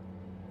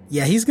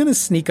 Yeah, he's going to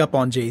sneak up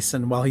on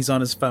Jason while he's on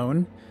his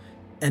phone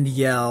and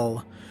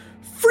yell,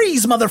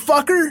 "Freeze,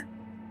 motherfucker!"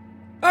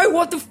 Hey,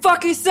 what the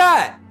fuck is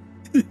that?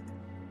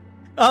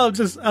 I'm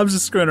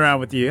just screwing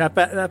around with you. I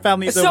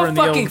found these it's over in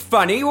the old... It's not fucking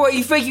funny. What,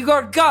 you think you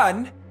got a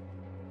gun?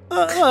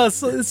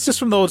 It's just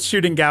from the old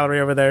shooting gallery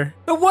over there.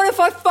 But what if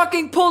I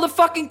fucking pulled a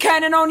fucking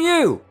cannon on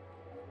you?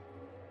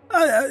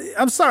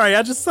 I'm sorry.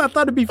 I thought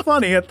it'd be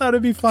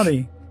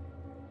funny.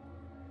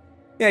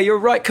 Yeah, you're a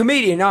right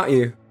comedian, aren't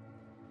you?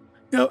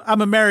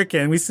 I'm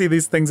American. We see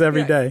these things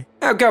every day.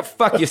 Oh, go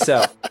fuck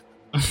yourself.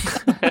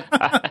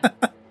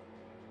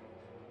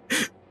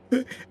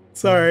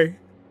 Sorry.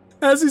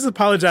 As he's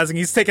apologizing,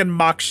 he's taking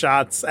mock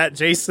shots at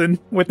Jason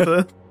with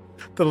the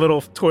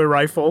little toy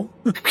rifle.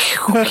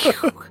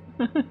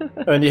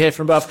 And you hear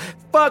from above,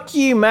 fuck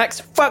you, Max,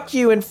 fuck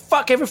you, and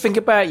fuck everything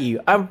about you.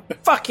 I'm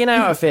fucking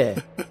out of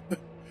here.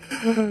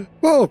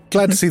 Well,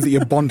 glad to see that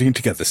you're bonding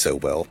together so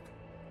well.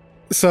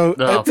 So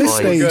at this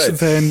stage,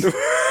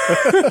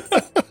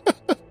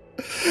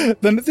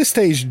 then at this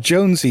stage,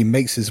 Jonesy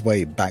makes his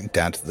way back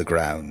down to the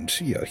ground,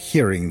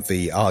 hearing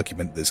the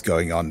argument that's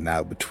going on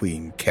now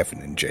between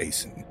Kevin and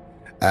Jason.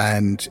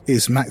 And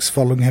is Max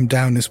following him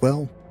down as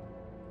well?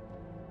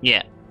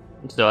 Yeah.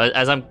 So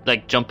as I'm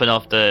jumping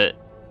off the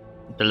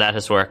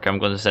lattice work, I'm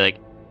going to say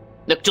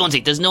look,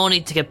 Jonesy, there's no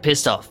need to get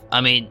pissed off.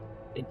 I mean,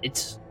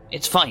 it's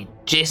fine.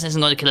 Jason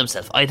isn't going to kill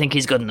himself. I think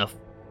he's good enough.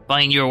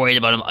 Fine, you're worried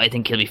about him. I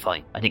think he'll be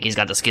fine. I think he's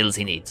got the skills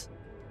he needs.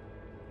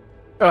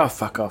 Oh,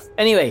 fuck off.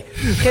 Anyway,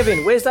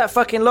 Kevin, where's that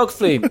fucking log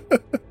flume?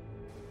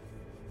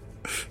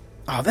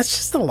 Oh, that's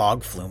just a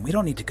log flume. We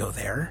don't need to go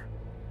there.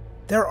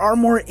 There are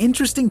more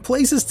interesting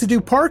places to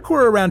do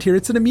parkour around here.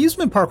 It's an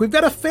amusement park. We've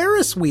got a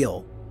Ferris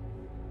wheel.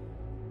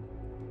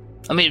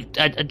 I mean,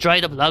 a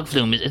dried up log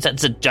flume, it's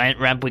a giant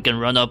ramp we can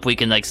run up, we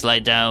can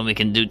slide down, we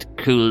can do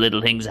cool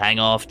little things, hang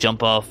off,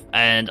 jump off,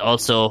 and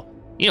also,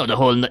 the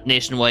whole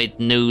nationwide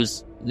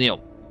news,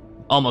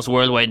 almost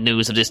worldwide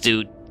news of this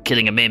dude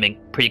killing and maiming.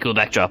 Pretty cool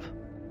backdrop.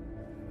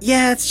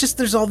 Yeah, it's just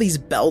there's all these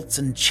belts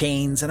and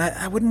chains, and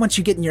I wouldn't want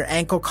you getting your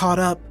ankle caught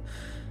up.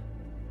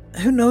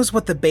 Who knows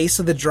what the base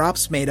of the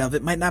drop's made of?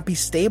 It might not be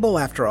stable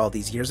after all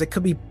these years. It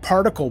could be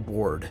particle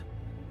board.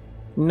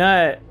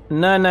 No.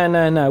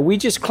 We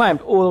just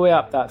climbed all the way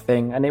up that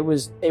thing, and it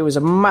was a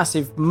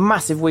massive,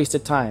 massive waste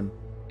of time.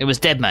 It was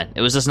dead, man.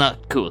 It was just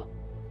not cool.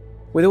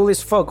 With all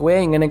this fog, we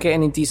ain't gonna get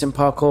any decent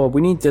parkour.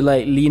 We need to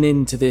lean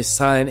into this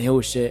Silent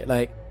Hill shit.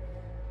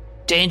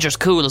 Danger's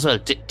cool as well.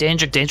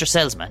 Danger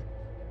sells, man.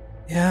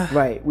 Yeah.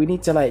 Right. We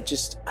need to I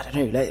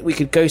don't know. We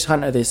could ghost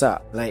hunter this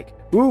up.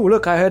 Ooh,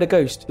 look, I heard a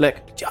ghost. Look,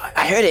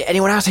 I heard it.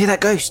 Anyone else hear that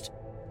ghost?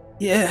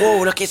 Yeah.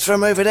 Whoa, look, it's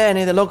from over there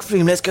near the log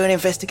flume. Let's go and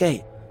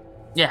investigate.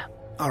 Yeah.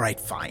 All right,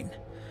 fine.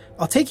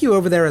 I'll take you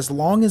over there as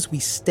long as we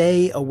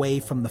stay away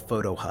from the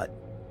photo hut.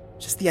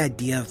 Just the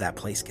idea of that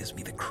place gives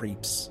me the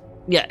creeps.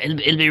 Yeah,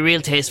 it'll be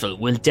real tasteful.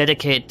 We'll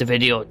dedicate the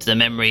video to the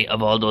memory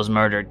of all those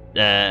murdered,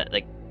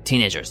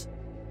 teenagers.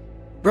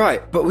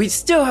 Right, but we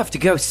still have to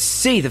go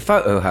see the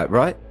photo hut,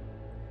 right?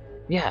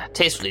 Yeah,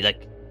 tastefully, it'll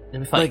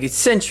be fine. It's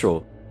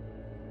central.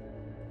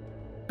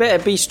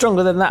 Better be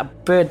stronger than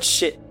that bird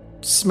shit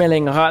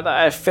smelling heart that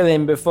I fill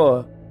in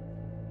before.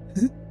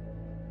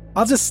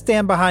 I'll just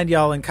stand behind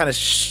y'all and kind of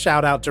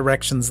shout out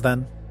directions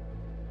then.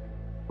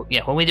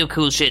 Yeah, when we do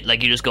cool shit,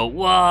 you just go,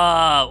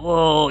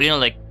 whoa,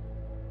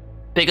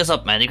 pick us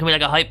up, man. You can be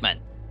like a hype man.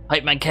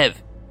 Hype man Kev.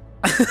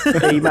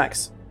 Hey,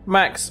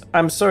 Max,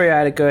 I'm sorry I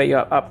had to go at you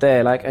up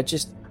there. I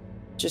just,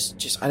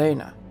 I don't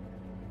know.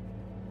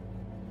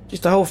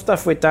 Just the whole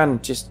stuff we've done,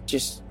 it's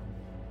just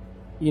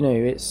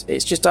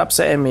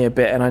upsetting me a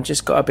bit, and I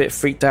just got a bit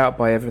freaked out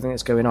by everything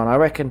that's going on. I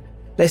reckon,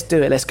 let's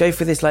do it. Let's go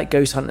for this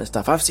ghost hunter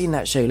stuff. I've seen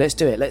that show. Let's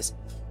do it. Let's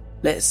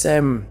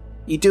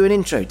you do an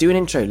intro.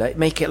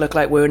 Make it look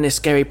like we're in this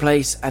scary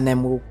place, and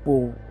then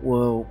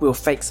we'll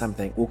fake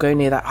something. We'll go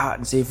near that hut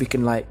and see if we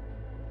can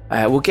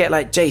we'll get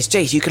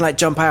Jace, you can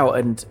jump out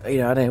and I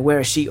don't know, wear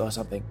a sheet or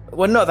something.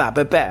 Well, not that,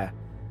 but better.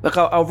 Look,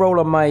 I'll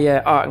roll on my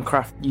art and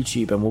craft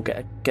YouTube, and we'll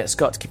get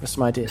Scott to give us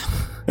some ideas.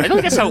 I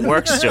don't guess how it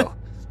works, Joe.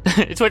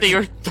 It's whether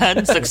your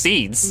plan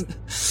succeeds.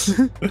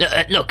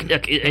 Look,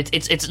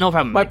 it's no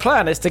problem. My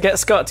plan is to get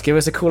Scott to give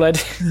us a cool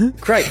idea.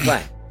 Great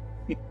plan.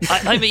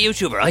 I'm a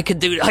YouTuber. I can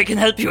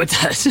help you with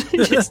that.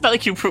 It's not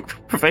like you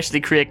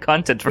professionally create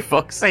content, for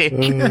fuck's sake.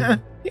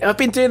 I've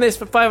been doing this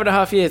for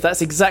 5.5 years.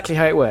 That's exactly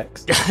how it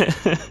works.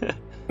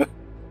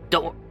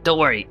 Don't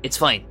worry. It's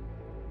fine.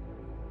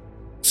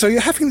 So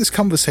you're having this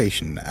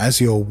conversation as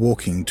you're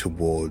walking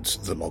towards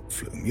the log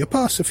flume. You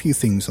pass a few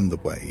things on the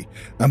way,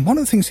 and one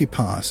of the things you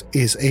pass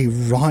is a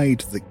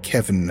ride that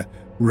Kevin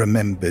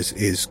remembers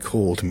is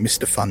called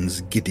Mr.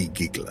 Fun's Giddy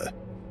Giggler,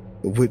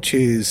 which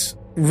is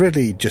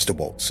really just a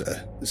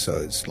waltzer, so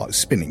it's like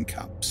spinning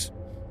cups.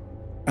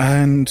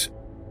 And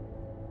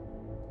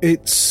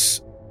it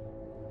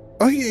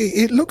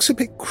looks a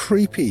bit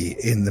creepy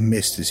in the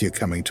mist as you're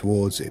coming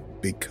towards it,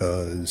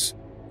 because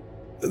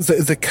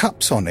the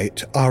cups on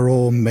it are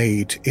all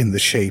made in the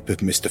shape of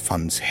Mr.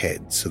 Fun's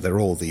head, so they're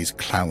all these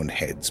clown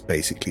heads,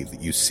 basically,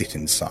 that you sit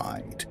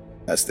inside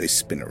as they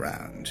spin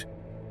around.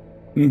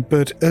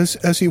 But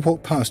as you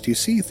walk past, you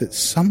see that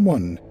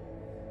someone,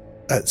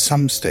 at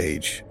some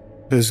stage,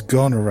 has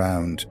gone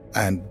around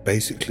and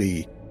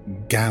basically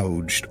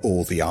gouged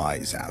all the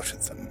eyes out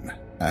of them,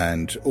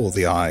 and all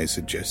the eyes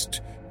are just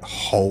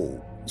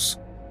holes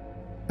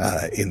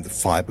in the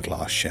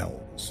fiberglass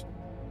shells.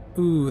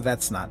 Ooh,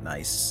 that's not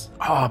nice.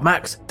 Oh,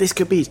 Max, this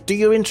could be. Do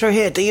your intro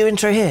here.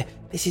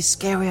 This is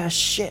scary as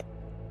shit.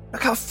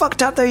 Look how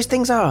fucked up those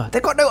things are.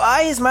 They've got no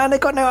eyes, man.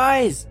 They've got no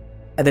eyes.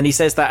 And then he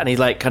says that, and he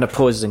kind of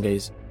pauses and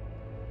goes,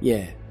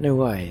 yeah,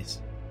 no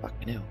eyes.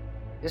 Fucking hell.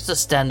 Just a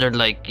standard,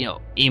 like,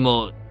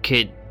 emo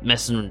kid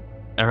messing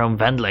around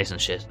vandalizing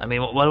shit. I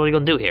mean, what are we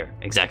gonna do here,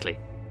 exactly?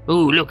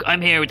 Ooh, look,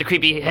 I'm here with the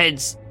creepy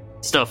heads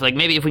stuff. Like,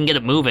 maybe if we can get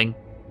it moving,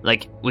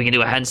 like, we can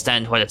do a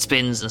handstand while it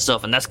spins and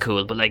stuff, and that's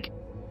cool, but like...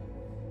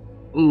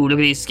 Ooh, look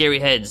at these scary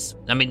heads.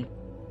 I mean...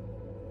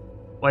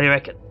 What do you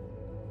reckon?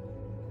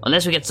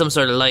 Unless we get some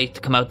sort of light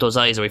to come out those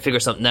eyes, or we figure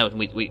something out, and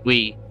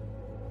we...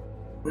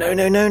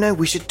 No,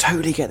 we should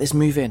totally get this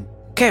moving.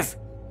 Kev,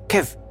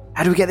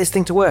 how do we get this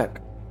thing to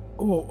work?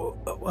 Well,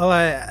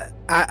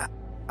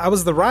 I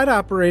was the ride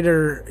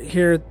operator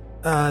here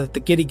at the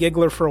Giddy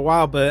Giggler for a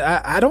while, but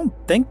I don't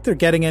think they're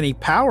getting any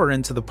power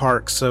into the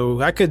park,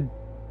 so I could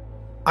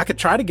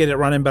try to get it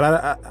running, but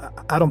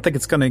I don't think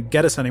it's going to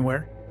get us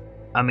anywhere.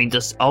 I mean,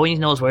 just all we need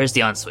to know is where's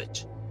the on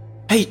switch.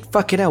 Hey,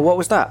 fucking hell, what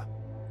was that?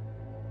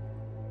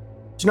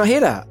 Did you not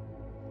hear that?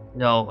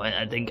 No,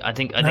 I think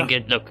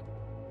it. Look,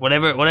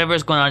 whatever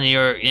is going on in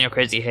your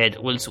crazy head,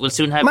 we'll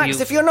soon have Max,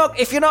 you. if you're not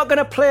going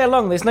to play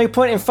along, there's no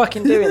point in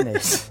fucking doing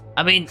this.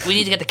 I mean, we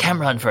need to get the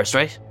camera on first,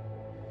 right?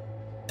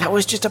 That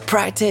was just a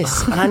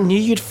practice, and I knew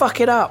you'd fuck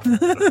it up.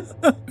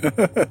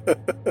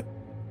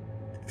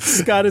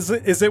 Scott,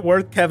 is it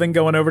worth Kevin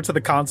going over to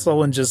the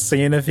console and just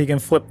seeing if he can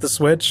flip the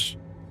switch?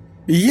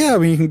 Yeah, I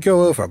mean, you can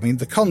go over. I mean,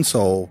 the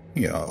console,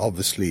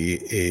 obviously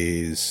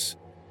is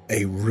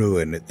a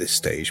ruin at this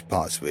stage.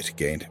 Parts of it,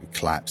 again, have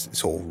collapsed.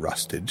 It's all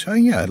rusted. So,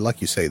 yeah,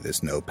 like you say,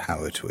 there's no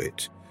power to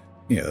it.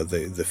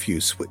 The few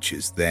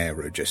switches there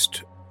are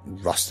just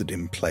rusted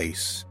in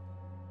place.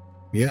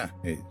 Yeah,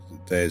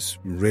 there's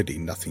really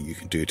nothing you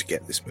can do to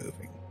get this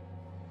moving.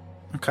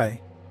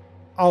 Okay.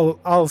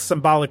 I'll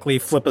symbolically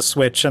flip a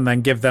switch and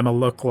then give them a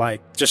look,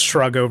 like, just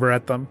shrug over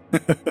at them.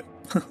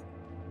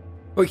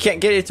 Well, you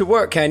can't get it to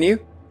work, can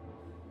you?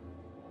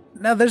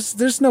 No,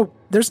 there's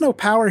no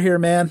power here,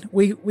 man.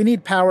 We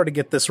need power to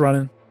get this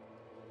running.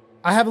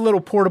 I have a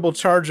little portable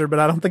charger, but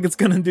I don't think it's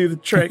going to do the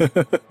trick.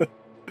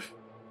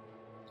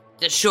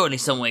 There's surely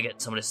some way to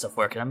get some of this stuff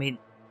working. I mean,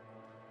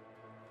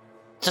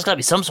 there's got to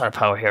be some sort of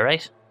power here,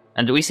 right?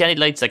 And do we see any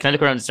lights? Like, can I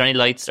look around? Is there any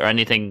lights or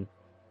anything?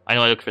 I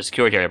know I look for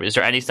security area, but is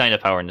there any sign of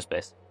power in this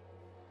place?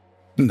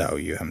 No,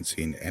 you haven't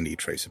seen any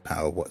trace of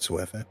power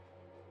whatsoever.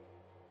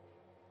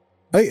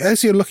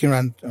 As you're looking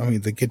around, I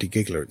mean, the Giddy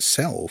Giggler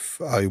itself,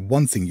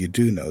 one thing you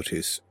do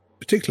notice,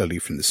 particularly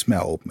from the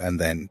smell and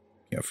then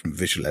from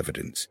visual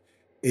evidence,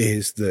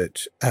 is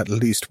that at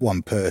least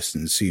one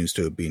person seems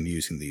to have been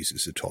using these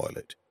as a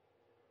toilet.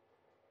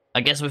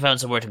 I guess we found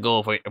somewhere to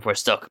go if we're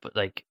stuck, but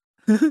like,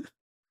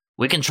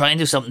 we can try and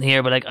do something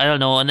here, but like, I don't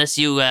know, unless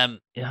you, I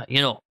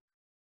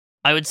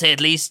would say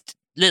at least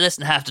less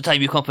than half the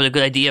time you come up with a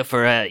good idea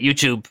for a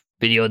YouTube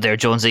video there,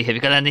 Jonesy. Have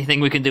you got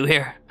anything we can do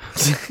here?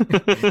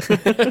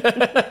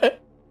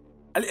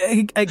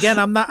 Again,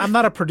 I'm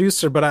not a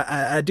producer, but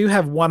I do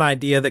have one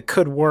idea that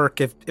could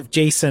work if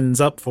Jason's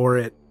up for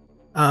it.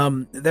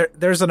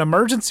 There's an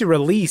emergency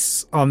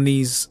release on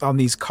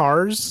these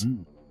cars,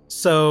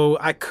 so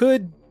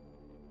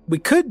we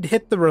could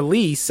hit the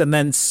release and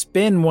then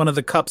spin one of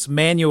the cups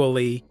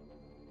manually,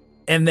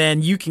 and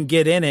then you can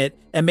get in it,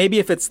 and maybe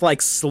if it's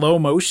like slow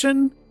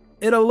motion,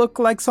 it'll look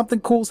like something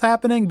cool's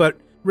happening, but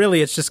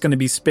really it's just going to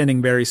be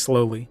spinning very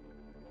slowly.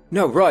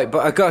 No, right,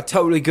 but I got a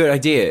totally good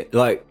idea.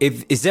 Like,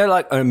 is there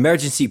like an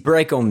emergency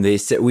brake on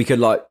this that we could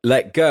like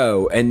let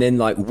go and then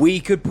like we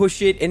could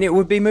push it and it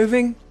would be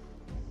moving?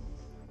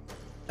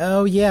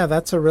 Oh yeah,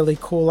 that's a really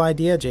cool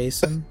idea,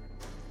 Jason.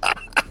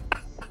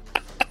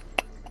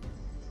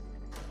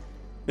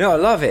 No, I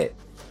love it.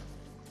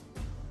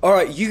 All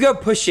right, you go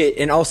push it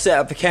and I'll set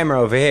up the camera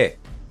over here.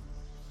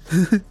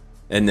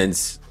 And then,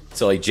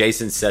 so like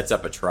Jason sets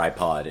up a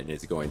tripod and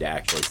is going to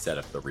actually set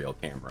up the real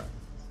camera.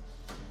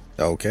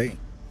 Okay.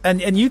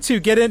 And you two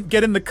get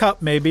in the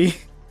cup, maybe.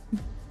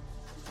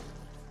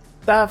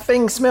 That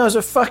thing smells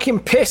of fucking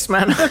piss,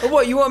 man.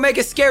 What, you want to make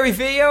a scary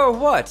video or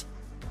what?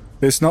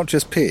 It's not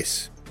just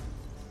piss.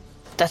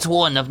 That's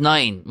 1 of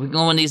 9. We can go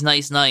on these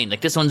nice 9. Like,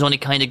 this one's only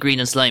kind of green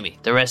and slimy.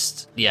 The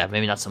rest, yeah,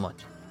 maybe not so much.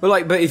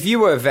 But if you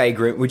were a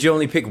vagrant, would you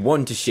only pick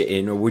one to shit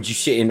in, or would you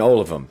shit in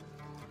all of them?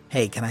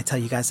 Hey, can I tell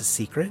you guys a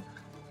secret?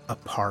 A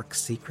park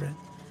secret?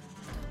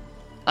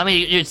 I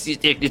mean,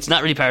 it's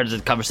not really part of the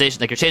conversation.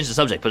 Like, you're changing the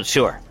subject, but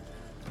sure.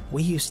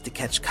 We used to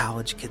catch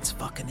college kids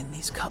fucking in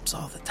these cups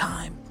all the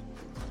time.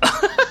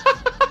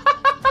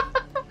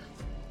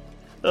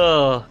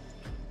 Oh.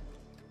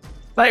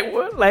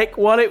 Like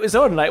while it was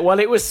on, like while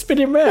it was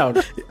spinning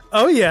round.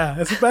 Oh yeah,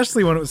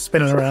 especially when it was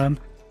spinning around.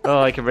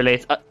 Oh, I can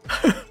relate.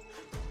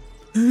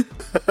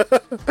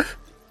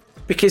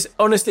 Because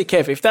honestly,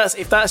 Kev,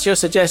 if that's your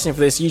suggestion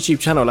for this YouTube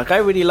channel, like I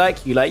really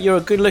like you, like you're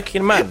a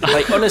good-looking man,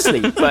 like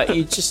honestly, but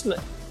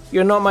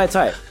you're not my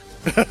type.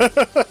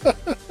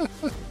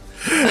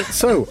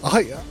 So,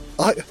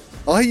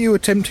 are you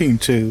attempting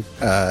to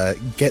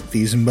get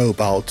these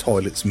mobile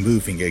toilets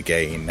moving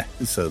again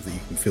so that you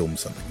can film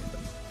something in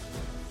them?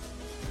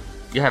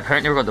 Yeah,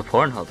 apparently we're going to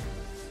Pornhub.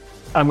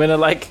 I'm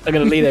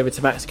gonna lean over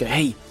to Max and go,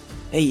 hey,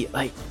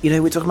 like,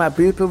 we're talking about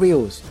blooper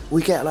reels.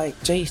 We get like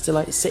Jace to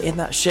like sit in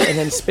that shit and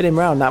then spin him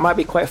around. That might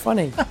be quite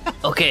funny.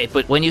 Okay,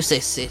 but when you say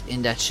sit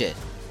in that shit.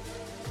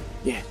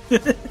 Yeah.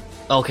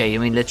 Okay, you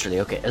mean literally.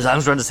 Okay, as long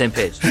as we're on the same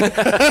page.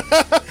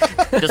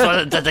 Just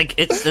wanted to, like,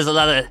 there's a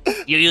lot of...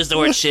 You use the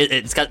word shit,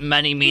 it's got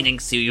many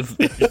meanings to you,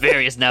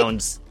 various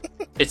nouns.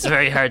 It's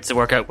very hard to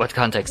work out what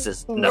context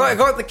is. No. Right, I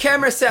got the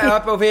camera set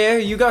up over here.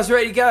 You guys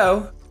ready to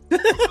go?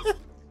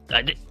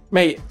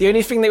 Mate, the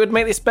only thing that would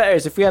make this better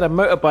is if we had a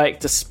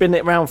motorbike to spin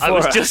it round for us. I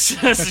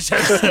was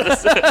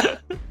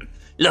just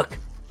Look,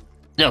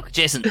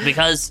 Jason,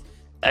 because...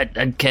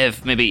 And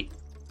Kev, maybe...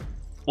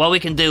 What we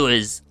can do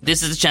is...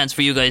 This is a chance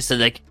for you guys to,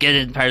 like, get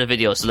in part of the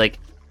video. So, like,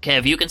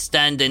 Kev, you can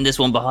stand in this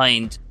one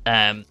behind...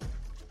 and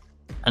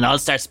I'll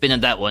start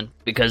spinning that one.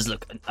 Because,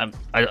 look,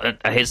 I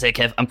hate to say,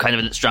 Kev, I'm kind of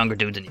a little stronger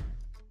dude than you.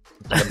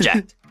 Like, I'm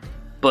jacked.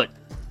 But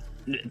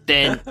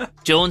then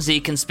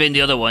Jonesy can spin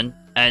the other one.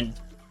 And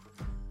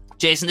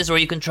Jason, this is where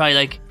you can try,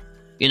 like,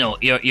 you know,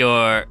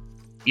 your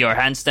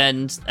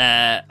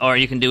handstand. Or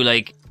you can do,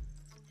 like...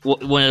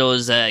 one of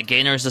those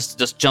gainers,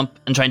 just jump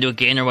and try and do a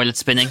gainer while it's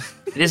spinning.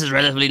 This is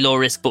relatively low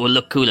risk, but will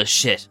look cool as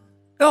shit.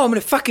 Oh, I'm gonna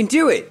fucking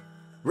do it.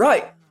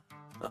 Right.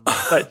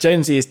 Like,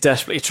 Jonesy is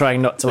desperately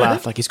trying not to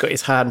laugh, like he's got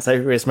his hands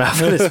over his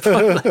mouth at this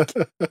point.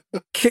 Like,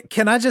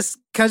 Can I just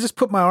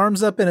put my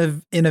arms up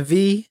in a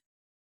V?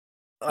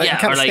 Yeah,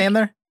 kind of or, like, stand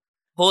there.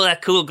 Hold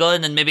that cool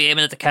gun and maybe aim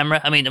it at the camera.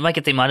 I mean, it might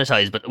get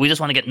demonetized, but we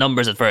just want to get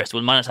numbers at first.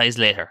 We'll monetize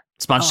later.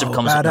 Sponsorship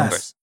comes with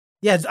numbers.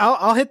 Yeah,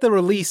 I'll hit the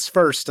release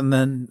first, and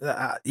then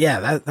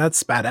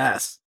that's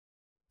badass.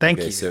 Thank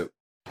you.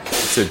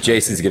 So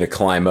Jason's gonna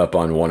climb up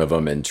on one of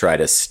them and try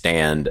to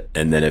stand,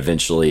 and then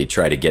eventually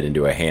try to get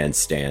into a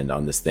handstand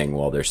on this thing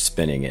while they're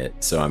spinning it.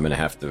 So I'm gonna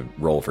have to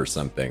roll for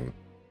something.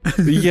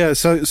 Yeah.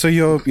 So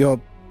you're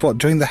what,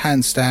 doing the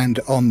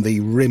handstand on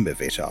the rim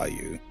of it? Are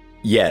you?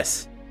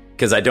 Yes,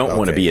 because I don't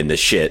want to be in the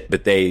shit,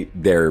 but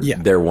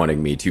they're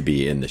wanting me to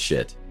be in the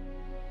shit.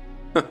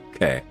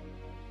 Okay.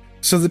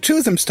 So the two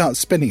of them start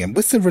spinning, and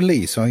with the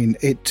release, I mean,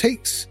 it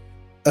takes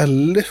a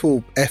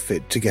little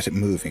effort to get it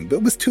moving,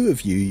 but with two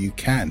of you, you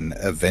can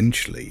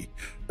eventually,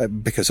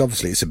 because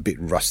obviously it's a bit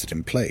rusted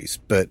in place,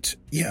 but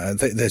yeah,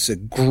 there's a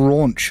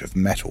graunch of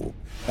metal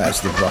as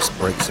the rust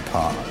breaks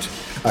apart,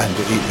 and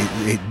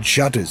it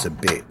judders a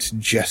bit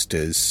just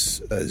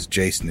as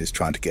Jason is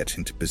trying to get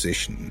into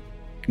position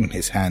in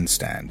his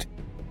handstand.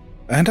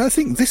 And I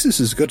think this is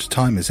as good a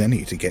time as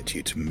any to get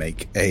you to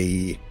make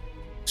a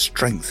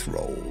strength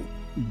roll,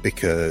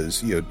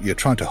 because you're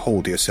trying to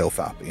hold yourself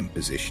up in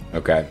position.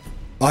 Okay.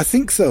 I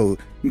think, though,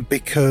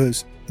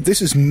 because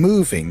this is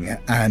moving,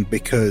 and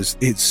because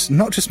it's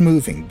not just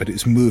moving, but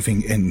it's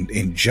moving in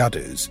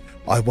judders,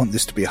 I want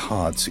this to be a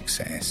hard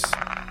success.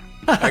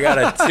 I got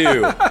a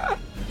 2.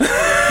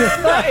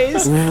 That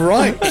is...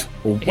 Right.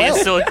 Well,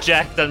 He's so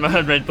jacked on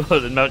Red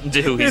Bull and Mountain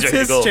Dew. He's ready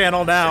to go. It's his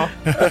channel now.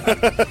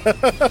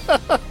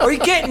 Are you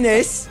getting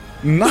this?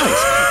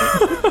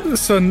 Nice.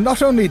 So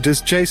not only does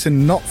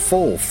Jason not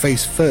fall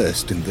face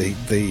first in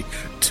the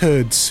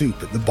turd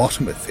soup at the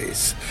bottom of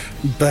this,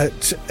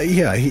 but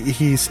yeah,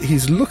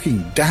 he's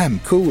looking damn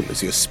cool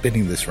as you're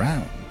spinning this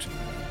round.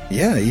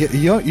 Yeah,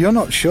 you're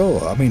not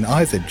sure. I mean,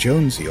 either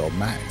Jonesy or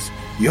Max,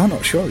 you're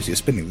not sure as you're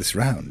spinning this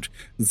round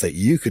that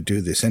you could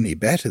do this any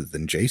better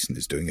than Jason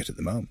is doing it at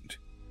the moment.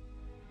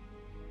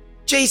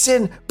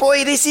 Jason,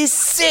 boy, this is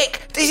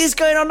sick. This is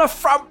going on the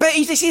front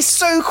page. This is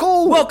so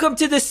cool. Welcome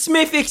to the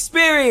Smith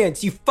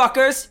experience, you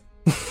fuckers.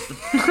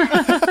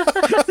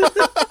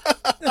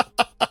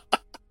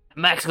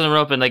 Max gonna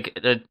run up and like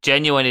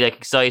genuinely like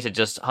excited,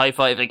 just high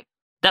five. Like,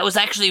 that was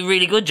actually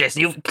really good,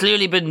 Jason. You've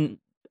clearly been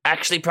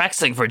actually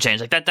practicing for a change.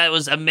 Like that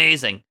was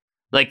amazing.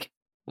 Like,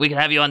 we can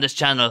have you on this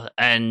channel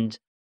and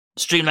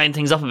streamline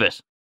things up a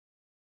bit.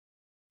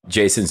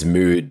 Jason's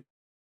mood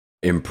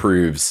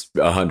improves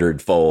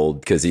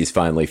 100-fold because he's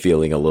finally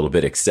feeling a little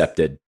bit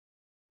accepted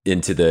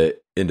into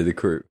the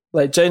crew.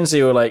 Like,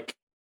 Jonesy will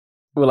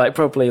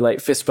probably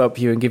fist bump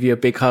you and give you a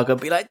big hug and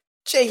be like,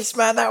 "Jeez,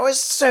 man, that was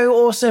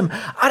so awesome.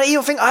 I don't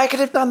even think I could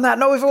have done that,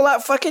 not with all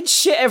that fucking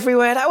shit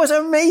everywhere. That was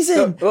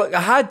amazing." Look,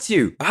 I had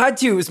to.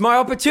 It was my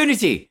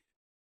opportunity.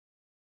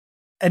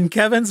 And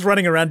Kevin's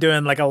running around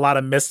doing like a lot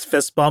of missed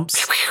fist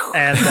bumps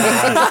and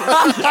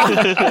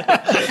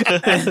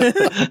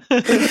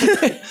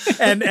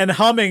and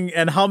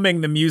humming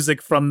the music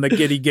from the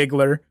Giddy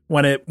Giggler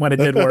when it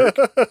did work.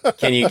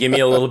 Can you give me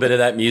a little bit of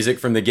that music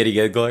from the Giddy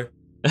Giggler?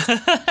 Look,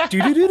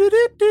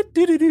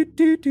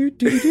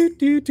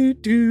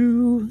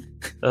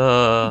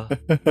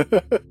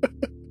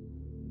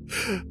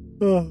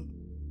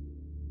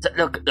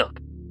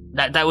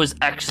 that was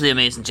actually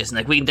amazing, Jason.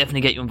 Like, we can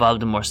definitely get you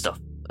involved in more stuff.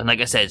 And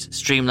like I said,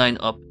 streamline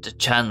up the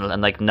channel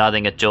and like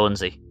nodding at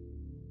Jonesy.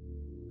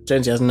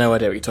 Jonesy has no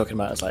idea what you're talking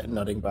about. It's like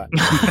nodding back.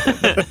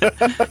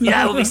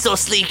 Yeah, we'll be so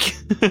sleek.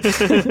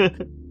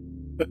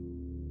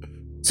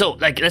 So,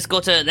 like, let's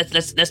go to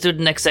let's do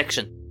the next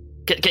section.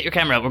 Get your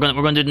camera out. We're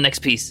gonna do the next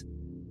piece.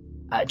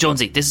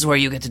 Jonesy, this is where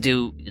you get to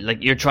do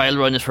like your trial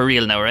run is for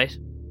real now, right?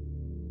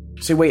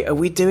 So wait, are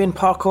we doing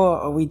parkour or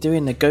are we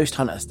doing the ghost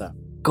hunter stuff?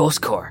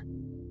 Ghost core.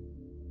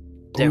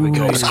 There we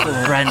go.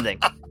 Branding.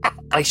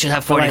 I should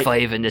have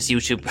 45 in this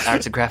YouTube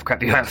arts and craft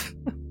crap you have.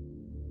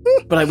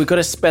 But like, we've got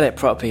to spell it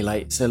properly.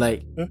 Like, so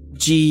like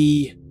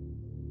GH0.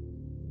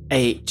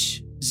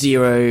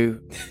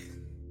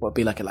 What would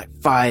be like a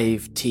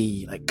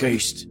 5T, like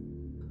ghost.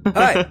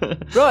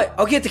 Right,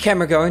 I'll get the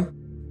camera going.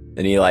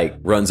 And he like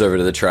runs over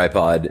to the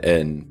tripod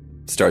and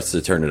starts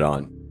to turn it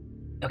on.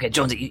 Okay,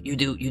 Jonesy, you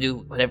do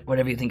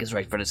whatever you think is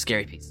right for the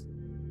scary piece.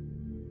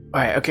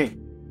 All right, okay.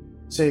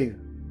 So,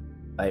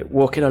 like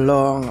walking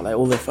along, like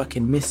all the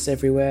fucking mists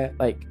everywhere.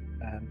 Like,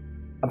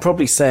 I'm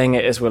probably saying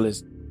it as well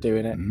as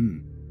doing it.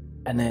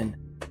 And then,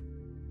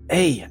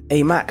 hey,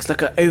 Max,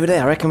 look over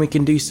there. I reckon we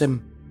can do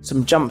some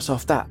jumps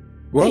off that.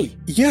 Well, hey.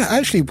 Yeah,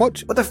 actually,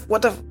 what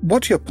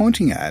you're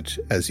pointing at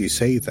as you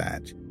say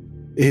that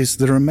is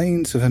the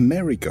remains of a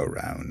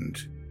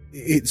merry-go-round.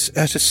 It's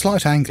at a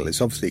slight angle.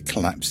 It's obviously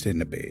collapsed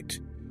in a bit.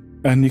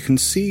 And you can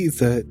see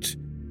that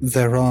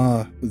there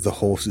are the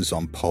horses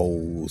on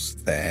poles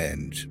there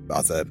and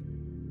other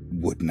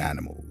wooden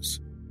animals.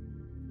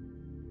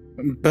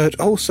 But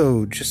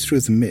also, just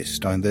through the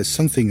mist, there's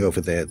something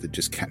over there that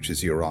just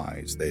catches your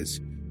eyes. There's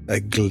a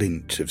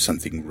glint of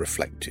something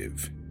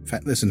reflective. In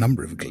fact, there's a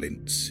number of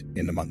glints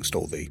in amongst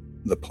all the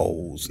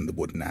poles and the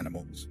wooden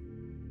animals.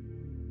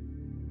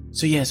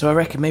 So I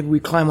reckon maybe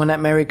we climb on that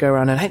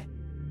merry-go-round and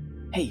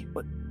hey,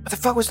 what the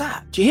fuck was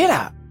that? Did you hear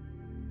that?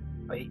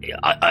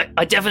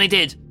 I definitely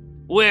did.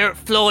 We're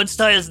Flo and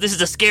Styles. This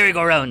is a scary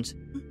go-round.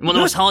 One of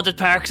the most haunted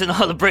parks in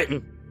all of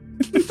Britain.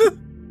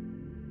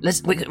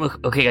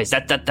 Okay, guys,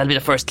 that'll be the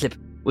first clip.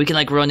 We can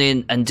run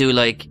in and do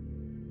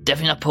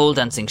definitely not pole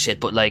dancing shit,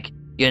 but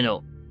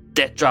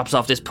Death drops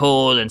off this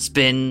pole and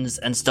spins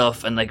and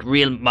stuff, and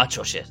real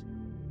macho shit.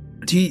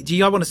 Do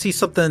y'all want to see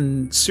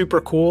something super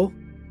cool?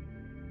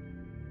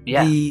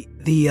 Yeah.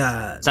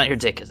 It's not your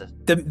dick, is it?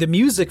 The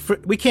music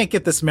we can't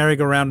get this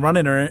merry-go-round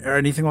running or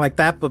anything like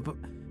that, but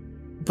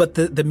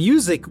the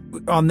music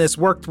on this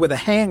worked with a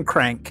hand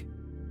crank,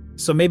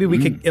 so maybe we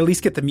could at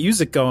least get the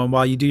music going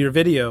while you do your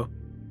video.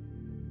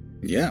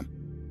 Yeah.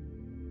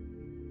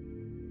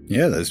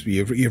 Yeah,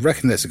 you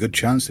reckon there's a good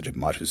chance that it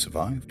might have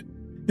survived.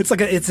 It's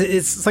like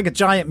a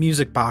giant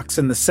music box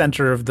in the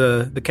center of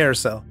the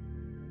carousel.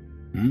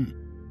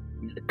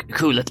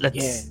 Cool. Let's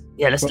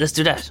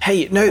do that.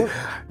 Hey, no,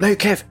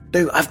 Kev,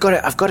 no, I've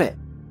got it.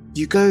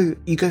 You go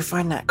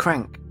find that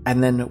crank,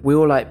 and then we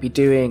all be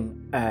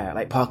doing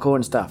parkour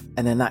and stuff,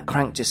 and then that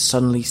crank just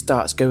suddenly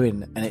starts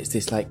going, and it's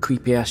this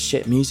creepy ass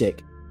shit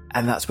music,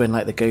 and that's when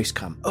the ghosts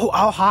come. Oh,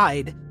 I'll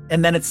hide,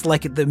 and then it's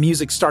the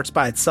music starts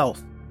by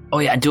itself. Oh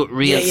yeah, and do it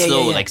real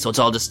slow, so it's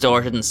all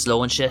distorted and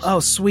slow and shit.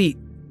 Oh, sweet.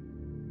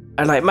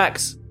 And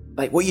Max,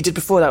 what you did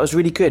before, that was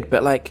really good,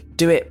 but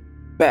do it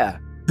better.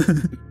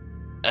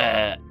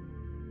 I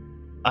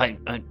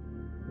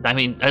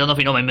mean, I don't know if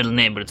you know my middle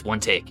name, but it's one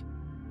take.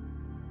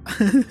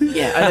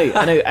 Yeah,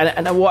 I know.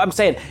 And what I'm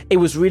saying, it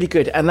was really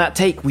good. And that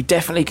take, we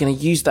definitely going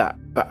to use that.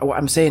 But what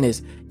I'm saying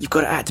is, you've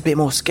got to act a bit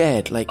more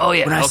scared. When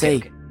I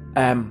say,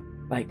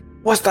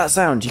 what's that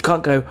sound? You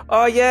can't go,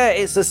 oh yeah,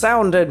 it's the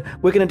sound and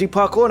we're going to do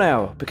parkour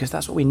now. Because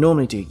that's what we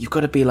normally do. You've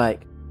got to be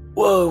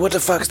whoa, what the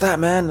fuck's that,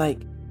 man?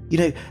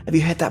 Have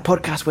you heard that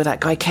podcast where that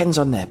guy Ken's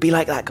on there? Be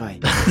like that guy.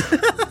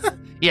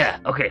 Yeah,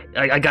 okay,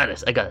 I got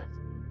it.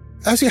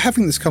 As you're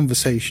having this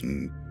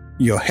conversation,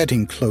 you're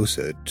heading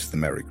closer to the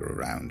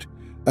merry-go-round,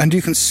 and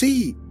you can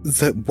see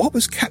that what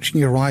was catching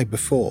your eye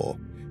before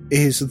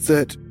is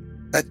that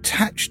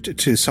attached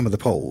to some of the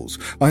poles,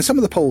 on some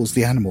of the poles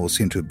the animals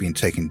seem to have been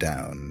taken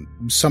down,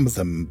 some of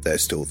them they're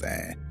still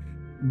there,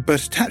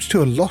 but attached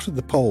to a lot of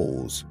the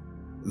poles,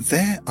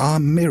 there are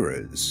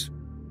mirrors.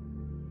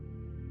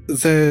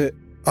 There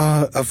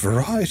are a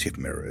variety of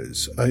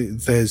mirrors.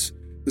 There's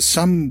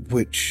some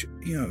which,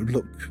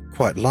 look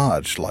quite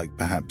large, like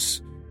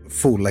perhaps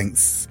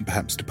full-length,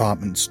 perhaps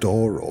department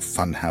store or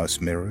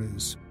funhouse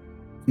mirrors.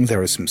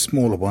 There are some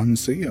smaller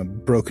ones,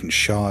 broken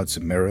shards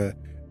of mirror.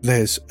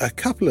 There's a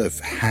couple of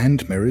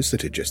hand mirrors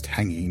that are just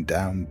hanging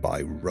down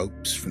by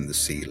ropes from the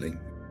ceiling.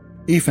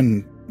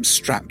 Even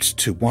strapped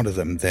to one of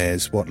them,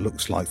 there's what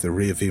looks like the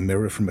rearview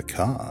mirror from a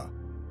car.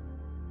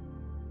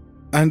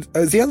 And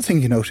the other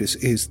thing you notice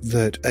is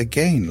that,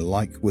 again,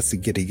 like with the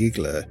Giddy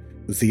Giggler,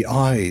 the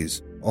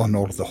eyes on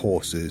all of the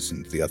horses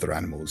and the other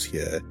animals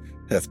here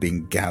have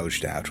been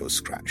gouged out or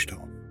scratched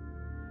off.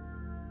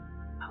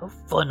 How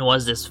fun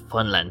was this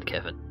Funland,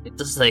 Kevin? It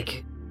just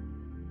they've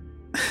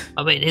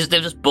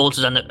just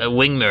bolted on a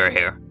wing mirror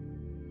here.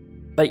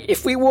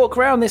 If we walk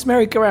around this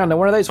merry-go-round and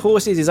one of those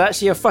horses is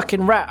actually a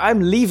fucking rat,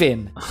 I'm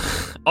leaving.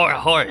 Or a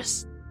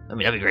horse. I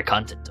mean, that'd be great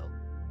content, though.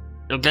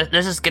 Look, let's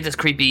just get this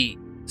creepy,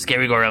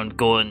 scary go-around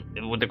going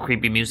with the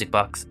creepy music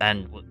box,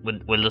 and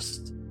we'll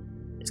just...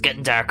 It's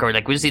getting darker. We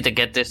just need to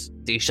get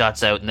these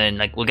shots out, and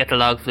then we'll get the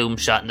log flume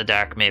shot in the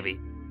dark. Maybe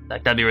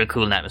that'd be real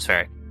cool and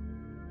atmospheric.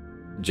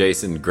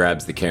 Jason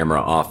grabs the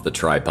camera off the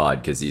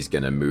tripod because he's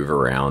gonna move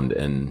around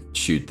and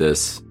shoot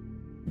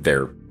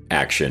their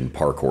action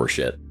parkour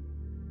shit.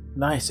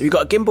 Nice. Have you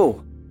got a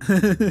gimbal?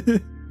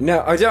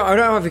 No, I don't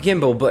have a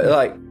gimbal,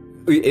 but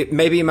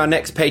maybe in my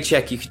next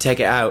paycheck you could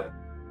take it out.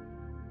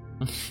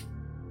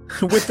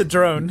 with the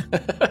drone.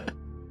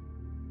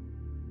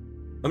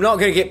 I'm not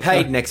going to get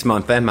paid next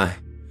month, am I?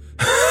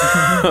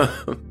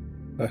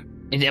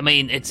 I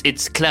mean,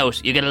 it's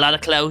clout. You get a lot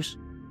of clout.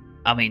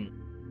 I mean,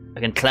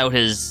 clout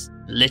is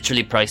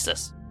literally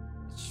priceless.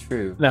 It's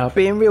true. No,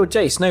 being real,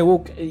 Jace. No,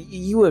 well,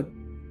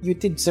 you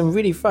did some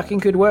really fucking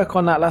good work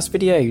on that last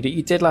video that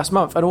you did last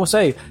month, and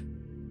also,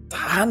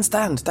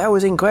 handstand, that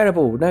was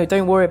incredible. No,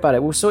 don't worry about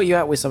it. We'll sort you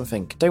out with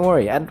something. Don't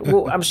worry, and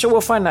I'm sure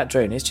we'll find that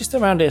drone. It's just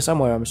around here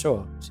somewhere. I'm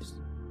sure.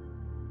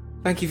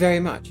 Thank you very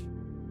much.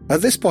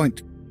 At this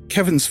point,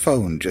 Kevin's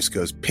phone just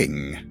goes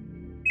ping.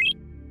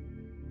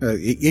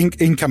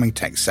 Incoming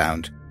text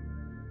sound.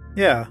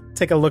 Yeah,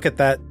 take a look at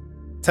that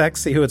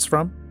text, see who it's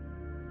from.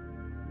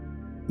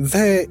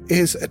 There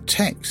is a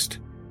text,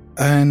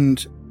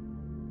 and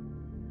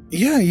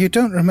yeah, you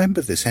don't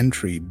remember this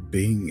entry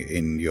being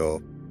in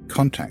your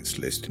contacts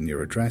list in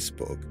your address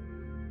book,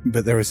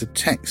 but there is a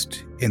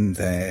text in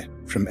there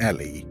from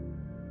Ellie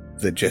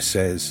that just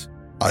says,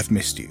 "I've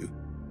missed you."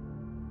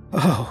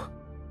 Oh.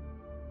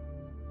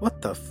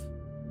 What the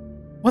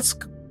what's...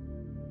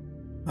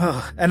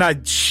 Oh, and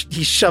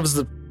he shoves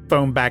the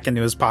phone back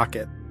into his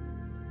pocket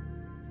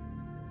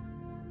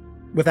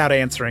without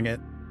answering it.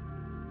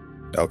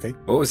 Okay.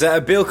 What was that,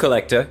 a bill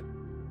collector?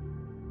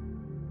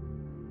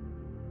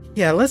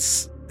 Yeah,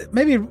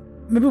 maybe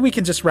we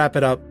can just wrap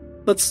it up.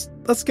 Let's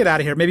get out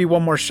of here. Maybe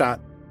one more shot.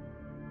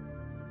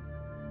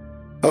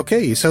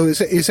 Okay, so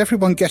is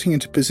everyone getting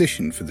into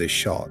position for this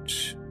shot?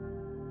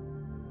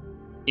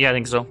 Yeah, I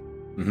think so.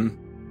 Mm-hmm.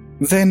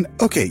 Then,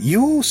 okay,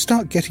 you all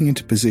start getting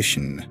into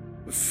position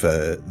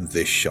for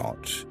this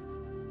shot.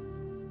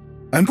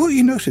 And what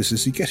you notice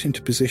as you get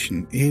into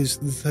position is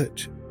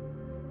that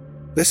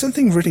there's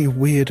something really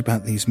weird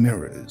about these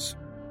mirrors.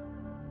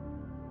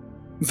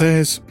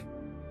 There's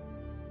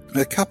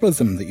a couple of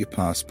them that you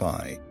pass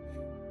by,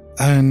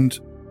 and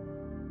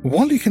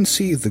while you can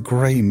see the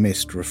grey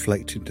mist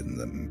reflected in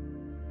them,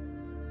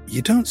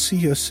 you don't see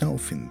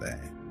yourself in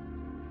there.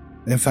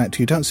 In fact,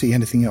 you don't see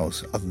anything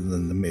else other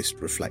than the mist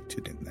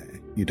reflected in there.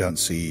 You don't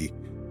see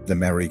the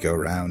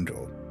merry-go-round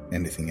or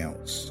anything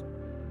else,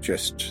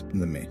 just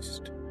the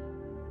mist.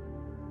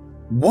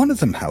 One of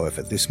them,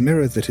 however, this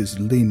mirror that is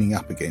leaning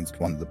up against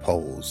one of the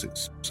poles,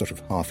 it's sort of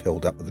half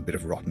held up with a bit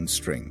of rotten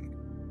string.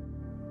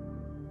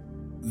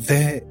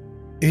 There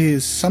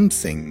is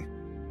something,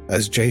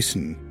 as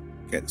Jason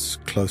gets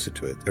closer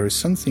to it, there is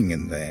something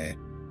in there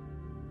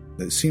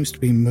that seems to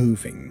be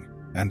moving,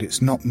 and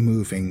it's not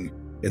moving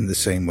in the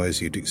same way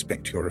as you'd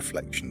expect your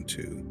reflection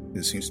to.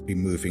 It seems to be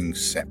moving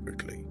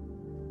separately.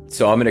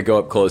 So I'm going to go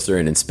up closer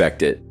and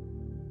inspect it.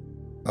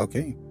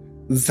 Okay.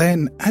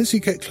 Then, as you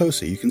get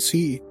closer, you can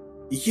see,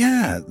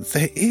 yeah,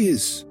 there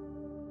is.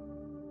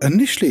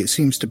 Initially, it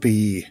seems to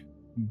be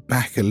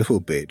back a little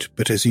bit,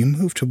 but as you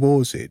move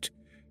towards it,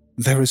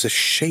 there is a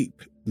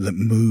shape that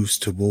moves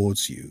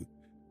towards you,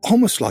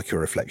 almost like your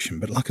reflection,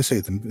 but like I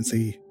say,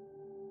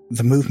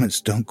 the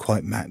movements don't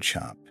quite match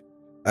up.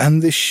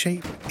 And this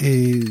shape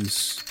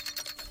is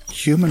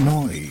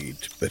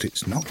humanoid, but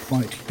it's not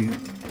quite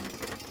human.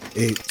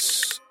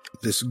 It's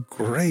this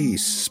grey,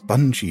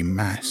 spongy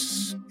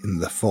mass in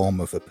the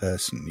form of a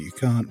person. You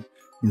can't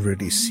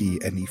really see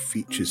any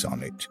features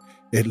on it.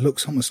 It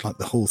looks almost like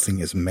the whole thing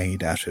is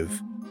made out of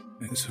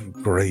sort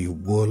of grey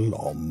wool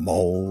or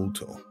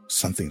mould or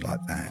something like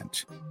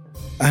that.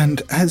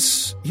 And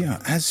as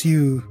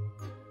you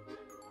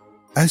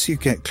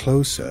get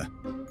closer,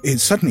 it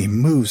suddenly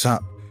moves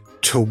up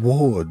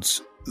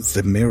towards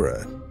the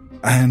mirror,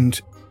 and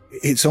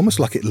it's almost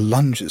like it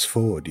lunges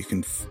forward. You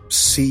can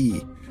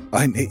see,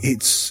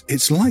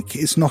 it's like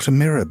it's not a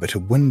mirror but a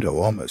window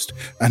almost,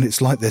 and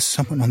it's like there's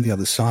someone on the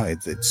other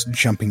side that's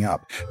jumping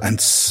up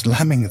and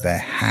slamming their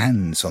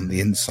hands on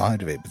the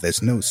inside of it, but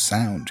there's no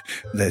sound.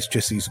 There's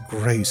just these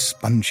grey,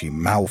 spongy,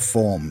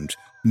 malformed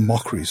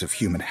mockeries of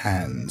human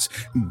hands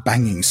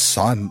banging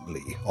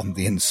silently on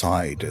the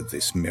inside of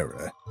this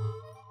mirror.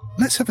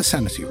 Let's have a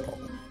sanity roll.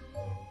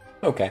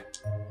 Okay.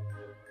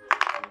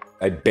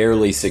 I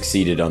barely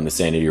succeeded on the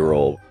sanity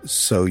roll.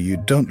 So you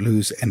don't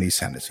lose any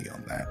sanity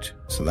on that.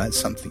 So that's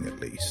something at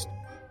least.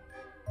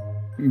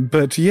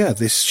 But yeah,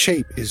 this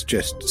shape is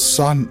just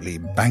silently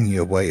banging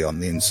away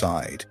on the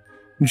inside.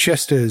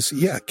 Just as,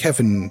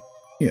 Kevin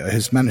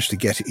has managed to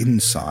get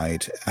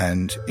inside,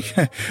 and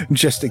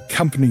just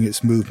accompanying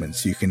its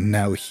movements, you can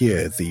now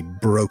hear the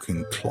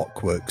broken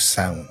clockwork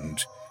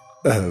sound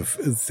of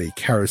the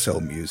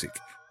carousel music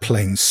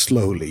playing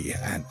slowly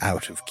and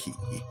out of key.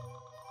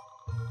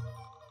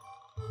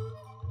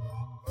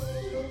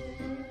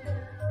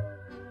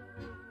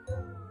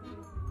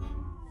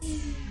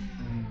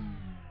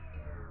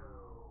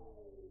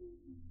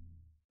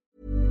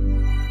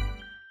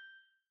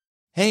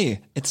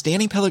 Hey, it's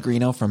Danny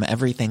Pellegrino from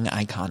Everything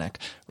Iconic.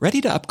 Ready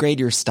to upgrade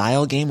your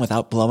style game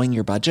without blowing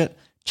your budget?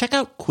 Check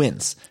out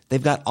Quince.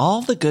 They've got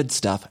all the good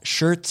stuff,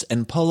 shirts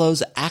and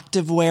polos,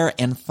 activewear,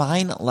 and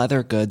fine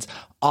leather goods,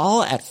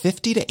 all at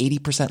 50 to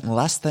 80%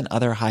 less than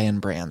other high-end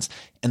brands.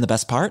 And the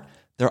best part?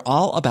 They're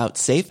all about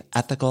safe,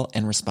 ethical,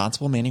 and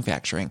responsible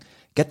manufacturing.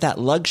 Get that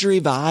luxury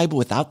vibe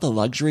without the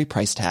luxury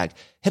price tag.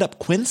 Hit up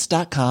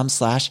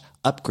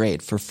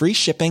quince.com/upgrade for free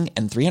shipping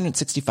and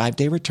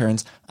 365-day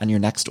returns on your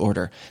next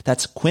order.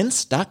 That's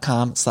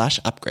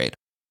quince.com/upgrade.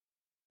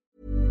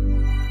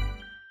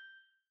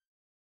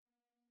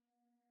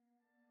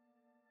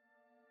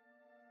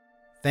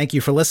 Thank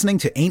you for listening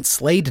to Ain't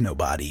Slayed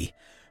Nobody.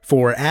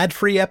 For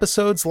ad-free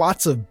episodes,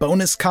 lots of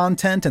bonus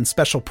content, and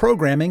special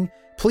programming,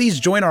 please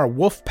join our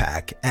wolf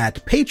pack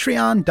at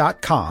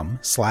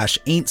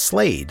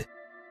patreon.com/ain'tslayed.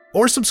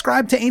 Or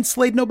subscribe to Ain't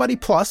Slayed Nobody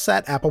Plus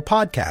at Apple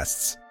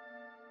Podcasts.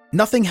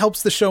 Nothing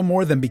helps the show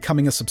more than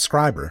becoming a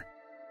subscriber.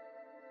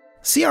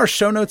 See our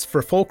show notes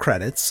for full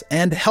credits,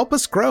 and help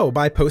us grow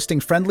by posting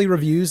friendly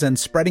reviews and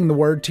spreading the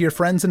word to your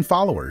friends and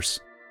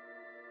followers.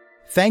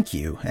 Thank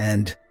you,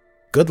 and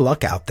good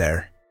luck out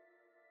there.